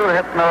 2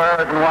 hits, no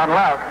errors, and 1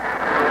 left.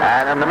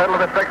 And in the middle of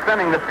the 6th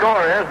inning, the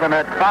score is the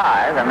Mets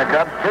 5 and the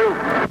Cubs 2.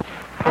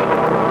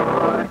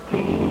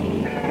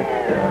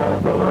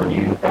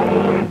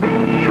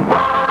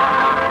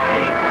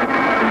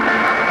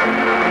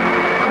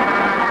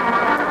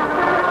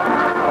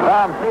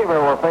 Tom Seaver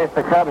will face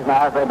the Cubs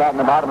now as they bat in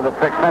the bottom of the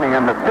 6th inning.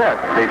 In the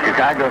 5th, the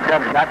Chicago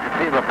Cubs got to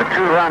Seaver for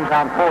 2 runs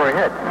on 4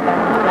 hits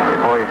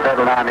before he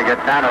settled down to get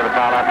Sano to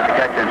foul out to the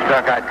catcher and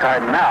struck out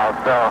Cardinal.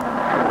 So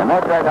the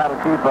Mets have got to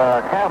keep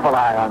a careful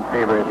eye on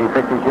Seaver as he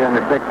pitches here in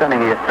the 6th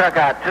inning. He has struck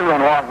out 2 and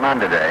walked none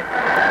today.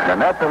 The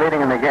Mets are leading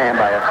in the game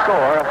by a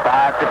score of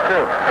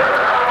 5-2.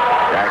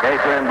 Jack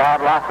Aker and Bob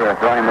Locker are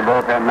throwing the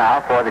bullpen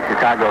now for the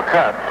Chicago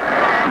Cubs.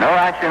 No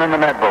action in the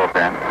Met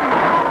bullpen.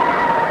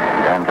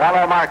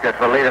 Gonzalo Marquez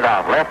will lead it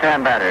off.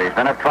 Left-hand batter. He's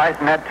been up twice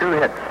and had 2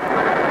 hits.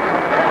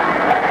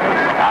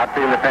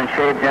 Outfield has been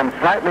shaved him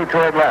slightly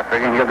toward left,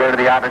 figuring he'll go to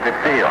the opposite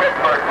field.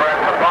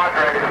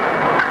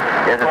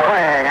 Here's a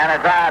swing, and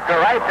it's out to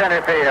right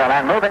center field.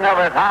 And moving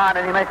over is Hahn,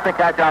 and he makes the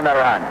catch on the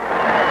run.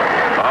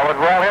 Ball was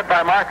well hit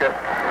by Marquez,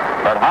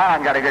 but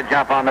Hahn got a good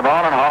jump on the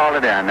ball and hauled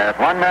it in. There's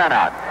 1 man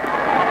out.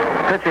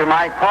 Pitcher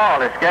Mike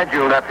Paul is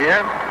scheduled up here.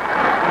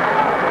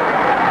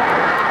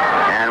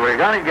 And we're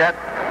going to get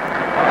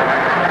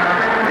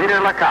Peter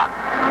Lecoq.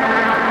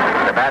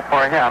 The bat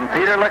for him,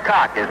 Peter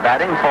Lecoq is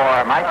batting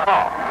for Mike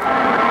Paul.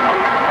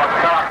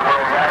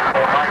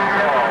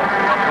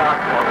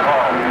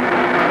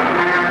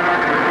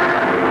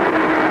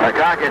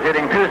 Lecoq is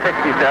hitting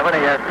 .267.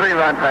 He has 3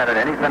 runs batted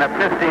in. He's been up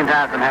 15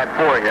 times and had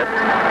 4 hits.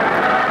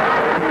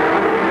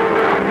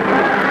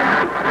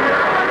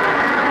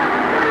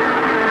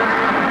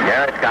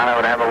 Garrett's gone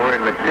over to have a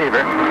word with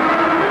Seaver.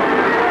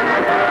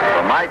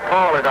 So Mike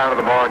Paul is out of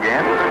the ball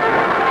game.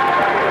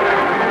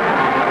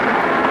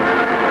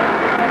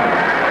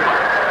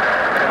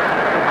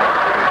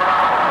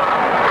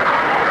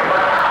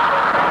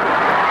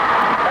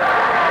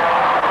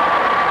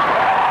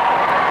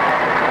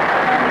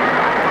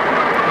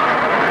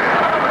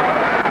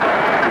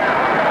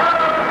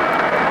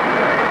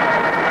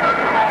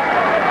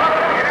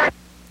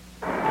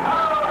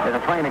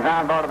 The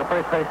ground ball to the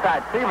first base side.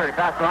 Seaver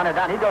across the runner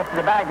down. He goes to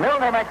the bag.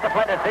 Milner makes the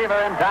play to Seaver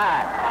in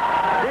time.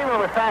 Seaver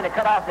was trying to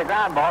cut off the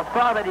ground ball,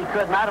 saw that he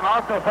could not, and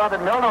also saw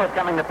that Milner was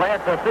coming to play it,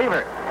 so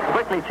Seaver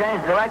quickly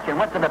changed direction,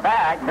 went to the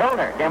bag.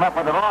 Milner came up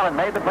with the ball and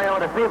made the play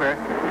over to Seaver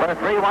for a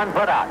 3-1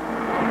 put out.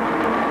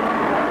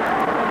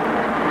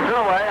 Two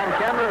away, and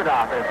Ken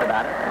Rudolph is the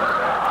batter.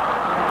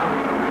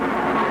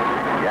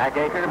 Jack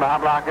Aker,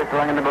 Bob Locker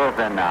throwing in the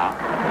bullpen now.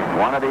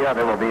 One or the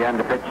other will be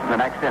in to pitch the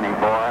next inning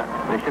for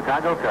the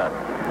Chicago Cubs.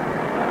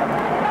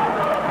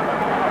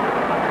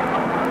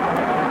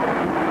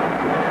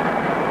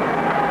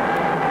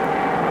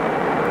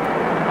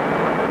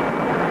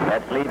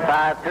 Lead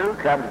 5-2.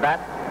 Cubs bat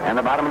in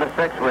the bottom of the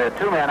 6th with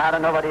 2 men out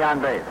and nobody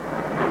on base.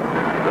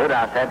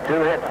 Rudolph had 2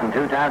 hits and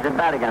 2 times at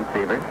bat against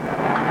Seaver.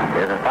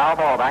 Here's a foul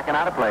ball backing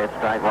out of play. It's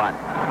strike 1.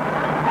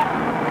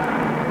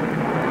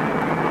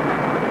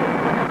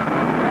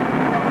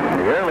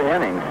 In the early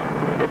innings,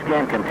 this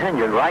game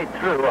continued right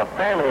through a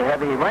fairly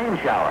heavy rain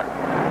shower.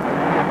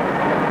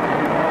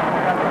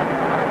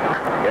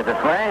 Here's a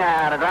swing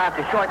and a drive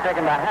to short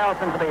taken by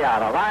Harrelson to the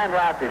out. A line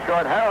drive to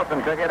short.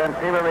 Harrelson took it and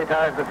Seaver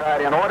retires the side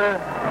in order.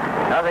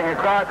 Nothing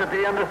across at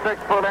the end of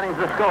 6 full innings.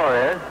 The score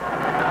is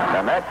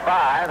the Mets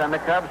 5 and the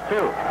Cubs 2.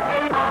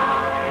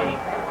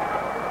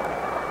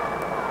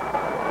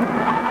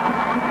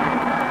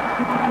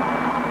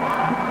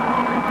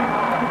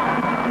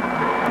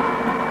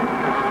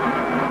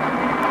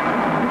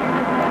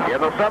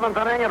 Give a seventh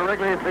inning at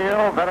Wrigley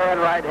Field, veteran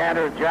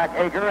right-hander Jack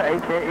Aker,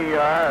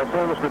 A-K-E-R,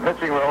 assumes the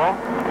pitching role.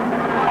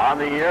 On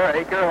the year,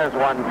 Aker has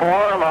won 4,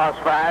 lost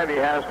 5. He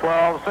has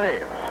 12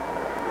 saves.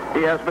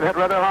 He has been hit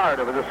rather hard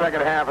over the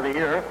second half of the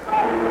year.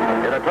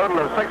 In a total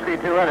of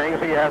 62 innings,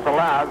 he has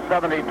allowed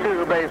 72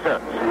 base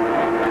hits.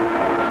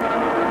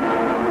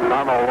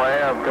 Normal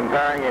way of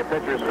comparing a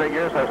pitcher's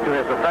figures as to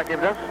his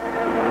effectiveness.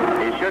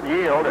 He should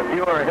yield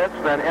fewer hits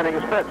than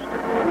innings pitched.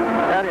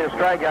 And his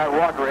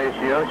strikeout-walk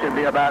ratio should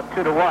be about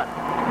 2 to 1.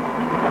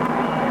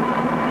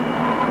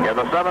 In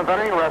the seventh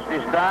inning, Rusty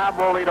Staub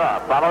will lead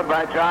off, followed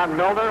by John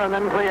Milner and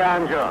then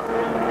Cleon Jones.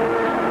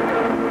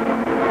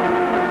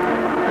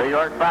 New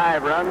York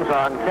 5 runs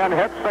on 10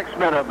 hits. 6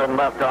 men have been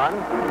left on.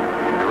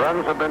 The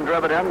runs have been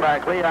driven in by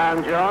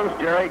Cleon Jones,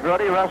 Jerry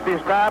Grote, Rusty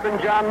Staub,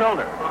 and John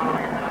Milner.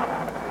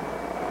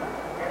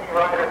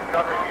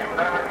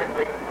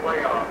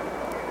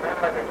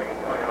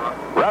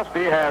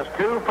 Rusty has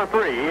 2 for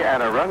 3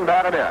 and a run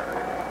batted in.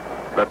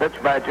 The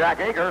pitch by Jack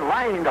Aker,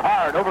 lined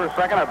hard over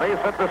second, a base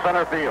hit to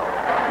center field.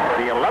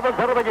 The 11th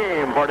hit of the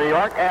game for New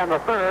York and the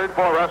 3rd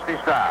for Rusty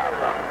Staub.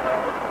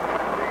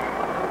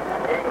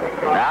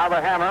 Now the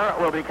hammer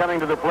will be coming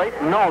to the plate.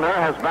 Milner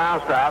has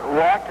bounced out,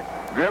 walked,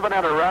 driven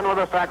in a run with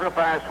a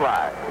sacrifice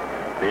fly.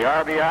 The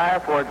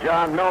RBI for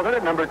John Milner,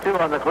 number 2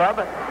 on the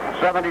club,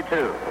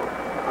 72.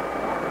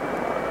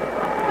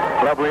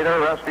 Club leader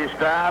Rusty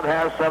Staub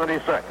has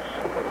 76.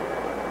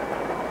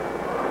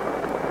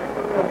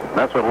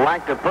 Mets would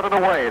like to put it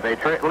away. They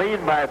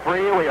lead by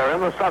 3. We are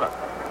in the 7th.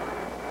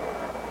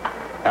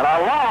 And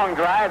a long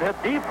drive hit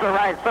deep to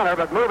right center,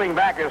 but moving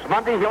back is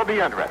Mundy. He'll be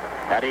under it.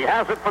 And he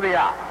has it for the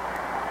out.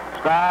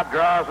 Staub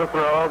draws the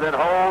throw, then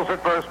holds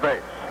at first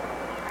base.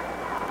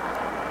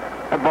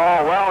 The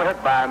ball well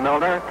hit by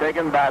Milner,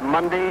 taken by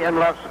Mundy in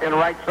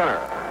right center.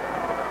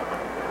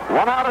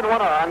 1 out and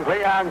 1 on.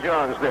 Cleon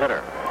Jones, the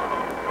hitter.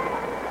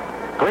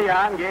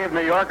 Cleon gave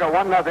New York a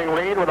 1-0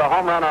 lead with a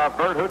home run off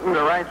Bert Hooton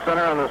to right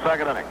center in the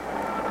second inning.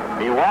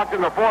 He walked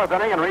in the 4th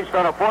inning and reached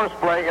on a force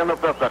play in the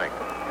 5th inning.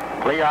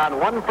 Cleon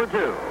 1 for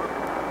 2.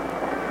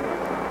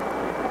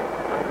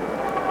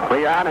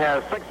 Cleon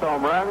has 6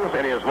 home runs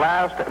in his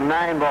last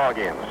 9 ball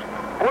games.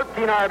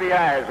 14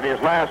 RBIs in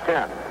his last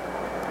 10.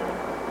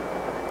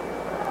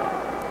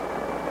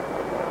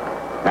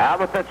 Now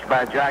the pitch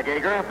by Jack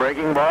Aker.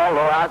 Breaking ball,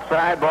 low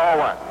outside, ball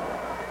 1.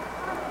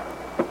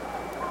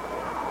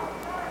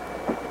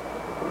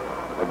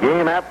 A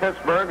game at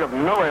Pittsburgh of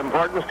no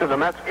importance to the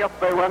Mets if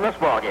they win this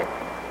ball game.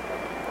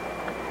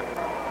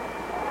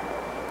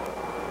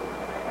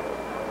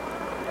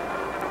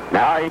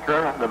 Now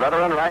Aker, the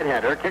veteran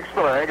right-hander, kicks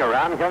the leg.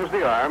 Around comes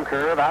the arm.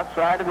 Curve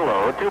outside and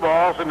low. 2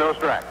 balls and no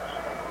strikes.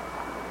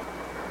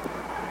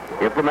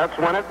 If the Mets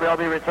win it, they'll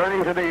be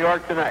returning to New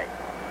York tonight.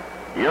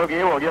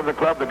 Yogi will give the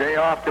club the day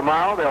off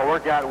tomorrow. They'll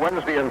work out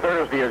Wednesday and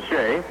Thursday at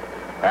Shea.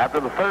 After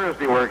the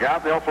Thursday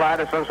workout, they'll fly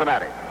to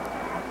Cincinnati.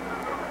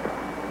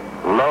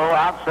 Low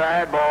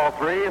outside, ball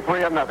 3,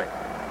 3-0.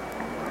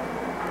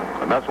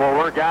 The Mets will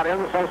work out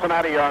in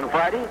Cincinnati on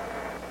Friday.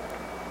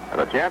 And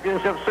the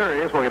championship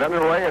series will get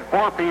underway at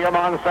 4 p.m.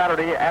 on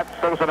Saturday at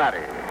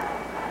Cincinnati.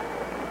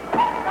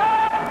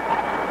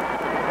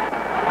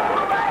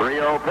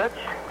 3-0 pitch.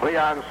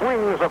 Cleon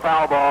swings a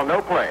foul ball,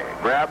 no play.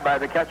 Grabbed by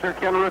the catcher,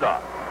 Ken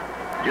Rudolph.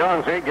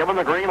 Jonesy given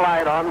the green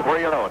light on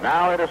 3-0.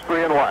 Now it is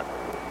 3-1.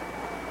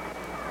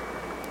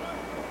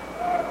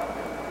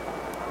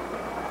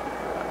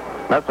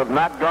 Mets have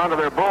not gone to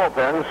their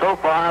bullpen so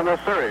far in this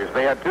series.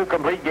 They had 2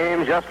 complete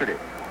games yesterday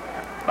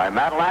by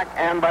Matlack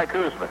and by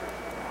Koosman.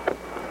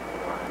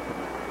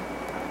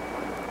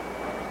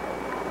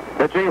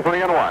 Pitching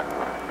 3-1.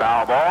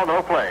 Foul ball,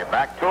 no play.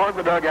 Back toward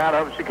the dugout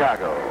of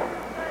Chicago.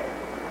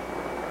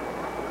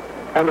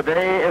 And the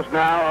day is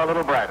now a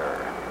little brighter.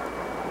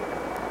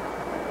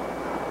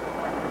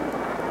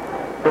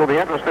 It'll be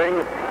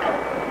interesting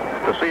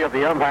to see if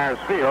the umpires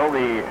feel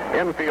the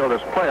infield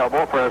is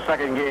playable for a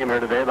second game here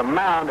today. The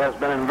mound has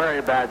been in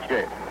very bad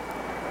shape.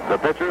 The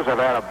pitchers have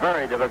had a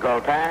very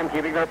difficult time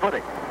keeping their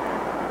footing.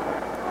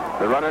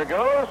 The runner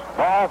goes,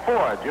 ball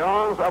 4.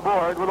 Jones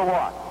aboard with a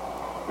walk.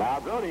 Now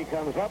Brody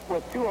comes up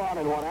with 2 on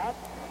and 1 out,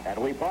 and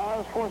we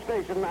pause for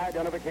station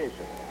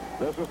identification.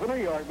 This is the New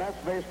York Mets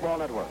Baseball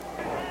Network.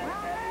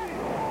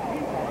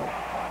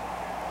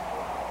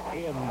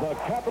 In the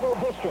Capital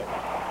District,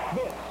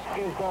 this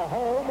is the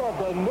home of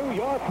the New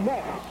York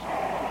Mets.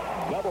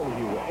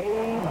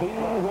 WABY,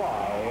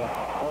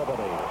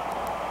 Albany.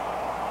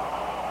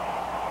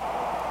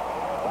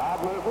 Bob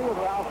Murphy with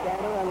Ralph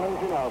Garner and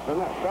Lindsey Nelson.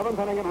 7th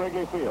inning at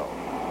Wrigley Field.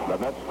 The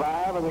Mets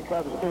 5 and the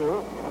Cubs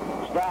 2.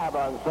 Staub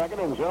on second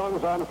and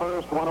Jones on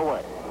first, 1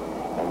 away.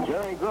 And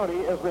Jerry Grote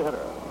is the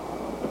hitter.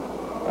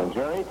 And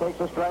Jerry takes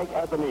a strike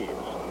at the knees.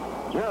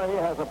 Jerry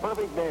has a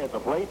perfect day at the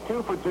plate,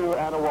 2 for 2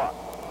 and a walk.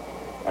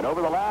 And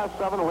over the last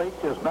 7 weeks,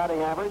 his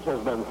batting average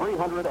has been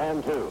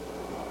 302.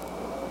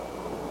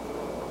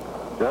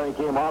 Jerry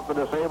came off the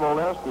disabled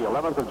list the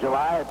 11th of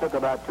July. It took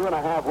about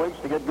 2.5 weeks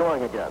to get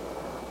going again.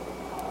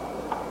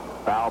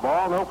 Foul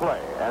ball, no play.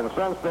 And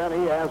since then,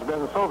 he has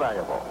been so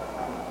valuable.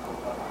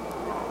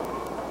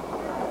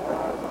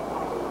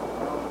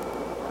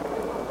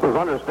 It was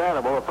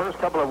understandable. The first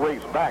couple of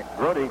weeks back,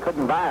 Brody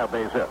couldn't buy a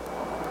base hit.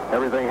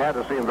 Everything had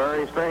to seem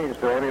very strange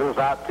to him. He was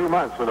out 2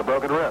 months with a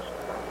broken wrist.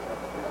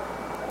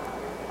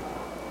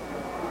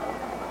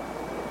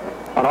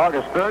 On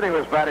August 3rd, he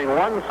was batting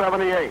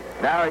 .178.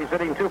 Now he's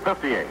hitting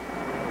 .258.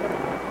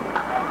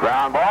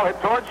 Ground ball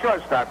hit toward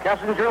shortstop.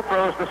 Kessinger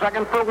throws to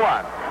second for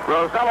one.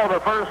 Rosello the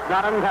first,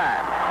 not in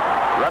time.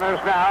 Runners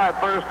now at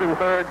first and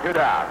third, 2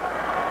 down.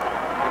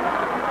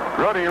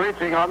 Brody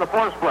reaching on the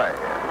force play.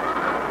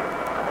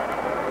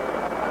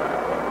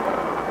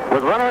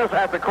 With runners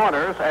at the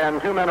corners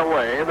and 2 men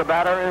away, the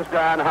batter is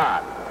Don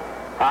Hahn.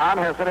 Hahn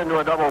has hit into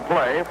a double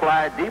play,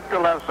 fly deep to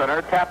left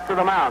center, tapped to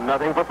the mound,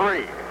 nothing for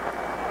 3.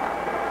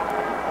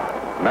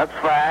 Mets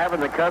 5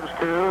 and the Cubs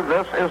 2.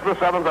 This is the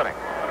 7th inning.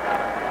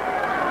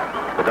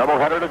 The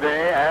doubleheader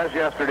today, as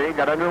yesterday,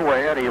 got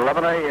underway at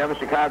 11 a.m.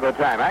 Chicago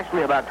time.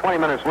 Actually, about 20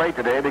 minutes late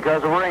today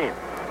because of rain.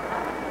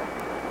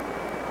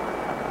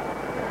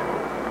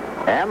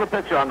 And the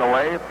pitch on the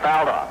way,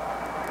 fouled off.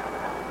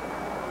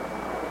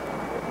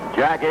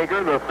 Jack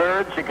Aker, the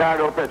third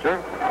Chicago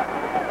pitcher.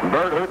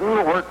 Bert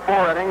Hooton worked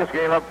 4 innings,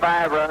 gave up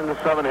 5 runs,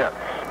 7 hits.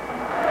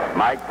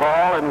 Mike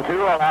Paul in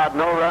 2 allowed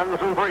no runs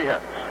and 3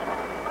 hits.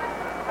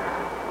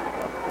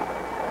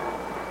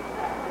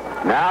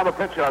 Now the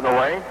pitch on the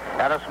way,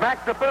 and a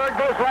smack to third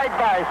goes right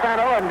by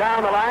Santo and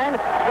down the line.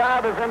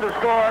 Staub is in to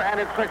score, and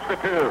it's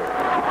 6-2.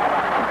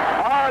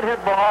 Hard hit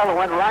ball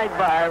went right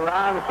by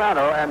Ron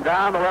Santo and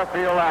down the left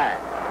field line.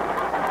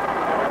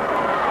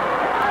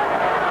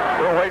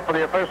 We'll wait for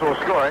the official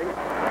scoring.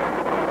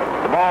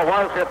 The ball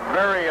was hit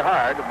very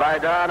hard by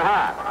Don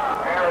Hahn.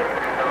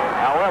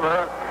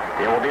 However,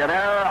 it will be an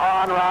error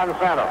on Ron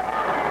Santo.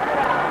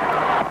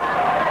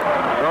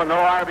 So no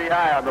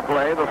RBI on the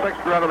play. The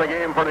 6th run of the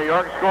game for New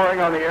York, scoring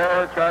on the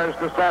error charged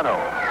to Santo.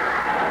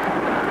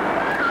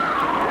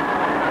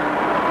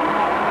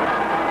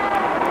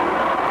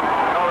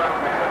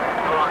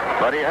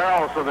 Buddy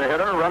Harrelson, the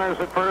hitter, runners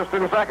at first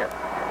and second.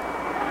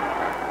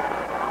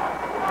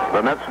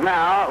 The Mets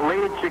now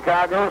lead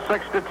Chicago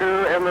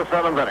 6-2 in the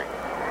 7th inning.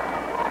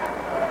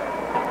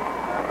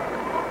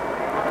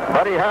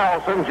 Buddy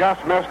Harrelson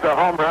just missed a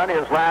home run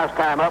his last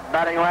time up,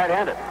 batting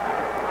right-handed.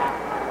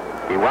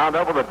 He wound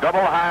up with a double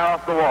high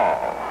off the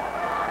wall.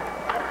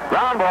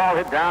 Ground ball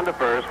hit down to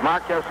first.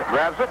 Marquez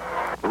grabs it,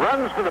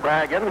 runs to the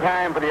bag in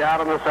time for the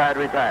out on the side,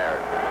 retired.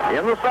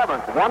 In the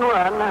 7th, 1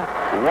 run,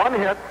 1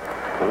 hit,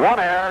 1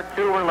 error,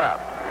 2 were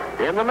left.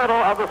 In the middle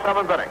of the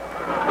 7th inning,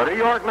 the New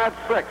York Mets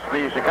 6,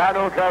 the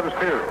Chicago Cubs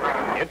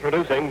 2.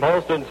 Introducing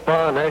Boston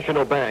Spa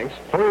National Bank's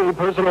free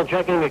personal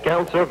checking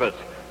account service.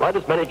 Write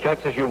as many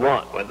checks as you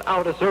want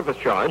without a service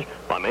charge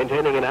by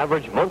maintaining an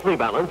average monthly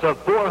balance of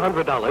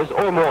 $400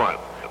 or more.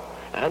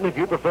 And if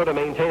you prefer to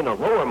maintain a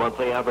lower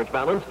monthly average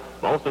balance,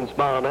 Boston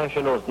Spa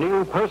National's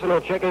new personal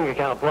checking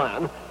account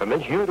plan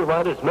permits you to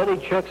write as many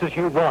checks as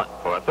you want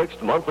for a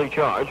fixed monthly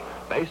charge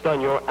based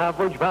on your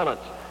average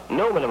balance.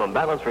 No minimum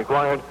balance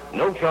required,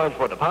 no charge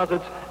for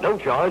deposits, no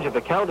charge if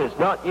account is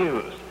not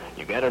used.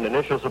 You get an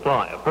initial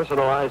supply of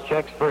personalized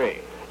checks free.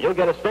 You'll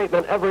get a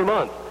statement every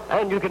month,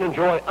 and you can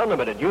enjoy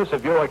unlimited use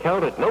of your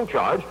account at no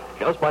charge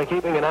just by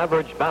keeping an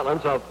average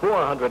balance of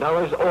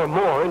 $400 or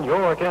more in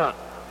your account.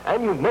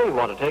 And you may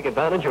want to take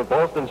advantage of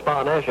Boston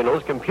Spa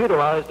National's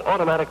computerized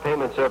automatic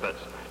payment service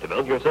to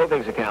build your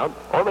savings account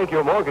or make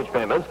your mortgage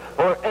payments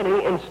or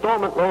any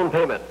installment loan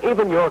payment.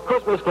 Even your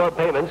Christmas Club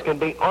payments can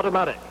be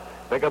automatic.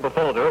 Pick up a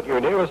folder at your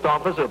nearest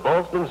office of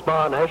Boston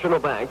Spa National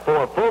Bank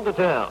for full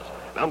details.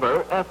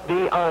 Member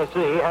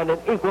FDIC and an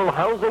equal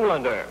housing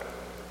lender.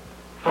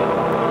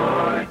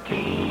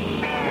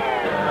 14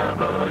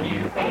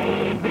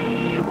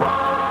 WABY.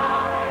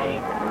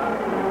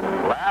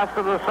 Last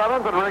of the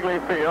 7th at Wrigley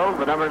Field,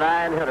 the number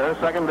 9 hitter,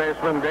 second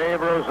baseman Dave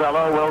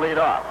Rosello, will lead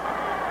off.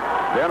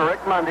 Then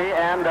Rick Mundy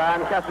and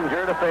Don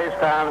Kessinger to face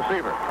Tom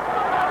Seaver.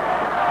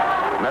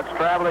 Mets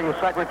traveling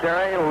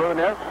secretary Lou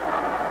Nis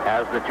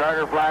has the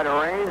charter flight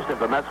arranged. If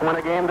the Mets win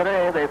a game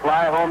today, they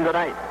fly home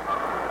tonight.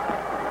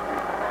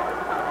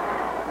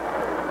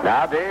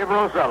 Now Dave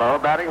Rosello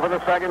batting for the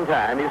 2nd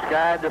time. He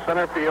skied to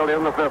center field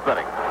in the 5th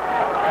inning.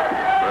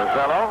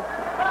 Rosello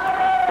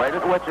played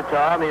at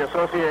Wichita in the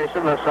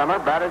association this summer,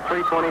 batted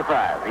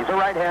 .325. He's a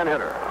right-hand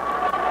hitter.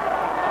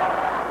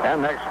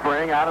 And next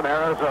spring out in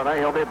Arizona,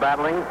 he'll be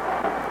battling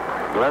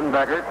Glenn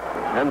Beckert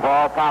and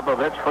Paul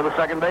Popovich for the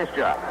second base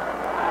job.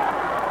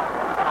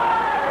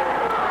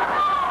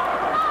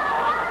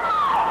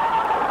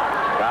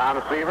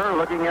 Tom Seaver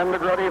looking in to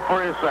Grody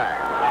for his sign.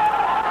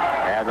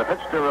 And the pitch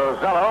to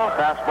Rosello,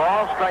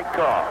 fastball, strike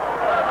call.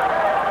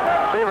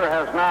 Seaver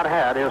has not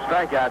had his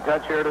strikeout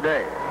touch here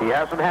today. He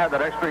hasn't had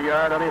that extra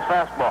yard on his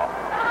fastball.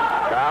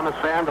 Thomas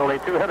Sand only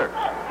 2 hitters.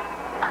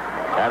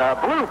 And a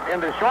bloop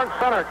into short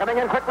center, coming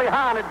in quickly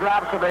high, and it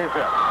drops a base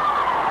hit.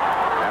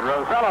 And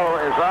Rosello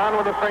is on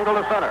with a single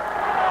to center.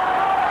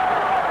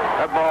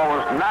 That ball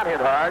was not hit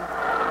hard.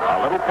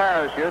 A little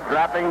parachute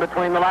dropping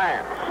between the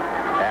lines.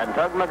 And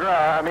Tug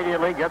McGraw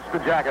immediately gets the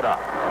jacket off.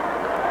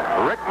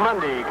 Rick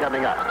Mundy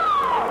coming up.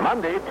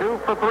 Mundy 2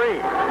 for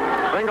 3.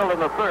 Singled in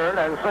the third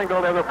and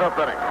singled in the fifth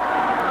inning.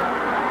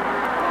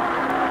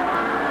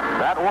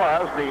 That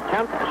was the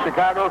 10th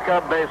Chicago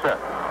Cub base hit.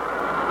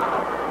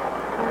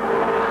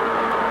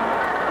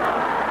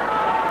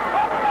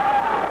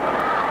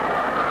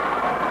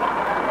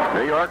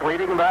 New York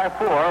leading by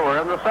 4.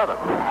 We're in the 7th.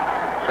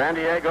 San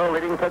Diego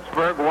leading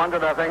Pittsburgh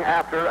 1-0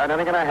 after an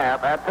inning and a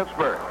half at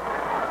Pittsburgh.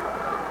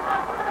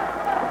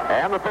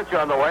 And the pitch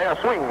on the way, a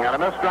swing and a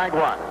miss, strike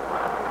one.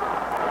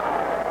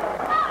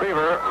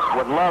 Seaver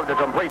would love to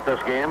complete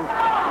this game.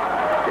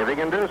 If he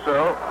can do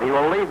so, he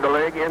will lead the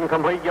league in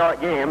complete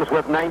games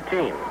with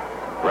 19.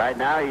 Right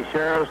now, he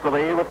shares the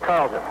lead with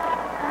Carlton.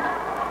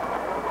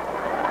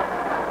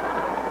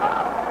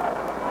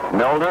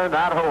 Milner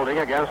not holding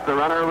against the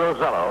runner,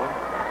 Rosello.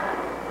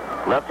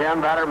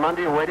 Left-hand batter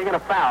Mundy waiting, and a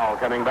foul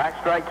coming back,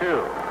 strike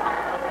two.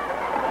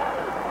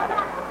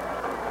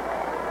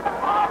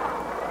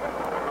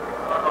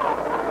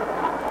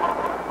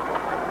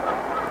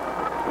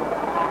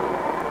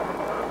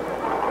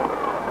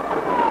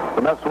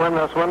 The Mets win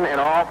this one. In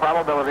all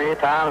probability,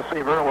 Tom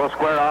Seaver will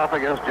square off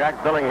against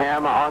Jack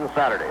Billingham on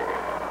Saturday.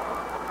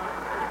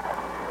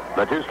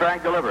 The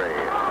two-strike delivery.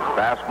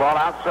 Fastball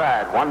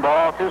outside. 1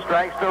 ball, 2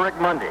 strikes to Rick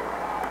Mundy.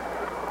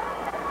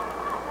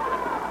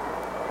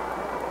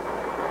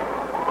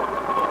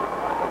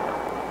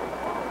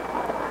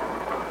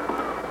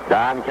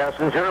 Don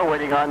Kessinger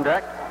waiting on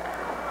deck.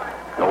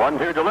 The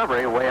 1-2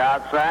 delivery way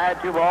outside.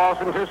 2 balls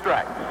and 2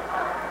 strikes.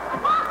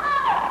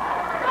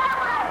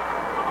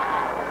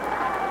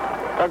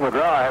 Tug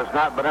McGraw has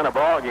not been in a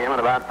ball game in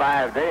about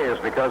 5 days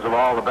because of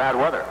all the bad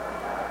weather.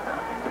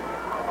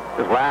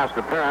 His last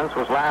appearance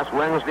was last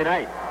Wednesday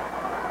night.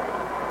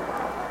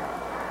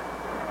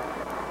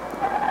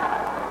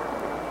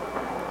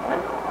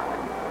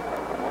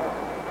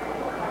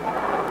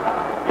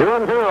 Two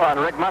and two on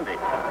Rick Mundy.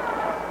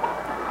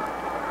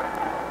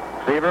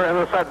 Seaver in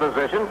the set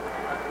position.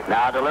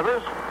 Now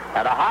delivers.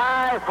 And a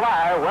high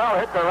fly, well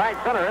hit to right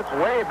center. It's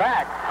way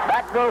back.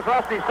 Back goes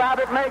Rusty Staub.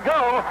 It may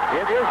go.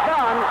 It is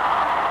done.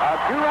 A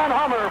 2-run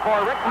homer for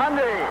Rick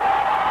Mundy.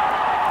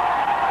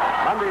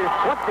 Mundy's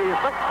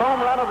 26th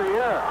home run of the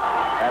year.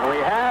 And we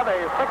have a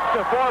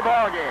 6-4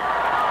 ball game.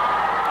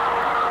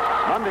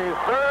 Mundy's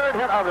third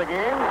hit of the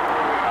game.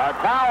 A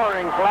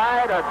towering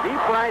fly to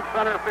deep right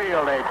center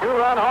field. A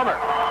 2-run homer.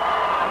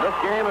 And this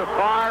game is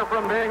far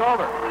from being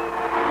over.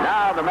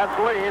 Now the Mets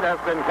lead has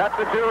been cut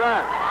to 2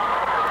 runs.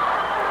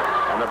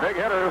 And the big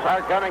hitters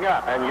are coming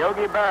up. And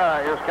Yogi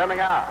Berra is coming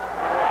out.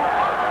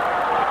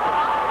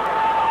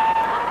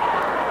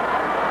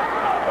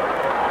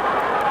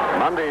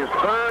 Mundy's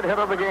third hit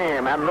of the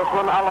game, and this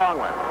one a long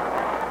one.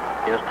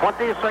 His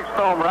 26th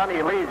home run.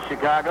 He leads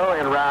Chicago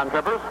in round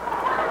trippers.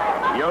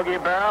 Yogi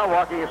Berra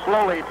walking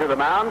slowly to the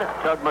mound.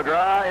 Tug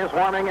McGraw is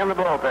warming in the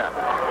bullpen.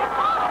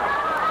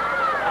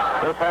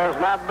 This has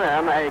not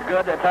been a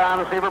good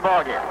Tom Seaver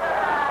ball game.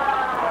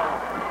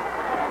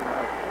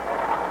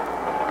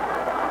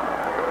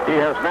 He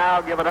has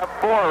now given up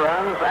 4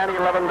 runs and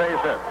 11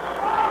 base hits.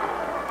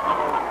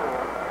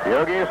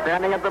 Yogi is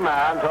standing at the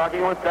mound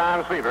talking with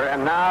Tom Seaver,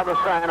 and now the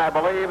sign, I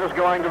believe, is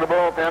going to the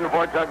bullpen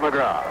for Tug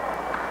McGraw.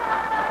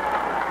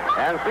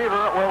 And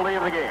Seaver will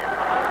leave the game.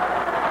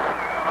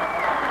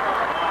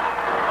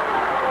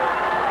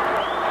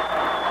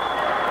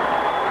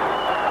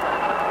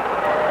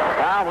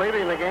 Tom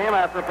leaving the game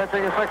after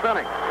pitching 6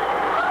 innings.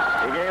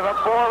 He gave up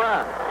 4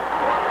 runs,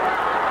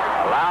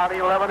 allowed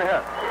 11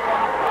 hits.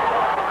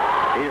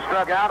 He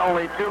struck out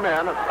only 2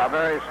 men, a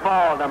very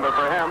small number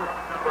for him.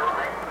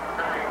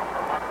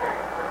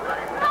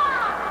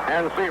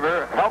 And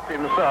Seaver helped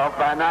himself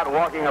by not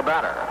walking a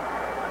batter.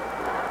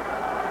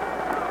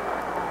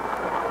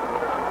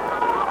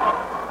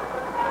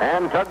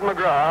 And Tug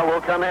McGraw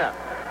will come in.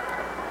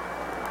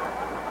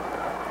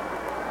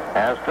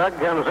 As Tug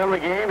comes in the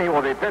game, he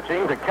will be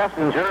pitching to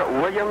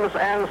Kessinger, Williams,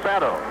 and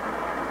Sato.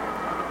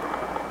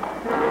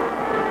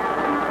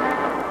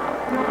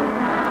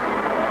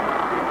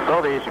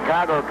 So the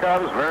Chicago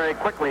Cubs very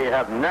quickly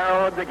have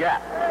narrowed the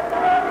gap.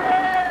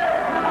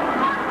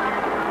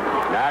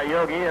 Now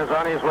Yogi is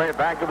on his way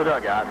back to the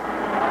dugout.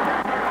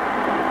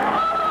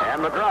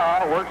 And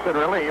McGraw works in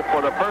relief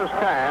for the first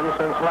time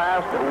since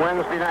last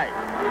Wednesday night.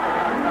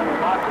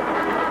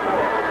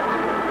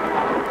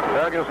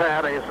 Tug has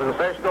had a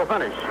sensational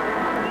finish.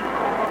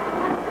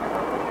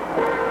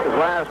 His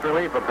last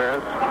relief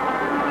appearance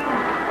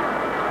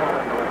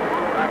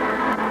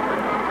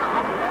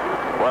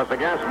was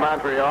against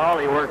Montreal.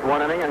 He worked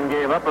 1 inning and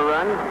gave up a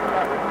run.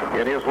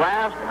 In his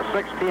last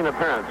 16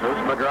 appearances,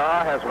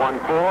 McGraw has won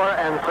 4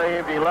 and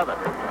saved 11.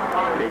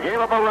 He gave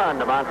up a run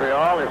to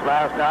Montreal his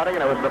last outing,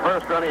 and it was the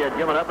first run he had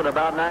given up in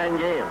about 9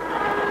 games.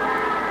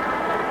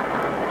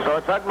 So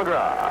Tug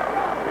McGraw,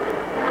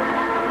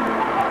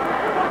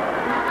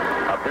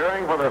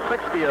 appearing for the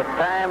 60th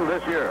time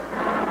this year.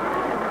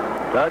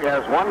 Tug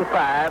has won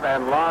 5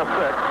 and lost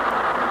 6,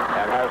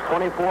 and has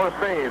 24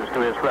 saves to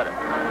his credit.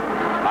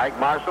 Mike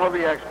Marshall of the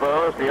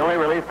Expos, the only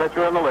relief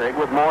pitcher in the league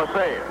with more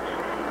saves.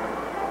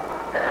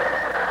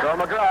 So So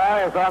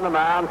McGraw is on the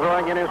mound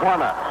throwing in his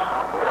warm-ups.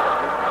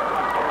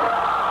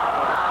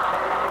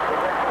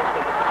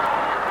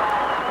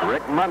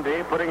 Rick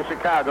Mundy putting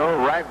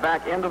Chicago right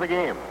back into the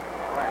game.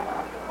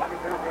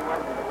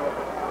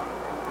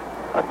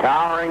 A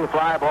towering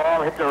fly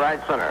ball hit to right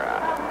center.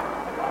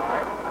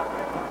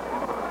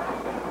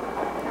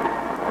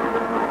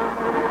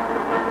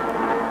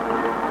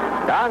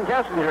 Don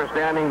Kessinger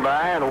standing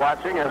by and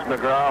watching as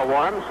McGraw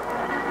warms.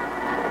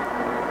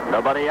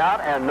 Nobody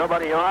out and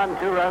nobody on.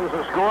 2 runs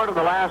are scored in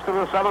the last of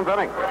the 7th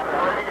inning.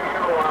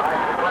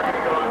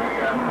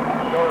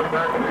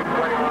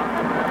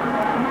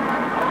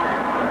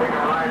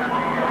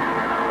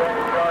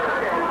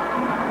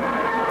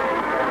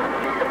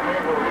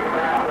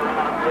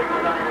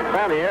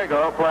 San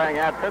Diego playing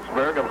at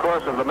Pittsburgh. Of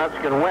course, if the Mets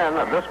can win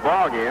this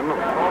ball game,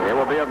 it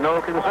will be of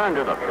no concern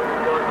to them.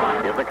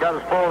 If the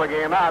Cubs pull the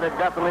game out, it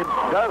definitely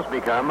does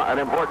become an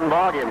important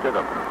ball game to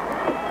them.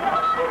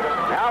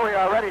 Now we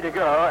are ready to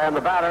go, and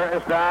the batter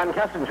is Don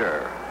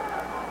Kessinger.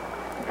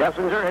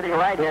 Kessinger hitting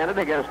right-handed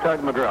against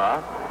Tug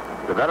McGraw.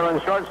 The veteran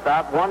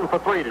shortstop 1 for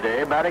 3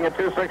 today, batting at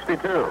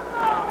 .262.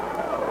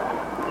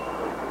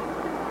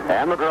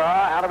 And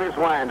McGraw out of his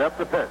windup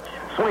to pitch.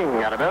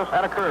 Swing out of this,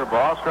 at a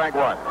curveball, strike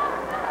 1.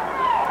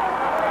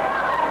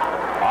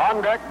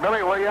 On deck,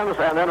 Billy Williams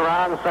and then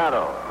Ron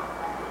Santo.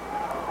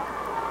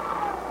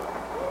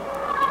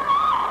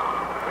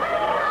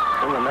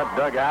 And the Met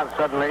dugout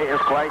suddenly is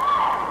quite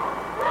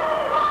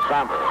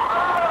somber.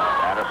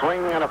 And a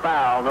swing and a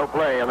foul, no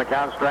play, and the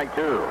count strike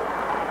 2.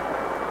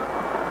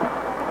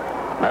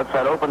 Mets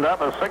had opened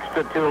up a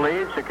 6-2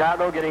 lead.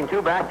 Chicago getting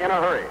 2 back in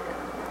a hurry.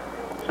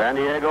 San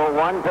Diego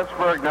 1,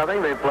 Pittsburgh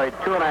nothing. They played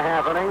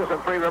 2.5 innings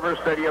at Three Rivers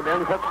Stadium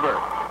in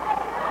Pittsburgh.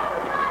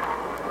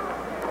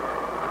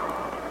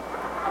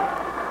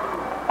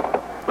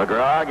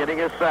 McGraw getting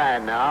his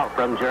sign now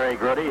from Jerry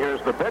Grote.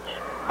 Here's the pitch.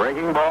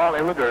 Breaking ball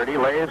in the dirt. He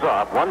lays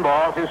off. 1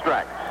 ball, 2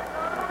 strikes.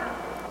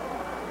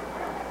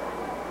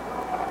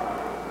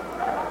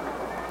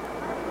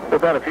 We've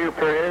had a few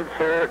periods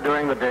here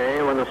during the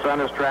day when the sun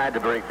has tried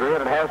to break through,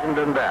 and it hasn't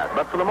been bad.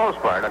 But for the most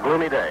part, a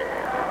gloomy day.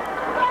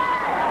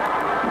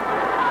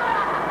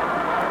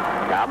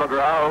 Now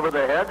McGraw over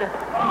the head.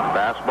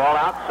 Fastball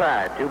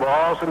outside. 2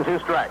 balls and 2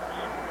 strikes.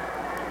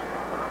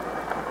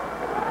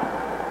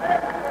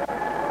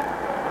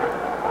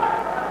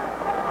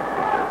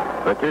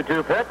 The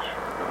 2-2 pitch.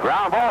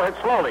 Ground ball hit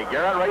slowly.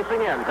 Garrett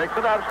racing in. Picks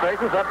it up,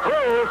 straightens up,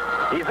 throws.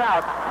 He's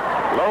out.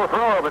 Low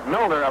throw, but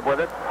Milner up with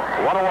it.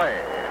 1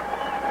 away.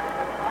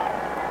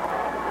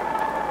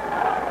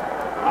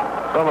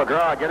 So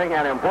McGraw getting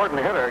an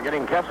important hitter,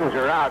 getting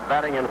Kessinger out,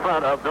 batting in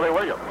front of Billy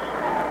Williams.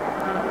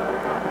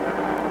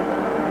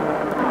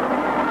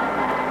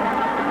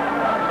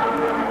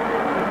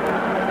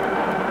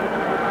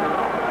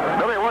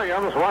 Billy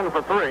Williams 1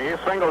 for 3,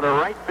 single to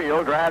right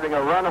field, driving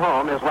a run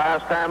home his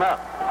last time up.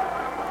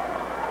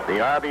 The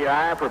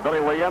RBI for Billy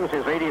Williams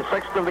is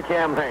 86th of the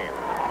campaign.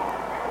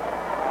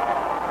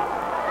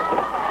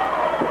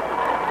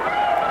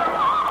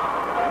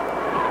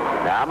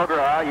 Now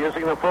McGraw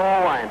using the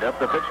full windup.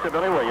 The pitch to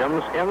Billy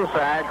Williams.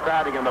 Inside,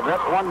 crowding him a bit.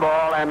 1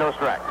 ball and no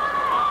strikes.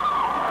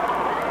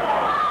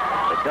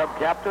 The Cub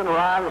captain,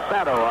 Ron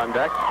Santo, on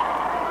deck.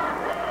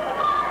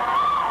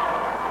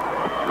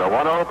 The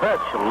 1-0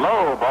 pitch.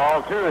 Low,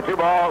 ball 2. 2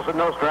 balls and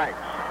no strikes.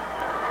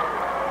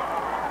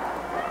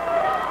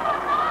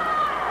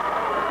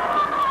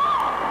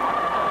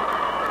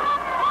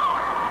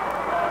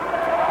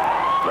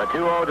 The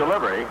 2-0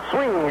 delivery.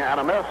 Swing and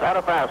a miss at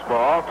a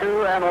fastball.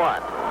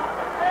 2-1.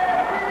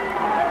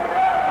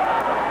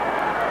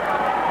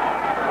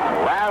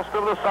 Last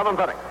of the 7th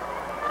inning.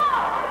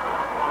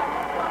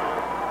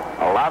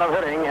 A lot of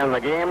hitting in the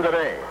game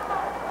today.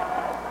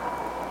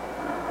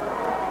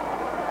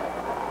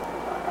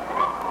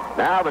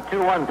 Now the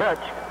 2-1 pitch.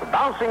 The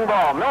bouncing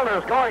ball.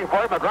 Milner's going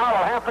for it. McGraw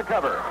will have to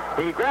cover.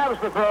 He grabs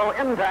the throw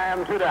in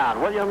time. 2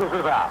 down. Williams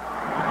is out.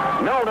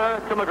 Milner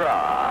to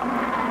McGraw.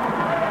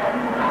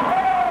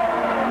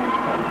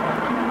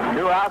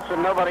 2 outs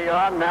and nobody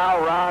on. Now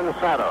Ron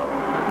Santo.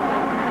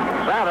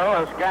 Santo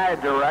has skied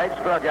to right,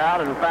 struck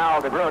out and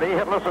fouled to Grote,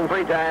 hitless and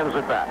 3 times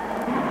at bat.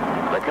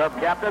 The Cub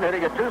captain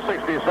hitting a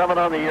 .267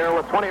 on the year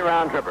with 20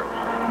 round trippers.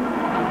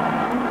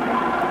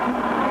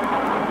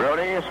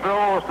 Grote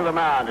strolls to the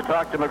mound to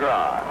talk to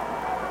McGraw.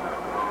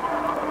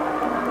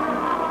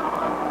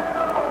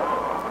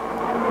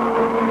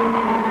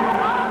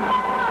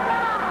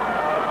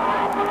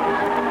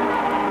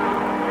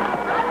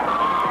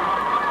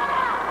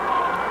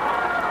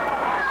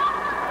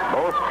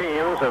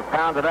 Teams have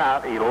pounded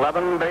out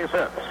 11 base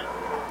hits.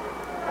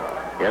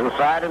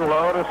 Inside and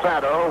low to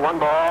Santo. 1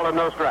 ball and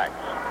no strikes.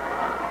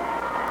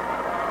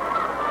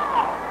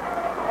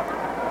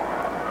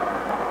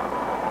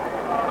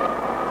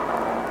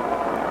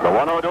 The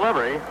 1-0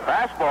 delivery.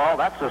 Fastball.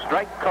 That's a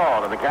strike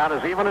call, and the count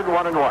is even at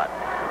 1-1.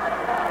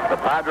 The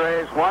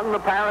Padres 1, the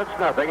Pirates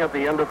nothing at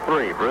the end of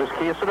 3. Bruce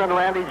Kison and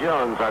Randy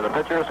Jones are the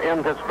pitchers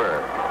in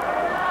Pittsburgh.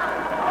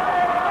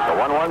 The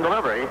 1-1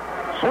 delivery.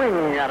 Swing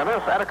and a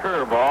miss at a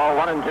curveball,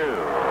 1-2.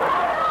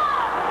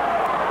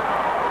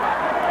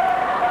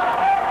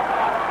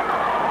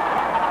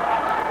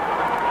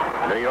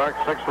 York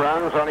 6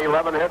 runs on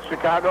 11 hits.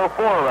 Chicago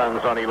 4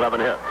 runs on 11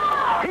 hits.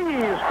 He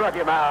struck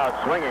him out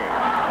swinging.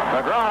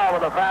 McGraw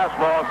with a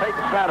fastball takes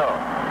Santo.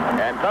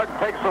 And Tug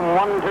takes them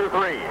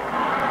 1-2-3.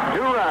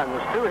 2 runs,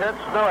 2 hits,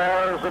 no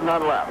errors, and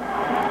none left.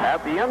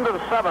 At the end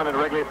of 7 at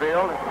Wrigley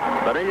Field,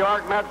 the New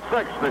York Mets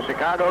 6, the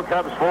Chicago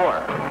Cubs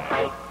 4.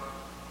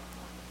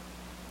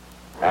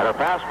 And a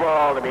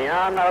fastball to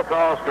Mian, no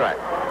call strike.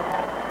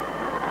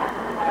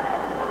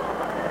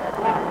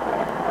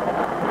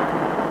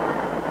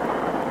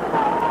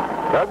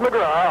 Tug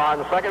McGraw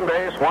on second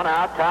base, 1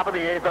 out, top of the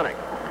 8th inning.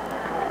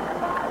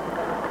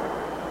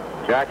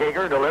 Jack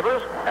Eager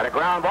delivers, and a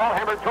ground ball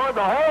hammered toward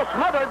the hole,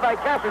 smothered by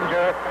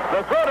Kessinger.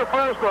 The throw to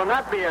first will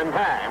not be in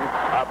time.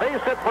 A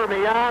base hit for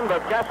Mian,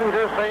 but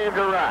Kessinger saved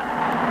a run.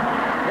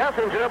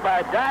 Kessinger,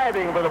 by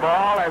diving for the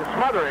ball and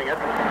smothering it,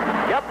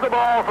 kept the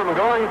ball from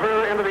going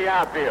through into the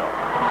outfield.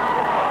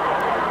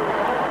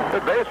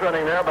 Good base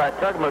running there by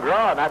Tug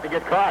McGraw, not to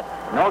get caught.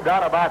 No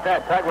doubt about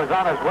that. Tug was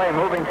on his way,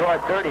 moving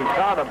toward third. He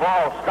saw the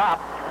ball stop,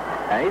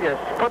 and he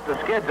just put the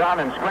skids on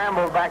and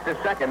scrambled back to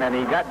second, and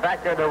he got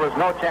back there. There was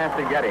no chance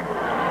to get him.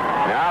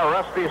 Now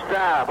Rusty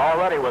Staub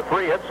already with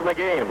 3 hits in the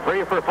game,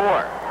 3 for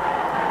 4.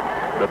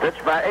 The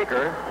pitch by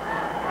Aker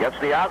gets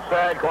the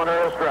outside corner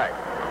of strike.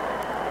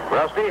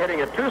 Rusty hitting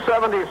at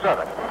 277.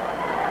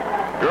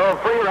 Drove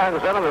 3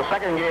 runs in the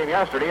second game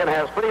yesterday and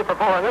has 3 for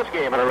 4 in this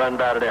game and a run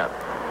batted in.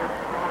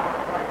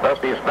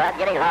 Rusty's back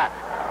getting hot.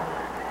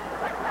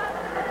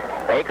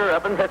 Aker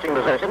up in pitching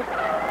position.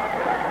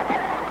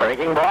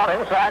 Breaking ball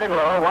inside and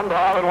low, 1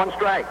 ball and 1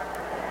 strike.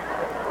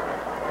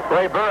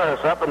 Ray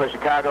Burris up in the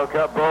Chicago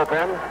Cub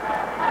bullpen.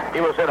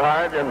 He was hit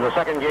hard in the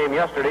second game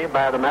yesterday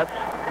by the Mets.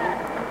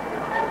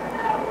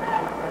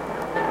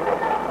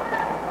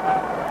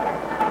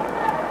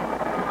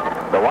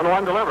 The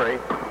 1-1 delivery.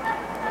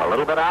 A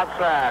little bit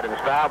outside, and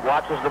Staub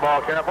watches the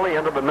ball carefully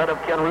into the mitt of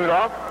Ken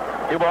Rudolph.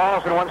 2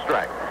 balls and 1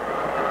 strike.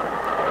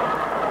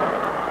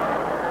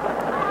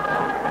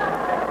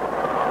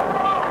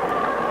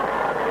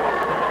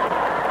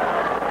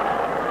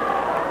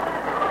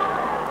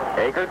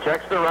 Aker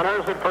checks the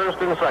runners at first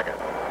and second.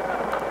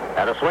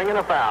 And a swing and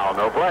a foul.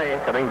 No play.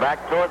 Coming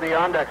back toward the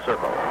on-deck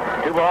circle.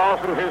 2 balls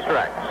and 2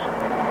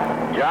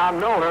 strikes. John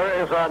Milner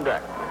is on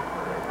deck.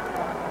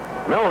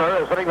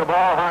 Milner is hitting the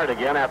ball hard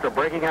again after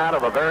breaking out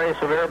of a very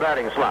severe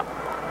batting slump.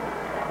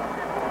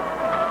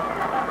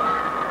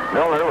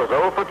 Milner was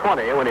 0 for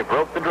 20 when he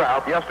broke the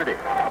drought yesterday.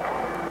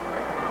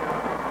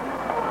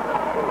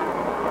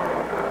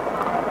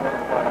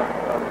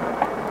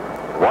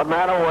 One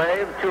man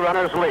away, 2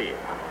 runners lead.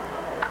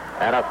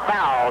 And a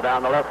foul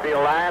down the left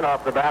field line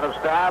off the bat of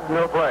Staub.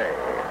 No play.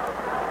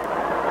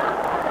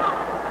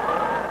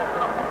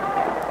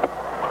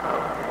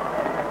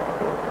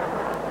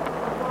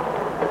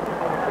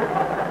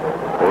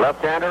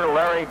 Left-hander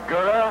Larry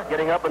Gura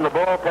getting up in the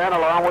bullpen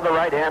along with the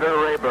right-hander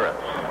Ray Burris.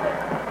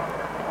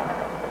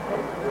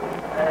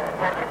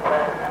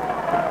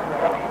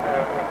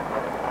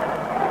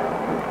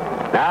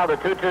 Now the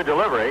 2-2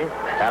 delivery.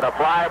 And a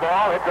fly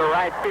ball hit to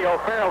right field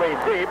fairly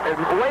deep, and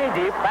way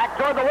deep, back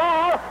toward the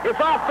wall.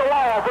 It's off the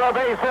wall for a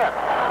base hit.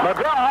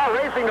 McGraw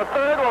racing to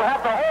third will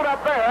have to hold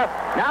up there.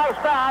 Now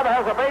Staub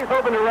has a base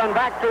open to run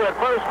back to at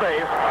first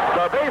base.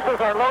 The bases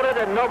are loaded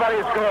and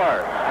nobody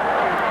scores.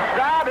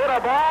 Staub hit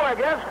a ball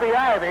against the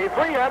ivy,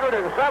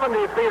 370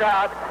 feet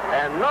out,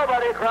 and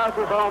nobody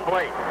crosses home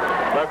plate.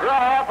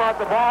 McGraw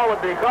thought the ball would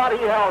be caught.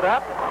 He held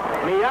up.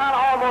 Mian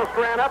almost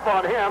ran up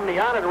on him.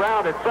 Mian had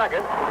rounded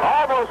second,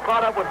 almost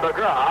caught up with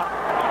McGraw.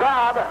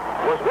 Staub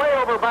was way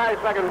over by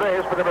second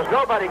base, but there was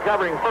nobody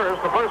covering first.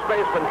 The first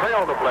baseman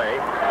trailed the play,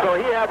 so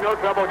he had no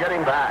trouble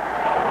getting back.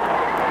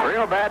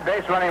 Real bad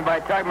base running by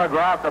Tug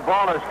McGraw. If the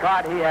ball is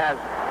caught, he has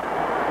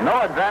no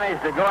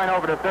advantage to going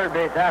over to third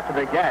base after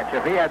the catch.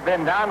 If he had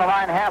been down the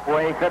line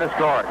halfway, he could have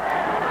scored.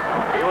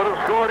 He would have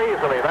scored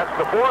easily. That's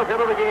the 4th hit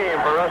of the game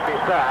for Rusty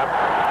Staub.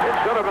 It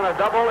should have been a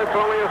double. It's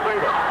only a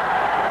single.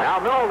 Now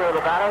Milner,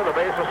 the batter, the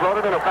base is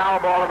loaded, and a foul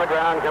ball on the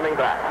ground coming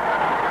back.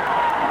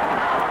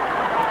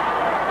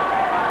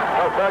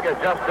 Well, Tug has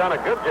just done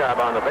a good job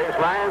on the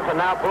baselines and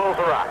now pulls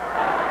the rock.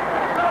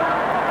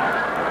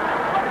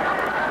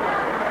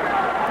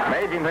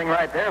 Amazing thing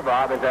right there,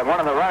 Bob, is that one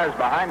of the runners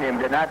behind him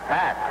did not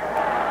pass.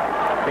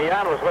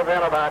 Mian was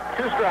within about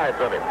 2 strides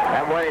of him.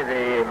 That way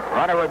the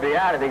runner would be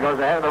out if he goes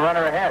ahead of the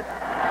runner ahead.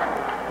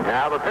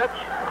 Now the pitch.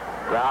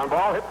 Ground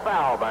ball hit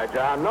foul by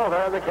John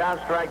Milner. The count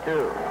strike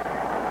 2.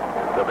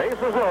 The base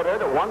is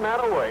loaded, 1 man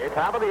away,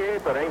 top of the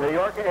 8th inning. New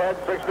York ahead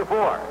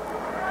 6-4.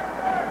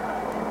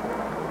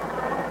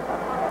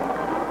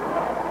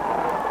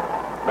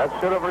 That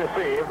should have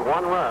received 1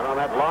 run on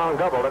that long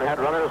double that had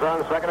runners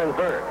on second and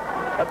third.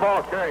 That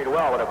ball carried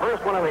well, but the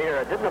first one in the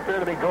air, it didn't appear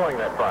to be going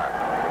that far.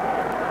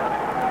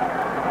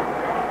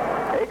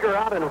 Aker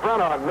out in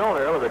front on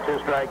Milner with a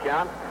 2-strike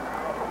count.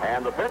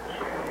 And the pitch,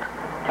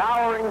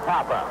 towering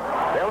pop-up.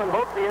 They'll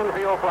invoke the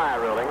infield fly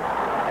ruling.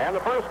 And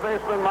the first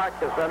baseman marks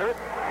the center.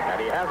 And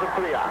he has a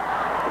 3 out.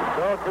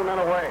 So 2 men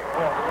away.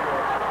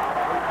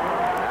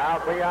 Now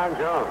Cleon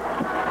Jones.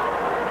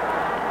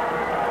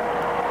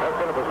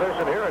 Listen in a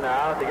position here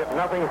now to get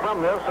nothing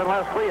from this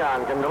unless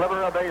Cleon can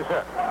deliver a base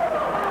hit.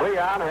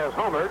 Cleon has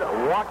homered,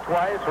 walked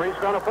twice,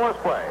 reached on a force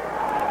play.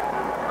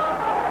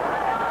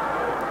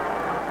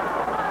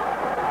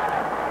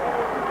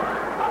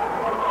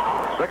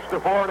 Six to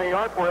 4 New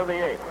York. We're in the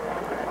 8th.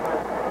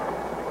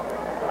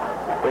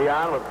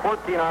 Cleon with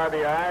 14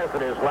 RBIs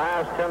in his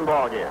last 10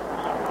 ball games.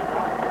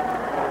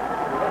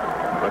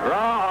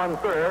 McGraw on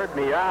third,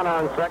 Mian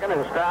on second,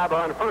 and Staub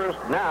on first.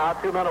 Now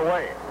 2 men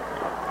away.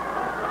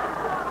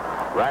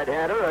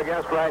 Right-hander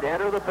against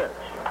right-hander, the pitch.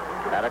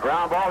 And a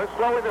ground ball. It's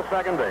slowly to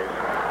second base.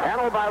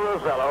 Handled by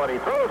Rosello, and he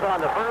throws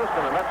on to first,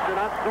 and the Mets do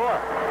not score.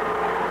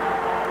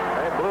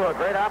 They blew a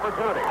great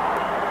opportunity.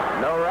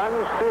 No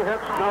runs, 2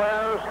 hits, no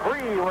errors,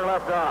 3 were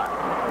left on.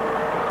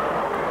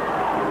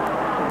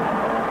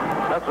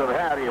 Mets have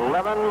had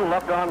 11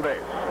 left on base.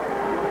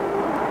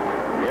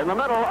 In the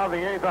middle of the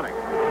 8th inning,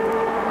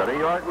 the New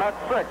York Mets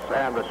 6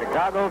 and the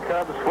Chicago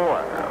Cubs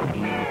 4.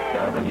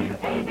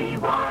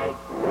 WABY.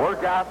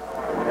 Workout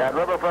at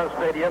Riverfront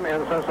Stadium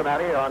in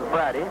Cincinnati on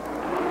Friday.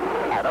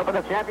 And open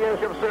the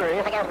championship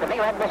series against the Big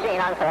Red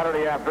Machine on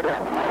Saturday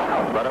afternoon.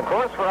 But of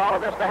course, for all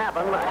of this to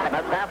happen, the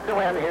Mets have to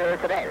win here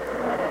today.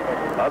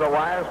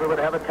 Otherwise, we would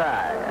have a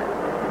tie.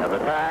 And the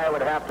tie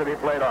would have to be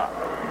played off.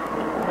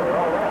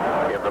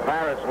 If the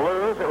Pirates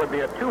lose, it would be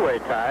a 2-way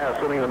tie,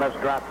 assuming the Mets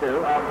drop 2. If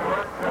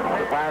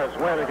the Pirates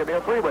win, it could be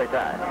a 3-way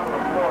tie.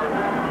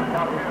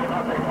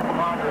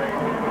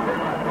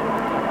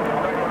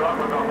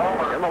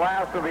 In the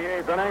last of the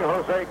 8th inning,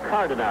 Jose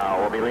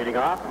Cardinal will be leading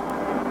off,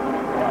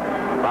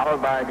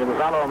 followed by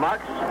Gonzalo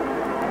Marx,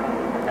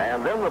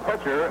 and then the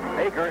pitcher,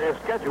 Aker, is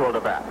scheduled to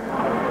bat.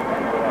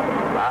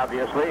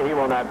 Obviously, he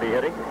will not be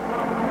hitting.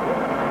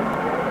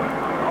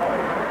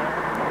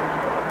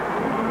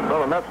 So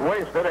the Mets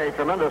wasted a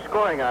tremendous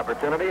scoring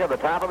opportunity at the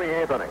top of the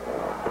 8th inning.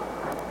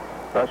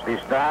 Dusty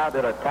Staub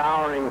did a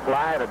towering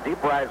fly at a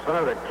deep right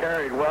center that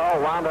carried well,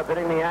 wound up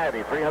hitting the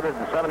ivy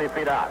 370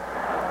 feet out.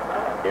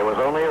 It was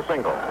only a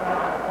single.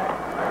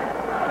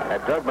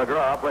 Had Doug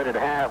McGraw played it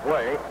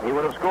halfway, he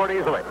would have scored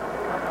easily.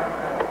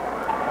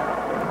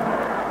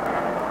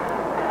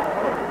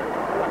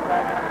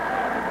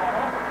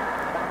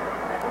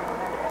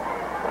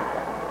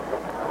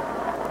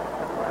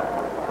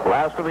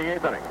 Last of the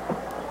 8th inning.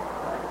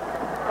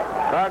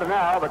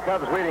 Cardinal, the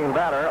Cubs' leading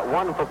batter,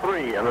 1 for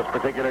 3 in this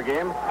particular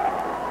game.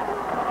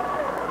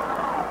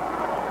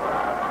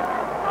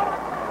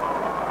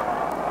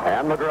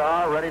 And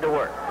McGraw ready to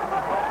work.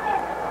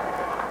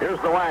 Here's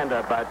the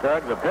windup by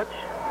Tug, the pitch,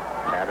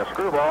 and a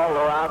screwball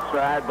low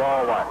outside,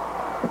 ball 1.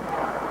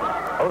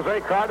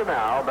 Jose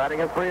Cardinal batting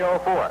at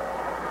 304.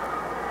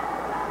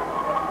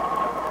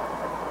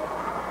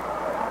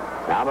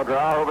 Now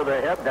McGraw over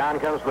the head, down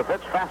comes the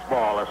pitch,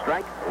 fastball, a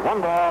strike, 1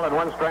 ball and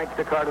 1 strike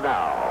to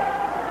Cardinal.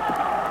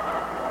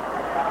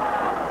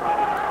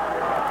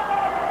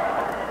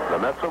 The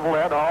Mets have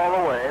led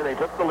all the way. They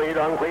took the lead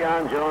on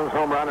Cleon Jones'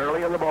 home run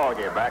early in the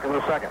ballgame, back in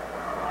the 2nd.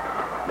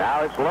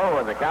 Now it's low,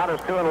 and the count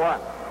is 2-1.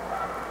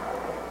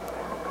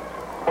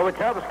 For the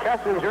Cubs,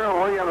 Kessinger,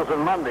 Williams,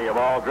 and Mundy have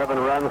all driven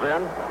runs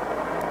in.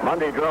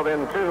 Mundy drove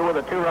in 2 with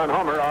a 2-run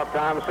homer off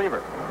Tom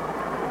Seaver.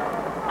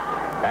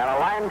 And a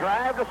line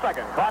drive to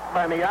second, caught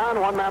by Mian,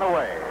 1 man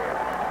away.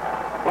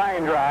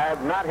 Line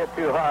drive, not hit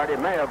too hard. It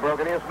may have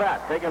broken his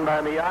bat. Taken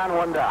by Mian,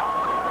 1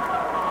 down.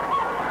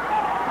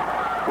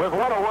 With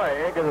 1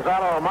 away,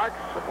 Gonzalo Marx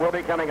will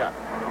be coming up.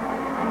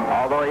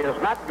 Although he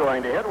is not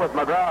going to hit with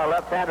McGraw, a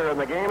left-hander in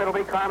the game, it'll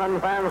be Carmen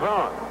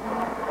Fanzone.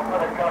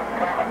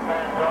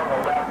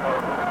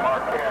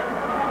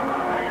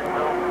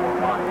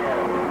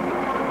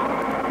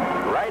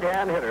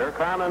 Right-hand hitter,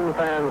 Carmen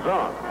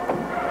Fanzone.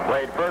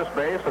 Played first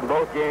base in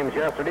both games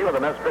yesterday with the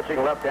Mets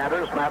pitching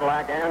left-handers,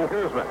 Matlack and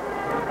Kuzman.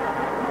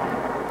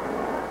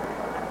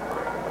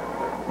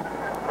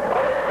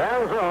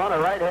 Fanzone, a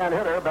right-hand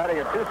hitter, batting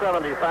at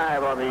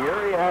 275 on the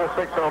year. He has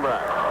 6 home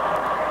runs.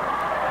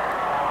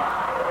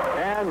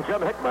 And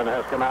Jim Hickman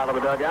has come out of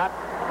the dugout.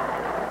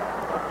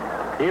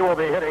 He will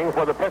be hitting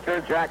for the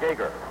pitcher, Jack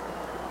Aker.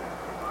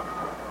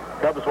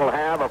 Cubs will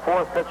have a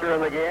 4th pitcher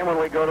in the game when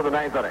we go to the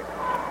 9th inning.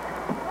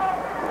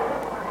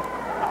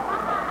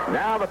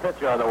 Now the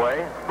pitch on the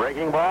way.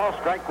 Breaking ball,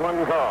 strike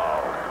 1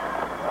 call.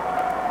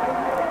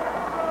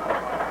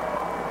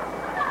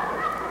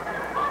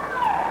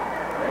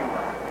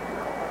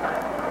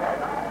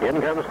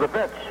 In comes the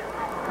pitch.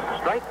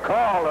 Strike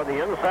call on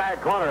the inside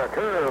corner.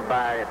 Curve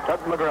by Tug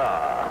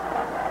McGraw.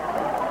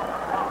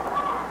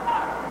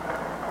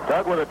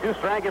 Tug with a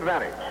 2-strike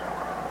advantage.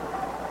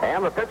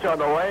 And the pitch on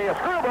the way. A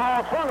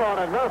screwball swung on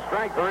it. No,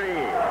 strike 3.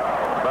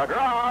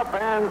 McGraw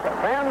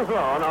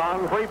Fanzone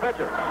on 3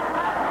 pitches.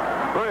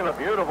 Throwing a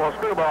beautiful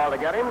screwball to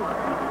get him.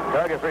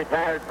 Tug has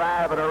retired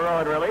 5 in a row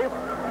in relief.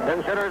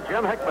 Then hitter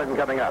Jim Hickman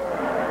coming up.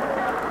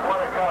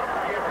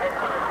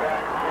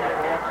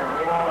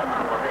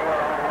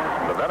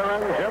 The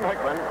veteran Jim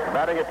Hickman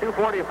batting at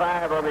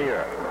 245 on the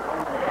year.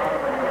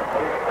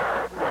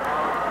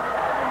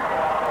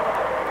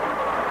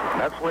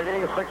 That's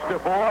leading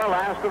 6-4,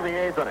 last of the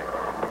 8th inning.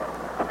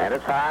 And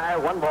it's high,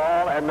 1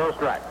 ball and no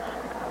strikes.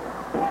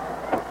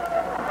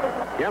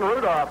 Ken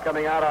Rudolph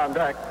coming out on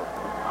deck.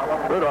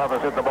 Rudolph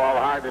has hit the ball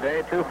hard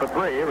today, 2 for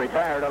 3,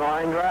 retired on a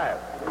line drive.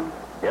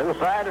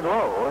 Inside and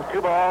low,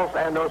 2 balls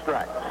and no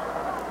strikes.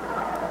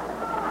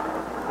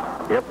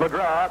 If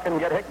McGraw can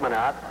get Hickman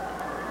out,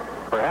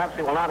 perhaps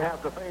he will not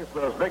have to face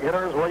those big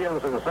hitters,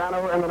 Williams and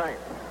Sano, in the ninth.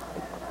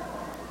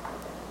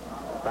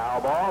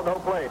 Foul ball, no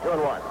play,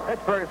 2-1.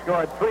 Pittsburgh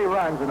scored 3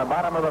 runs in the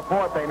bottom of the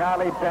 4th. They now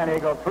lead San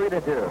Diego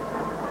 3-2.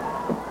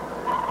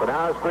 So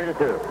now it's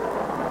 3-2.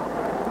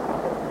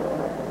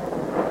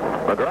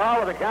 McGraw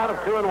with a count of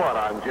 2-1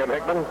 on Jim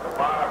Hickman. The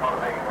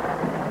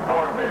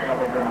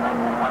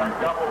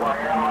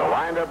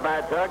wind-up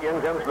by Tug. In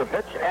comes the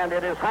pitch, and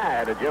it is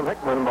high to Jim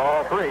Hickman.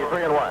 Ball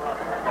 3-1.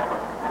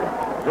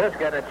 This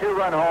got a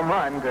 2-run home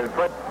run to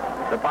put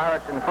the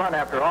Pirates in front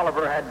after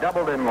Oliver had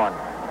doubled in one.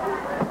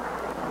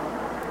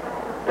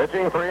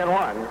 Pitching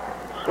 3-1.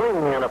 Swing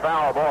and a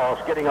foul ball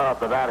skidding off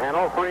the bat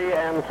handle.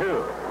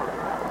 3-2.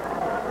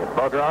 If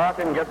McGraw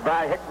can get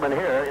by Hickman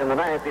here in the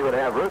ninth, he would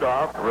have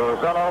Rudolph,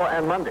 Rosello,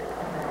 and Mundy.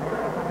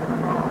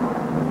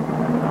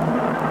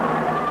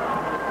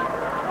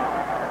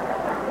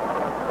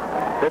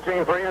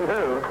 Pitching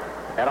 3-2.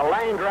 And a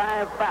line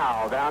drive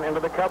foul down into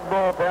the Cub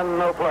bullpen,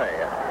 no play.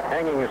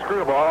 Hanging a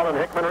screwball, and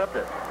Hickman ripped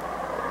it.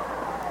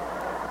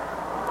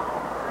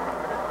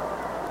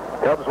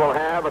 Cubs will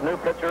have a new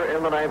pitcher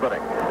in the ninth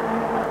inning.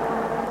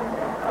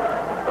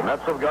 The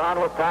Mets have gone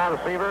with Tom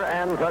Seaver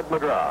and Tug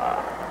McGraw.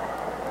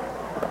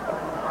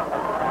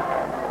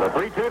 The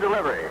 3-2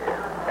 delivery.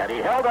 And he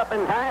held up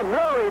in time.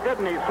 No, he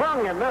didn't. He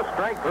swung and missed.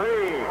 Strike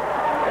 3.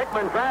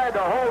 Hickman tried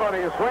to hold on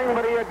his swing,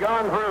 but he had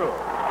gone through.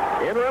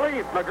 In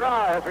relief,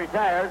 McGraw has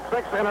retired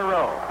 6 in a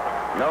row.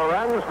 No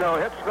runs, no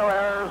hits, no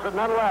errors, and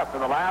none left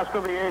in the last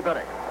of the 8th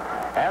inning.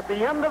 At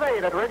the end of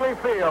 8 at Wrigley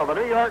Field, the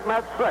New York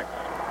Mets 6.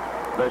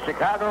 The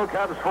Chicago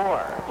Cubs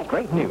 4.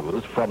 Great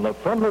news from the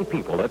friendly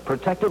people at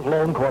Protective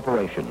Loan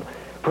Corporation.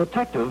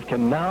 Protective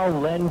can now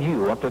lend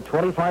you up to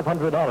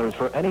 $2,500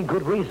 for any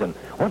good reason,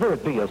 whether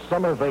it be a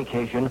summer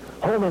vacation,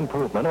 home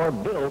improvement, or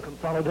bill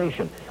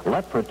consolidation.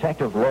 Let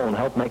Protective Loan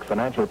help make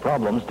financial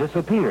problems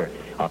disappear.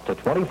 Up to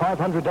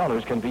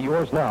 $2,500 can be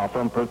yours now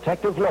from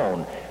Protective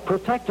Loan.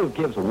 Protective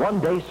gives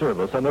one-day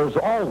service, and there's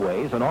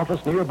always an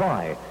office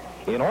nearby.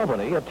 In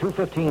Albany at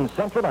 215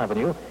 Central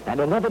Avenue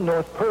and 11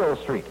 North Pearl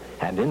Street,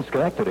 and in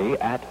Schenectady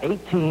at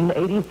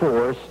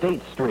 1884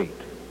 State Street.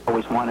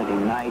 Always wanted a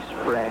nice,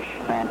 fresh,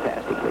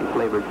 fantastically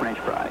flavored French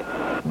fry.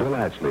 Bill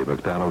Ashley,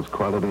 McDonald's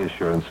Quality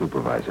Assurance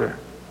Supervisor.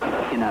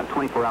 In a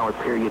 24-hour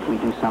period, we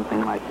do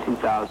something like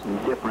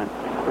 2,000 different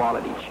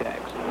quality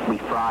checks. We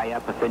fry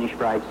up a finished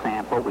fried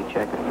sample. We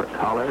check it for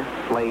color,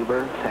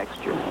 flavor,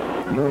 texture.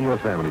 You and your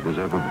family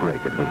deserve a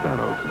break at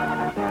McDonald's.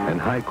 And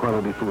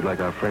high-quality food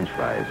like our French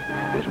fries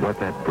is what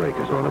that break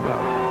is all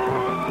about.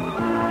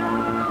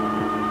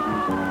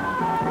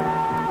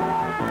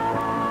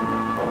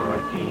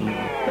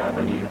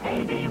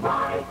 WABY.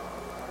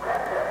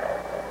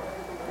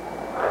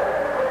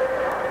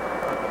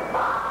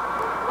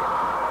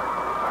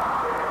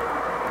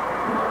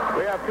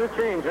 We have 2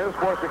 changes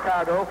for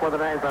Chicago for the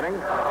 9th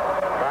inning.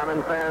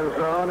 Carmen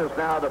Fanzone is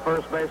now the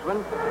first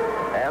baseman,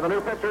 and the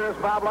new pitcher is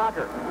Bob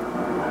Locker.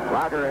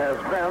 Locker has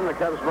been the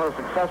Cubs' most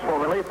successful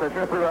relief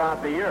pitcher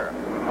throughout the year.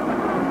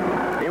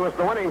 He was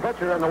the winning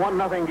pitcher in the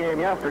 1-0 game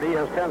yesterday,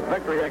 his 10th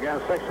victory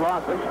against 6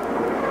 losses.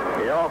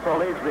 He also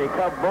leads the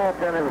Cub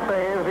bullpen in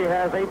saves. He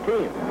has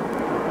 18.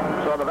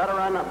 So the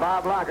veteran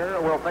Bob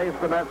Locker will face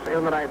the Mets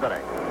in the 9th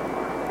inning.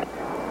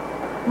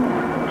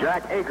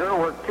 Jack Aker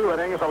worked 2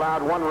 innings,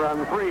 allowed 1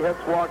 run, 3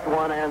 hits, walked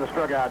 1, and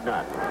struck out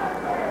none.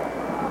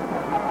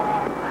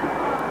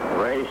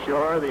 Ray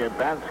Shore, the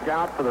advanced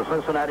scout for the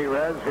Cincinnati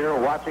Reds, here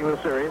watching the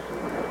series.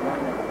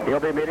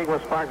 He'll be meeting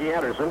with Sparky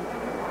Anderson.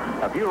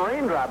 A few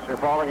raindrops are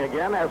falling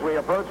again as we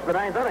approach the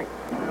 9th inning.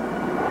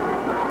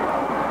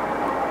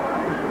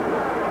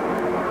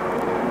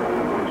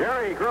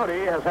 Jerry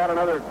Grody has had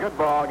another good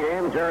ball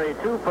game. Jerry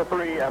 2 for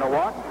 3 and a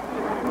walk.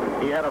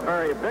 He had a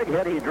very big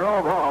hit. He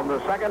drove home the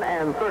 2nd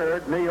and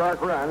 3rd New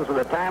York runs with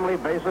a timely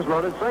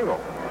bases-loaded single.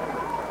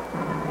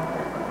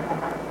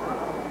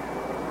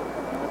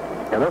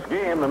 In this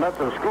game, the Mets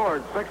have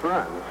scored 6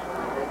 runs,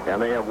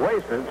 and they have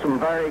wasted some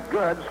very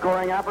good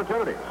scoring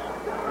opportunities.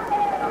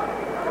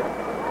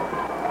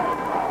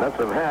 Mets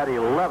have had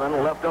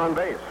 11 left on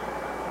base.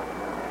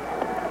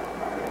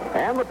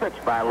 And the pitch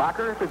by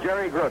Locker to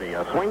Jerry Grody.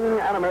 A swing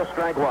and a miss,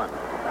 strike 1.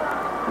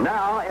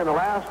 Now, in the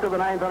last of the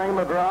 9th inning,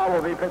 McGraw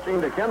will be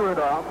pitching to Ken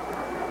Rudolph,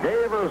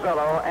 Dave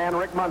Rosello, and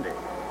Rick Mundy.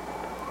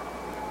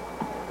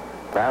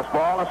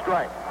 Fastball, a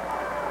strike.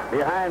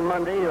 Behind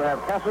Mundy, you have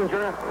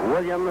Kessinger,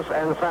 Williams,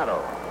 and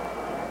Santo.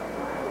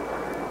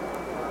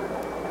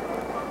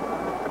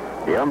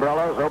 The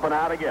umbrellas open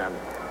out again.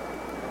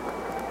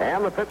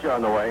 And the pitch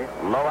on the way,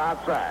 low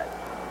outside.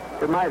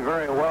 It might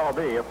very well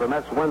be, if the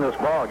Mets win this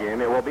ball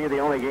game, it will be the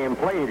only game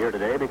played here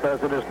today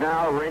because it is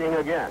now raining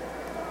again.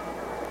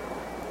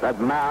 That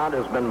mound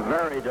has been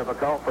very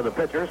difficult for the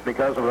pitchers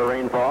because of the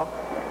rainfall.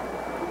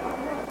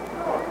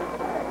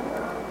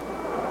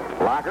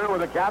 Locker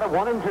with a count of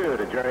 1-2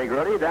 to Jerry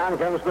Grody. Down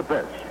comes the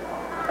pitch.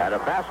 And a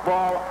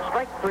fastball,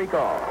 strike 3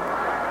 call.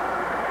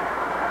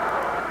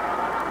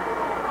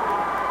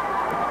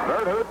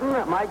 Bert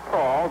Hooton, Mike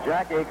Paul,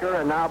 Jack Aker,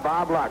 and now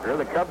Bob Locker,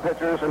 the Cub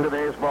pitchers in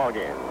today's ball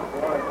game.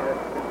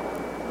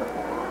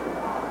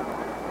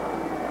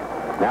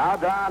 Now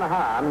Don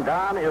Hahn.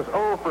 Don is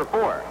 0 for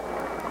 4.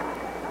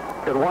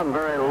 Did one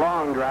very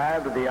long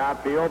drive to the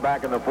outfield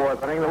back in the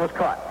 4th inning that was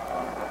caught.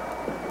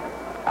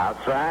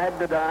 Outside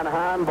to Don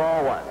Hahn,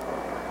 ball 1.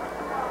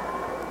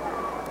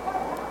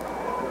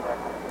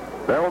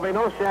 There will be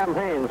no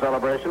champagne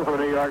celebration for the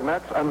New York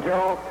Mets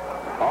until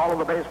all of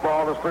the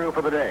baseball is through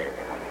for the day.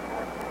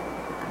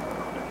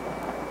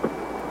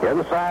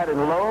 Inside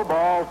and low,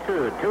 ball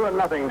 2.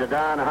 2-0 to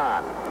Don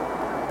Hahn.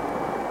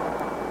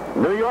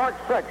 New York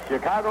 6,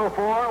 Chicago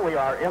 4. We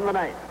are in the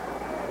 9th.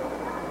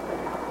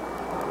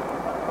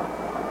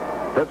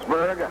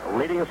 Pittsburgh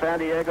leading San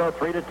Diego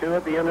 3-2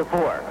 at the end of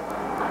 4.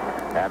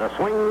 And a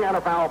swing and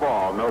a foul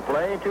ball. No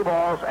play, 2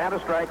 balls and a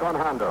strike on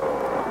Hondo.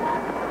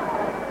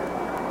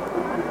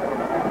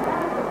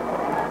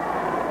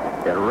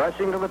 In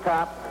rushing to the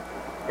top,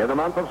 in the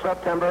month of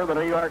September, the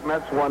New York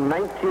Mets won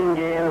 19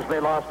 games. They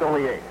lost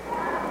only 8.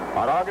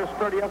 On August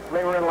 30th,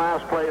 they were in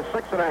last place,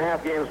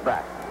 6.5 games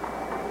back.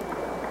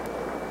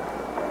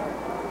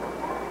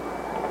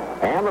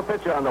 And the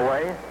pitch on the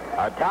way,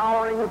 a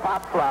towering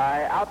pop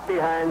fly out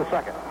behind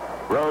second.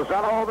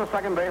 Rosello, the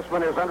second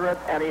baseman, is under it,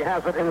 and he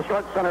has it in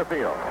short center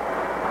field.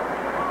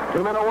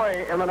 2 men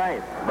away in the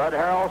 9th. Bud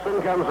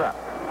Harrelson comes up.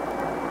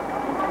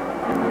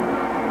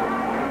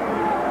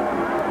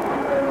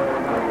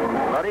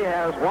 Buddy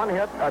has 1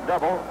 hit, a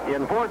double,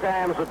 in 4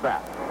 times at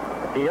bat.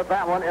 He hit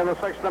that one in the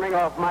 6th inning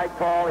off Mike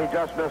Paul. He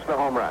just missed a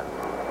home run.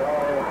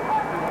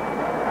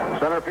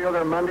 Center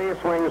fielder Mundy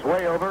swings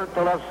way over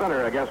to left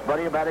center against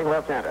Buddy, batting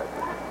left-handed.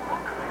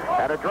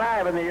 At a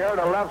drive in the air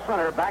to left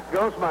center, back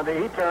goes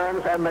Mundy. He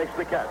turns and makes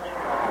the catch.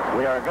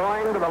 We are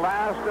going to the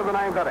last of the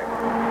 9th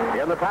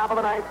inning. In the top of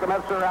the 9th, the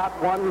Mets are out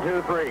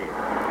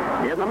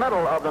 1-2-3. In the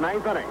middle of the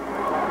 9th inning,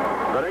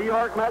 the New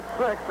York Mets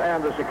 6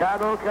 and the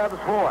Chicago Cubs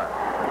 4.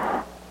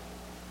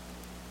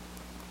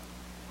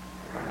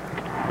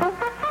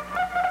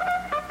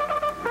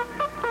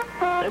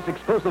 This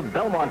exclusive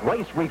Belmont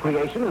race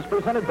recreation is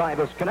presented by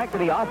the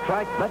Schenectady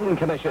Off-Track Betting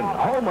Commission,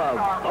 home of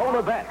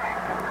Bonabet.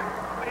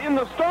 In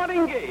the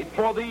starting gate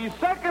for the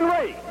second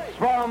race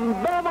from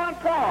Belmont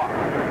Park.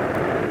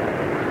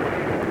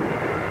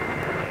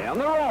 And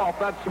they're off.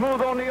 That's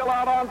Smooth O'Neill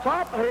out on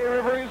top. Hay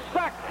River is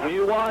second.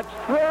 You watch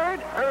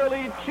third.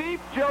 Early Chief,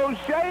 Joe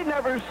Shea,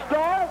 Never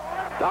Star,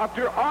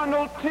 Dr.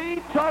 Arnold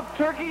T., Tough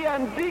Turkey,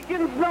 and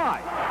Deacon's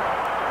Knight.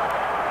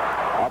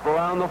 Up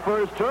around the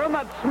first turn,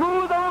 that's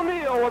Smooth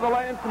O'Neill with a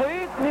length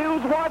lead.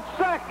 News Watch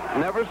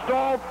second. Never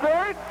Stall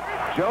third.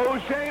 Joe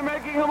Shea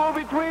making a move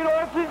between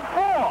horses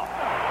fourth.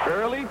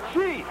 Early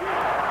Chief.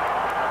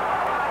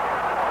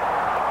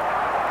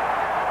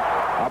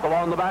 Up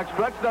along the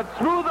backstretch, that's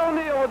Smooth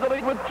O'Neill with the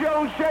lead with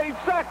Joe Shea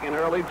second.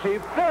 Early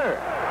Chief third.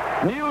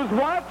 News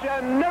Watch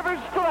and Never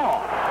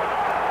Stall.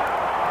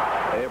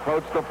 They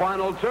approach the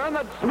final turn.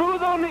 That's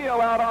Smooth O'Neill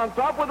out on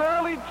top with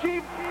Early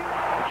Chief,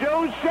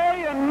 Joe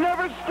Shea, and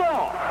Never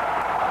Stall.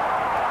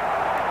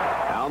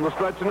 Down the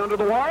stretch and under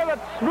the wire,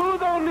 that's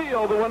Smooth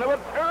O'Neill, the winner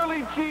with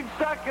Early Chief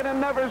second and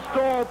Never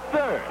Stall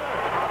third.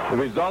 The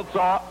results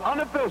are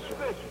unofficial.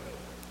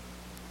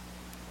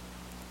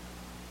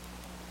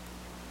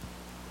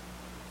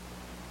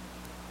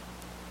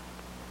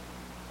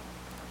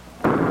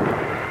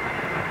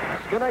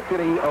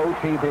 Schenectady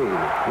OTB,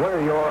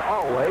 where you're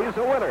always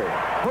a winner.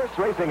 Horse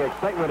racing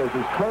excitement is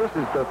as close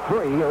as the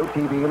 3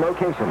 OTB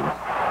locations.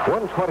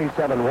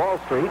 127 Wall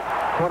Street,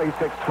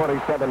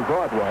 2627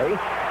 Broadway,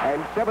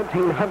 and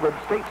 1700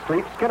 State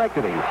Street,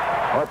 Schenectady.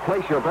 Or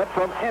place your bet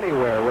from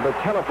anywhere with a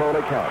telephone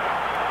account.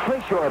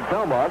 Place your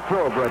Belmont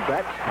Thoroughbred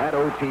bet at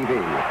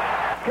OTB.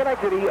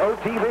 Schenectady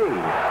OTB.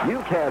 You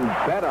can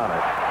bet on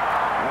it.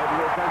 Have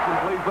your attention,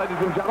 please,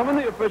 ladies and gentlemen.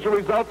 The official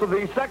results of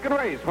the second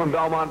race from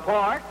Belmont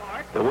Park.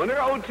 The winner,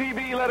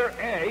 OTB letter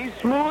A,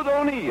 Smooth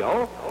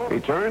O'Neill,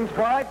 returns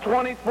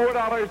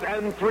 $524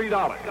 and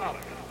 $3.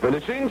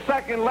 Finishing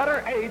second,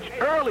 letter H,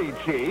 Early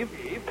Chief,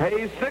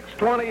 pays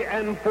 $620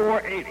 and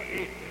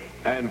 $480.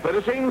 And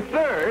finishing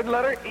third,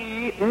 letter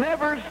E,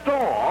 Never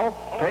Stall,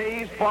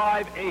 pays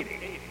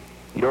 $580.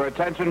 Your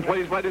attention,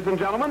 please, ladies and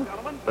gentlemen.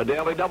 The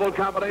daily double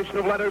combination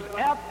of letters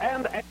F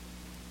and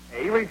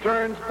A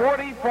returns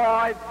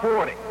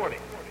 45-40.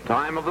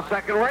 Time of the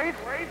second race,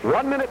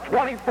 1 minute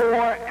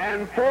 24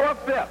 and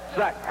 4/5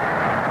 seconds.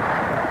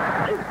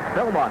 This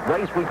Belmont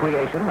Race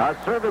Recreation, a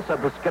service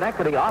of the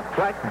Schenectady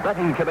Off-Track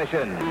Betting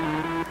Commission.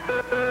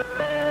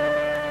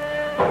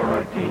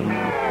 14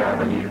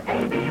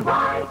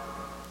 WABY.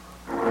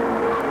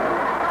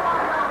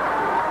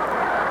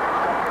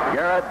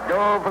 Garrett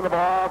dove for the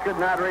ball, could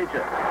not reach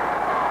it.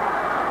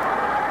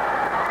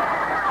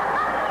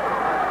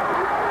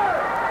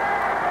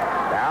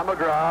 Now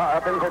McGraw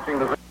up in pitching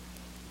position.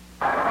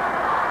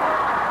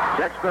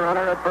 Checks the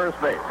runner at first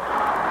base.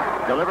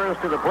 Delivers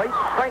to the plate.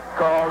 Strike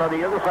call on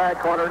the inside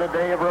corner to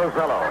Dave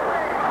Rosello.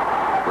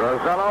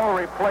 Rosello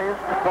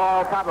replaced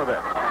Paul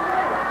Popovich.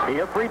 He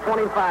is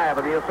 325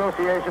 of the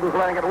association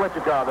playing at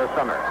Wichita this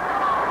summer.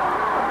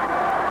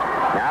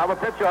 Now the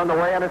pitch on the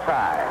way, and it's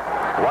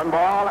high. 1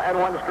 ball and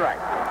 1 strike.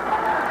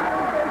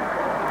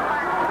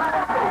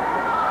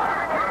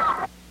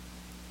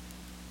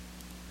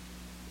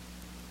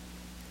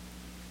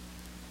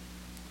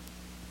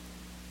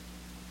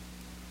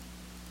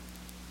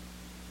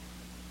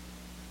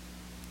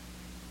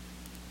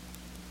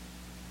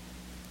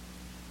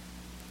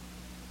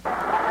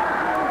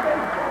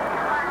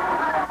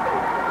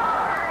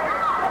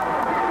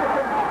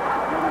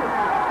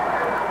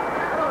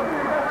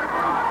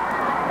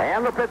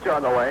 Pitch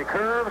on the way,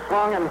 curve,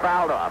 swung, and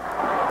fouled off.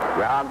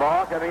 Ground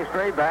ball coming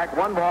straight back,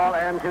 1 ball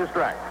and 2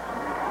 strikes.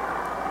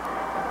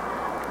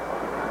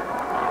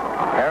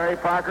 Harry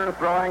Parker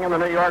throwing in the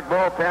New York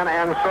bullpen,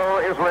 and so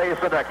is Ray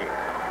Sadecki.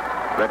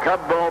 The Cub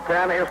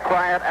bullpen is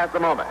quiet at the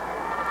moment.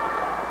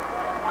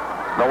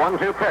 The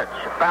 1-2 pitch,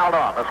 fouled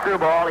off, a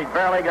screwball, he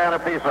barely got a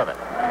piece of it.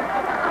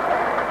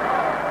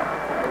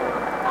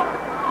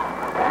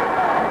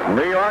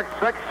 New York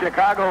 6,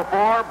 Chicago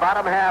 4,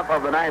 bottom half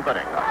of the 9th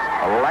inning.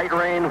 A light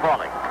rain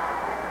falling.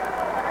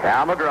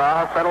 Now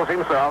McGraw settles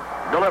himself,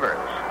 delivers.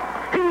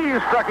 He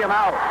struck him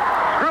out.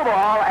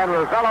 Screwball, and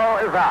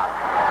Rosello is out.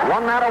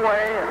 1 man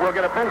away. We'll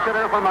get a pinch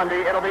hitter for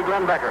Monday. It'll be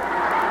Glenn Becker.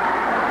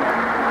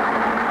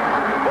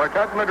 For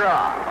Tug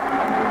McGraw,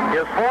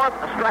 his 4th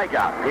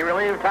strikeout. He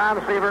relieved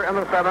Tom Seaver in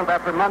the 7th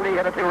after Monday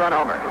hit a 2-run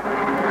homer.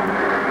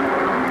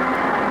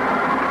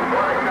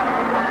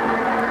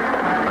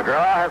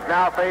 McGraw has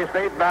now faced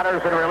 8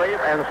 batters in relief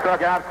and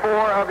struck out 4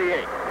 of the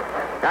 8.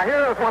 Now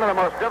here is one of the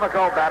most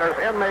difficult batters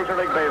in Major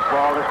League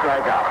Baseball to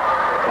strike out.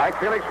 Like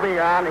Felix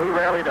Millan, he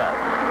rarely does.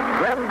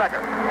 Glenn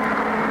Becker.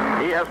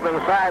 He has been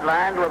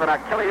sidelined with an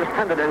Achilles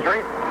tendon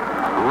injury.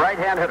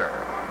 Right-hand hitter.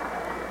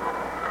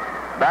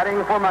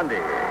 Batting for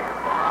Monday.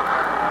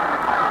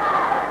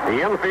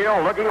 The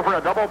infield looking for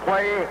a double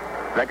play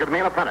that could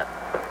mean a pennant.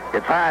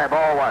 It's high,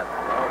 ball 1.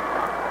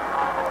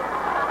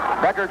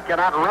 Becker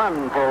cannot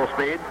run full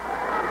speed.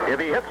 If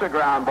he hits a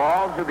ground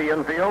ball to the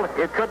infield,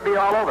 it could be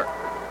all over.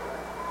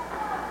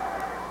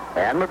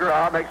 And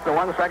McGraw makes the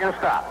 1-second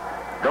stop.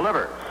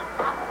 Delivers.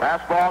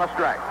 Fastball, a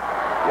strike.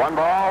 1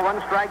 ball,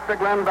 1 strike to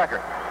Glenn Becker.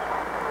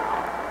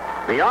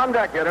 The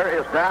on-deck hitter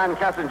is Don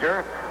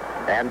Kessinger,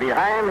 and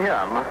behind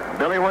him,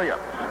 Billy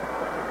Williams.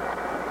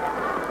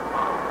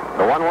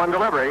 The 1-1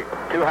 delivery,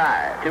 too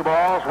high. 2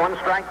 balls, 1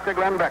 strike to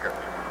Glenn Becker.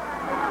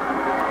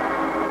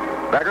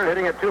 Becker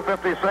hitting at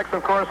 .256,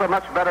 of course, a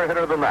much better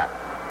hitter than that.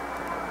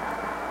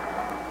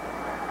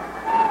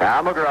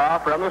 Now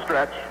McGraw from the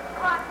stretch.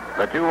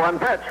 The 2-1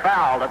 pitch,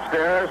 fouled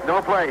upstairs,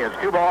 no play. It's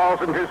 2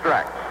 balls and 2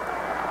 strikes.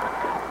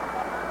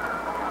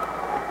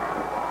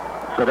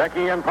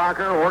 Sadecki and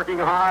Parker working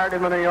hard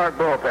in the New York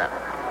bullpen.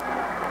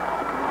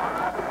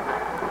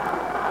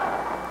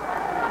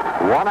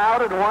 1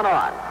 out and 1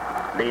 on.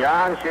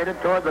 Dion shaded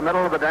toward the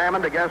middle of the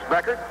diamond against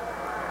Becker.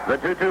 The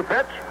 2-2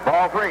 pitch,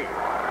 ball 3.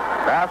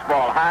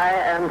 Fastball high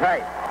and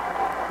tight.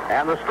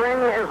 And the string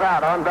is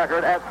out on Becker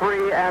at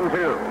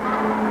 3-2.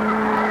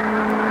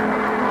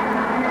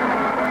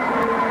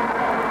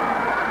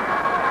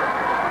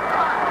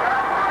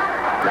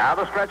 Now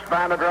the stretch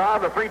by McGraw,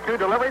 the 3-2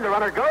 delivery. The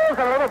runner goes, and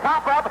a little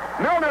pop-up.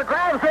 Milner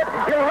grabs it.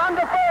 He'll run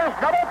to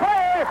first. Double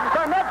play.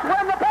 The Mets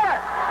win the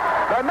pennant.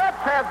 The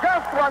Mets have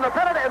just won the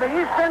pennant in the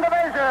Eastern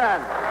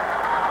Division.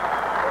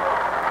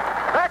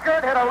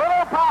 Beckert hit a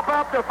little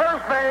pop-up to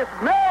first base.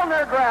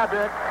 Milner grabbed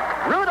it.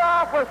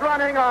 Rudolph was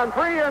running on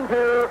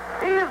 3-2.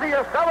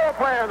 Easiest double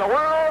play in the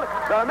world.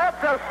 The Mets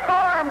have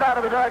stormed out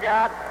of the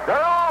dugout.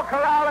 They're all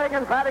corralling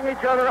and patting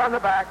each other on the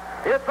back.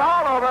 It's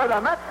all over. The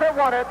Mets have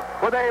won it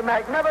with a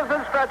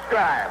magnificent stretch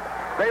drive.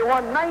 They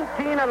won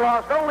 19 and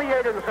lost only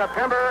 8 in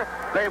September.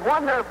 They've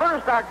won their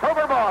first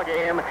October ball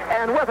game,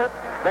 and with it,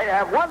 they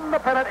have won the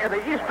pennant in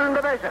the Eastern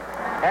Division.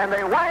 And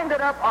they wind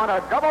it up on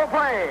a double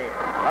play.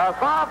 A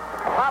soft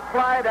pop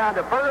fly down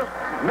to first.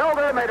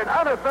 Milner made an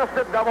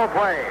unassisted double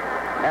play.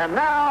 And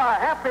now a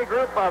happy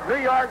group of New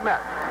York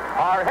Mets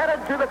are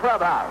headed to the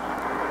clubhouse.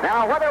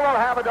 Now, whether we'll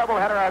have a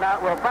doubleheader or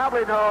not, we'll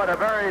probably know in a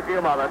very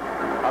few moments.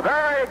 A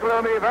very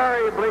gloomy,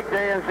 very bleak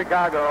day in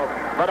Chicago,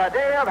 but a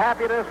day of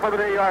happiness for the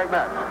New York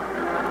Mets.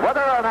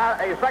 Whether or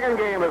not a second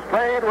game is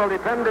played will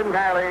depend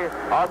entirely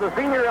on the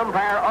senior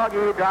umpire,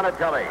 Augie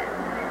Donatelli.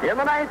 In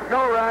the 9th,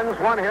 no runs,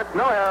 1 hit,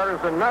 no errors,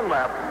 and none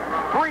left.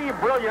 3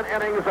 brilliant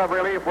innings of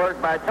relief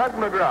work by Tug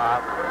McGraw.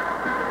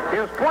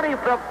 His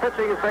 25th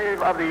pitching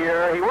save of the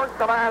year. He worked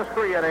the last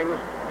 3 innings.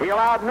 He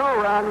allowed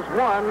no runs,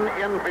 1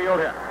 infield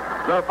hit.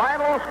 The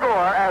final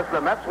score as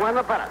the Mets win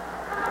the pennant.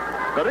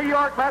 The New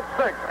York Mets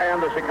 6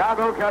 and the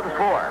Chicago Cubs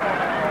 4.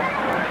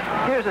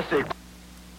 Here's a secret.